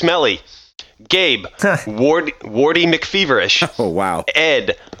 Goldie McSmelly. Gabe, Wardy McFeverish. Oh, wow.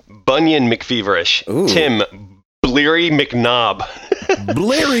 Ed, Bunyan McFeverish. Ooh. Tim, Bleary McNob.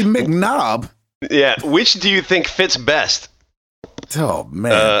 Bleary McNob? Yeah. Which do you think fits best? Oh,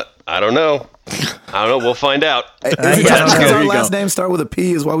 man. I don't know. We'll find out. Does our last name start with a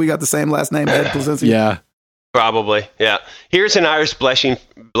P is why we got the same last name, Ed Placencia? Yeah. Probably, yeah. Here's an Irish blessing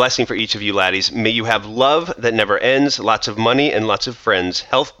for each of you laddies. May you have love that never ends, lots of money, and lots of friends.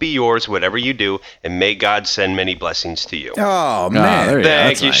 Health be yours, whatever you do, and may God send many blessings to you. Oh, man.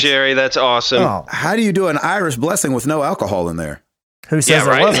 Thank you, nice. Sherry. That's awesome. Oh. How do you do an Irish blessing with no alcohol in there? Who says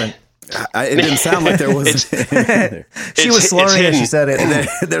right? there wasn't? It didn't sound like there was. She was slurring as she said it.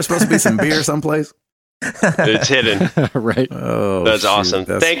 There's supposed to be some beer someplace. It's hidden. Right. Oh, that's awesome.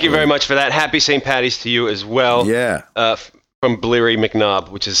 Thank you very much for that. Happy St. Patty's to you as well. Yeah. From Bleary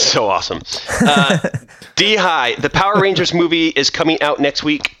McNob, which is so awesome. D-High, the Power Rangers movie is coming out next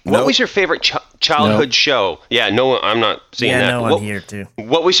week. What was your favorite childhood show? Yeah, no, I'm not seeing that. No, I'm here too.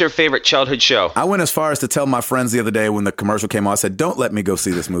 What was your favorite childhood show? I went as far as to tell my friends the other day when the commercial came on, I said, don't let me go see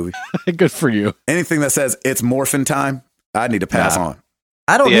this movie. Good for you. Anything that says it's morphin time, I need to pass on.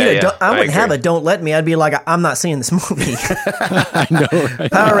 I don't need it. I wouldn't have a don't let me. I'd be like, I'm not seeing this movie. I know,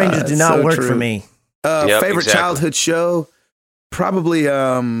 right? Power Rangers do not work for me. Favorite childhood show? Probably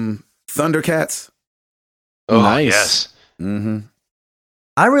Thundercats. Oh, nice. Yes. Mm-hmm.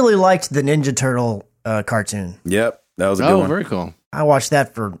 I really liked the Ninja Turtle cartoon. Yep, that was a good one. Oh, very cool. I watched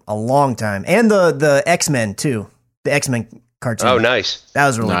that for a long time. And the X-Men, too. The X-Men cartoon. Oh, nice. That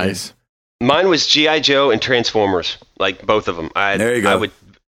was really nice. good. Mine was G.I. Joe and Transformers, like both of them. There you go.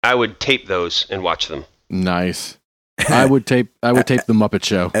 I would tape those and watch them. Nice. I would tape the Muppet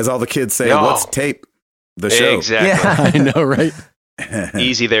Show. As all the kids say, what's tape? The show. Exactly. Yeah. I know, right?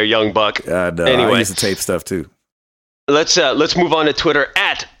 Easy there, young buck. No, Anyway. I used to tape stuff too. Let's move on to Twitter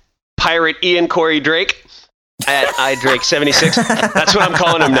at Pirate Ian Corey Drake at iDrake76. That's what I'm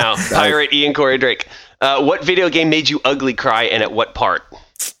calling him now. Pirate Ian Corey Drake. What video game made you ugly cry, and at what part?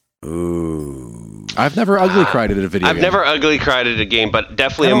 Ooh. I've never ugly cried at a video game. I've never ugly cried at a game, but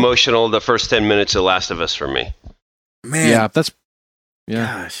definitely emotional the first 10 minutes of Last of Us for me. Man. Yeah, that's.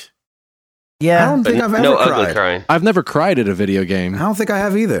 Yeah. Gosh. I Yeah, don't think I've ever no cried. ugly crying. I've never cried at a video game. I don't think I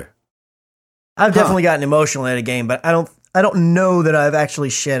have either. I've definitely gotten emotional at a game, but I don't know that I've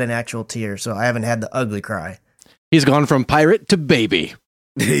actually shed an actual tear, so I haven't had the ugly cry. He's gone from pirate to baby.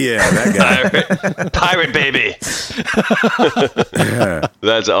 Yeah, that guy. Pirate baby.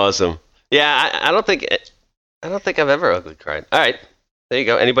 That's awesome. Yeah, I don't think I've ever ugly cried. All right, there you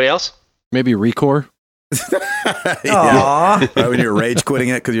go. Anybody else? Maybe Recore. Yeah. Right when you're rage quitting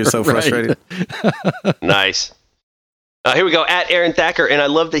it because you're so frustrated. Nice. Here we go, at Aaron Thacker, and I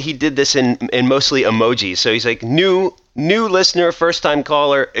love that he did this in mostly emojis. So he's like, new listener, first time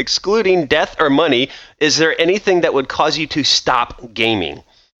caller, excluding death or money. Is there anything that would cause you to stop gaming?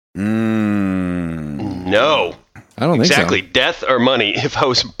 No. I don't think Exactly. so. Death or money. If I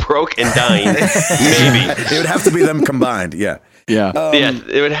was broke and dying, maybe. It would have to be them combined. Yeah. Yeah. Yeah,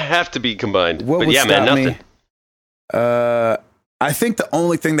 it would have to be combined. What But would yeah, man, stop nothing. me? I think the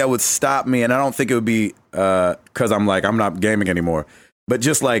only thing that would stop me, and I don't think it would be because I'm not gaming anymore, but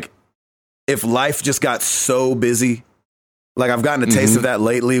just like if life just got so busy, like I've gotten a taste of that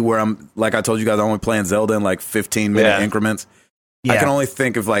lately where I'm, like I told you guys, I'm only playing Zelda in like 15-minute increments. Yeah. I can only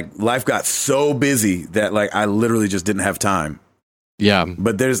think of like life got so busy that like I literally just didn't have time. Yeah.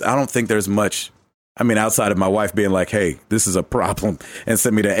 But I don't think there's much. I mean, outside of my wife being like, "Hey, this is a problem," and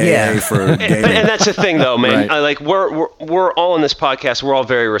send me to AA for gaming. And that's the thing, though, man. Right. Like we're all in this podcast. We're all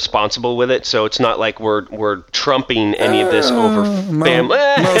very responsible with it. So it's not like we're trumping any of this over family.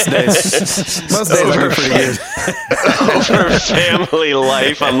 Most days, I do pretty good. Over family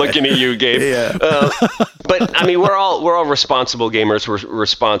life. I'm looking at you, Gabe. Yeah. But I mean, we're all responsible gamers. We're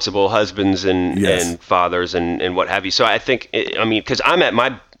responsible husbands and fathers and what have you. So I think, because I'm at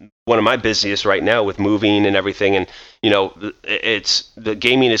one of my busiest right now with moving and everything, and the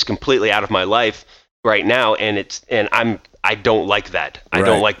gaming is completely out of my life right now, and I don't like that. I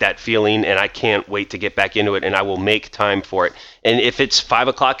don't like that feeling, and I can't wait to get back into it, and I will make time for it. And if it's 5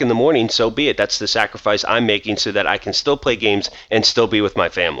 o'clock in the morning, so be it. That's the sacrifice I'm making so that I can still play games and still be with my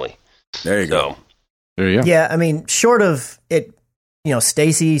family. There you go. There you go. Yeah, I mean, short of it,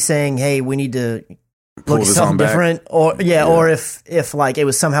 Stacy saying, "Hey, we need to Pull look at this something on back. different," or if like it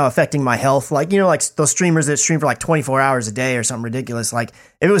was somehow affecting my health, like like those streamers that stream for like 24 hours a day or something ridiculous. Like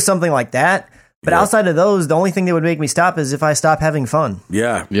if it was something like that. But outside of those, the only thing that would make me stop is if I stop having fun.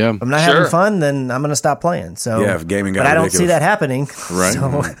 Yeah. Yeah. If I'm not having fun, then I'm going to stop playing. So Yeah, if gaming got but I don't ridiculous. see that happening. Right.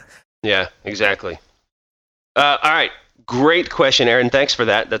 So, Yeah, exactly. All right. Great question, Aaron. Thanks for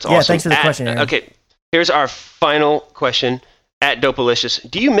that. That's awesome. Yeah, thanks for the question, Aaron. Okay, here's our final question. At Dopalicious,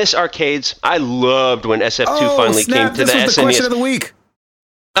 do you miss arcades? I loved when SF2 finally came to this the was the SNES. question of the week.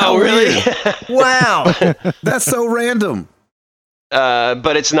 Oh, really? wow. That's so random.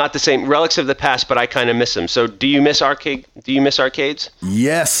 But it's not the same. Relics of the past, but I kind of miss them. So, do you miss arcades?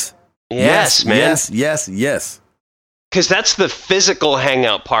 Yes. Yes, man. Yes. Because that's the physical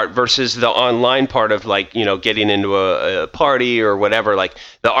hangout part versus the online part of getting into a party or whatever. Like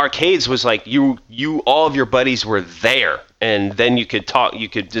the arcades was like you all of your buddies were there, and then you could talk. You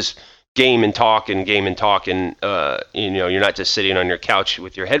could just game and talk, and you're not just sitting on your couch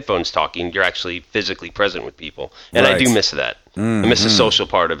with your headphones talking. You're actually physically present with people, and I Right. do miss that. I miss the social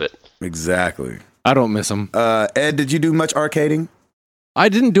part of it. Exactly. I don't miss them. Ed, did you do much arcading? I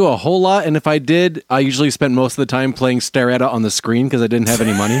didn't do a whole lot, and if I did, I usually spent most of the time playing Stare At It on the screen because I didn't have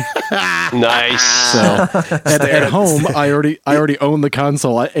any money. Nice. So at home, I already own the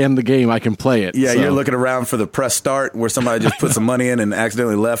console and the game. I can play it. Yeah, so. you're looking around for the press start where somebody just put some money in and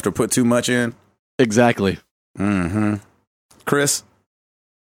accidentally left or put too much in. Exactly. Mm-hmm. Chris?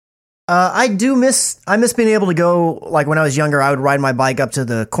 I miss being able to go, like when I was younger, I would ride my bike up to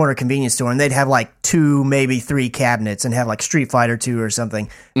the corner convenience store and they'd have like 2, maybe 3 cabinets and have like Street Fighter 2 or something.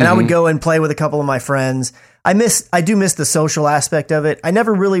 And I would go and play with a couple of my friends. I do miss the social aspect of it. I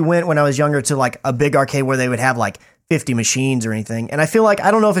never really went when I was younger to like a big arcade where they would have like 50 machines or anything. And I feel like,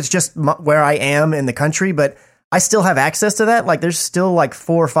 I don't know if it's just where I am in the country, but I still have access to that. Like there's still like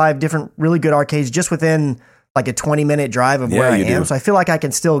 4 or 5 different really good arcades just within like a 20-minute drive of where I am. So I feel like I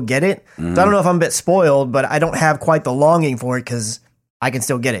can still get it. So I don't know if I'm a bit spoiled, but I don't have quite the longing for it because I can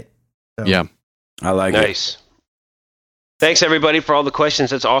still get it. So. Yeah. I like it. Nice. Thanks, everybody, for all the questions.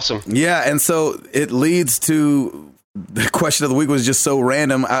 That's awesome. Yeah, and so it leads to the question of the week was just so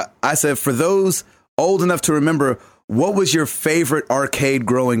random. I said, for those old enough to remember, what was your favorite arcade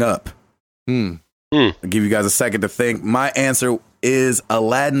growing up? I'll give you guys a second to think. My answer is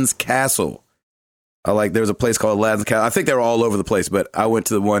Aladdin's Castle. There's a place called Aladdin's Castle. I think they were all over the place, but I went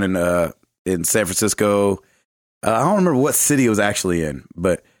to the one in San Francisco. I don't remember what city it was actually in,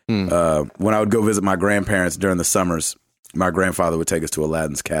 but when I would go visit my grandparents during the summers, my grandfather would take us to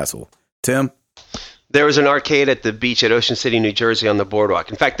Aladdin's Castle. Tim? There was an arcade at the beach at Ocean City, New Jersey on the boardwalk.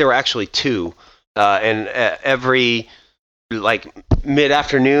 In fact, there were actually two. And every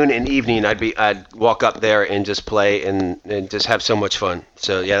mid-afternoon and evening, I'd walk up there and just play and just have so much fun.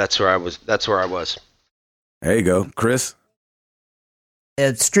 So yeah, that's where I was. There you go. Chris?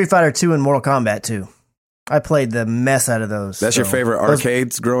 It's Street Fighter 2 and Mortal Kombat 2. I played the mess out of those. That's your favorite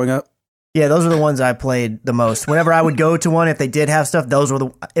arcades growing up? Yeah, those are the ones I played the most. Whenever I would go to one, if they did have stuff,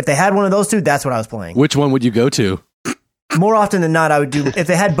 if they had one of those two, that's what I was playing. Which one would you go to? More often than not, I would do. If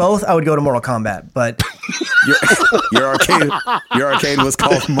they had both, I would go to Mortal Kombat. But your arcade was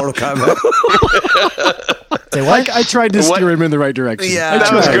called Mortal Kombat. Say what? I tried to steer him in the right direction. Yeah,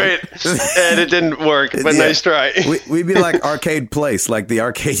 that was great, and it didn't work. But nice try. We'd be like Arcade Place, like the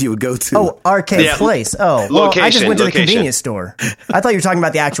arcade you would go to. Oh, Arcade Place. Oh, well, location, I just went to the convenience store. I thought you were talking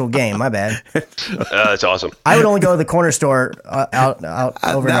about the actual game. My bad. That's awesome. I would only go to the corner store out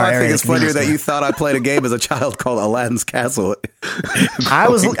over in our area. I think it's funnier that you thought I played a game as a child called Aladdin's Castle. I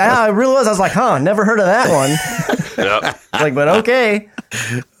really was. I was like, never heard of that one. Yep. But okay.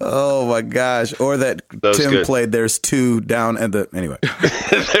 Oh my gosh! Or that Tim played. There's two down at the anyway.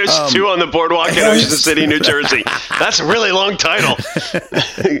 There's two on the boardwalk in Ocean City, New Jersey. That's a really long title.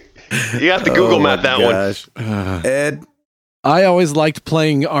 You have to Google map that one. Ed, I always liked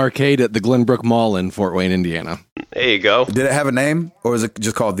playing arcade at the Glenbrook Mall in Fort Wayne, Indiana. There you go. Did it have a name, or is it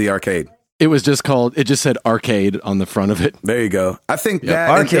just called the arcade? It was just called. It just said arcade on the front of it. There you go. I think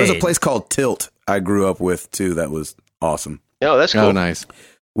that there was a place called Tilt I grew up with too. That was awesome. Oh, that's cool. Oh, nice.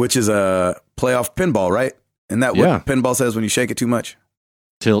 Which is a playoff pinball, right? Isn't that what pinball says when you shake it too much?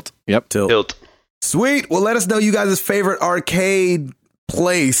 Tilt. Yep. Tilt. Sweet. Well, let us know you guys' favorite arcade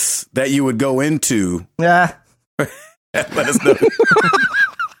place that you would go into. Yeah. Let us know.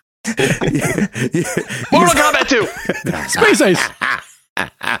 Mortal Kombat 2. Space Ace.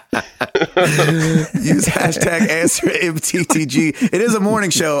 Use hashtag AnswerMTTG. It is a morning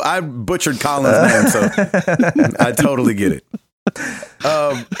show. I butchered Colin's name, so I totally get it.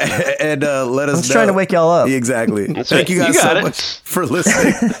 And let us know. I'm just trying to wake y'all up. Exactly. Thank you guys so much for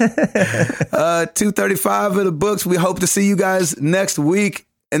listening. 2:35 in the books. We hope to see you guys next week.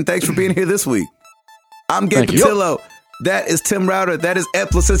 And thanks for being here this week. I'm Gabe Patillo. That is Tim Router. That is Ed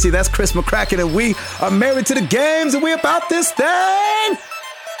Placencia. That's Chris McCracken. And we are married to the games, and we about this thing.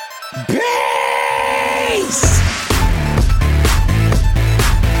 Peace!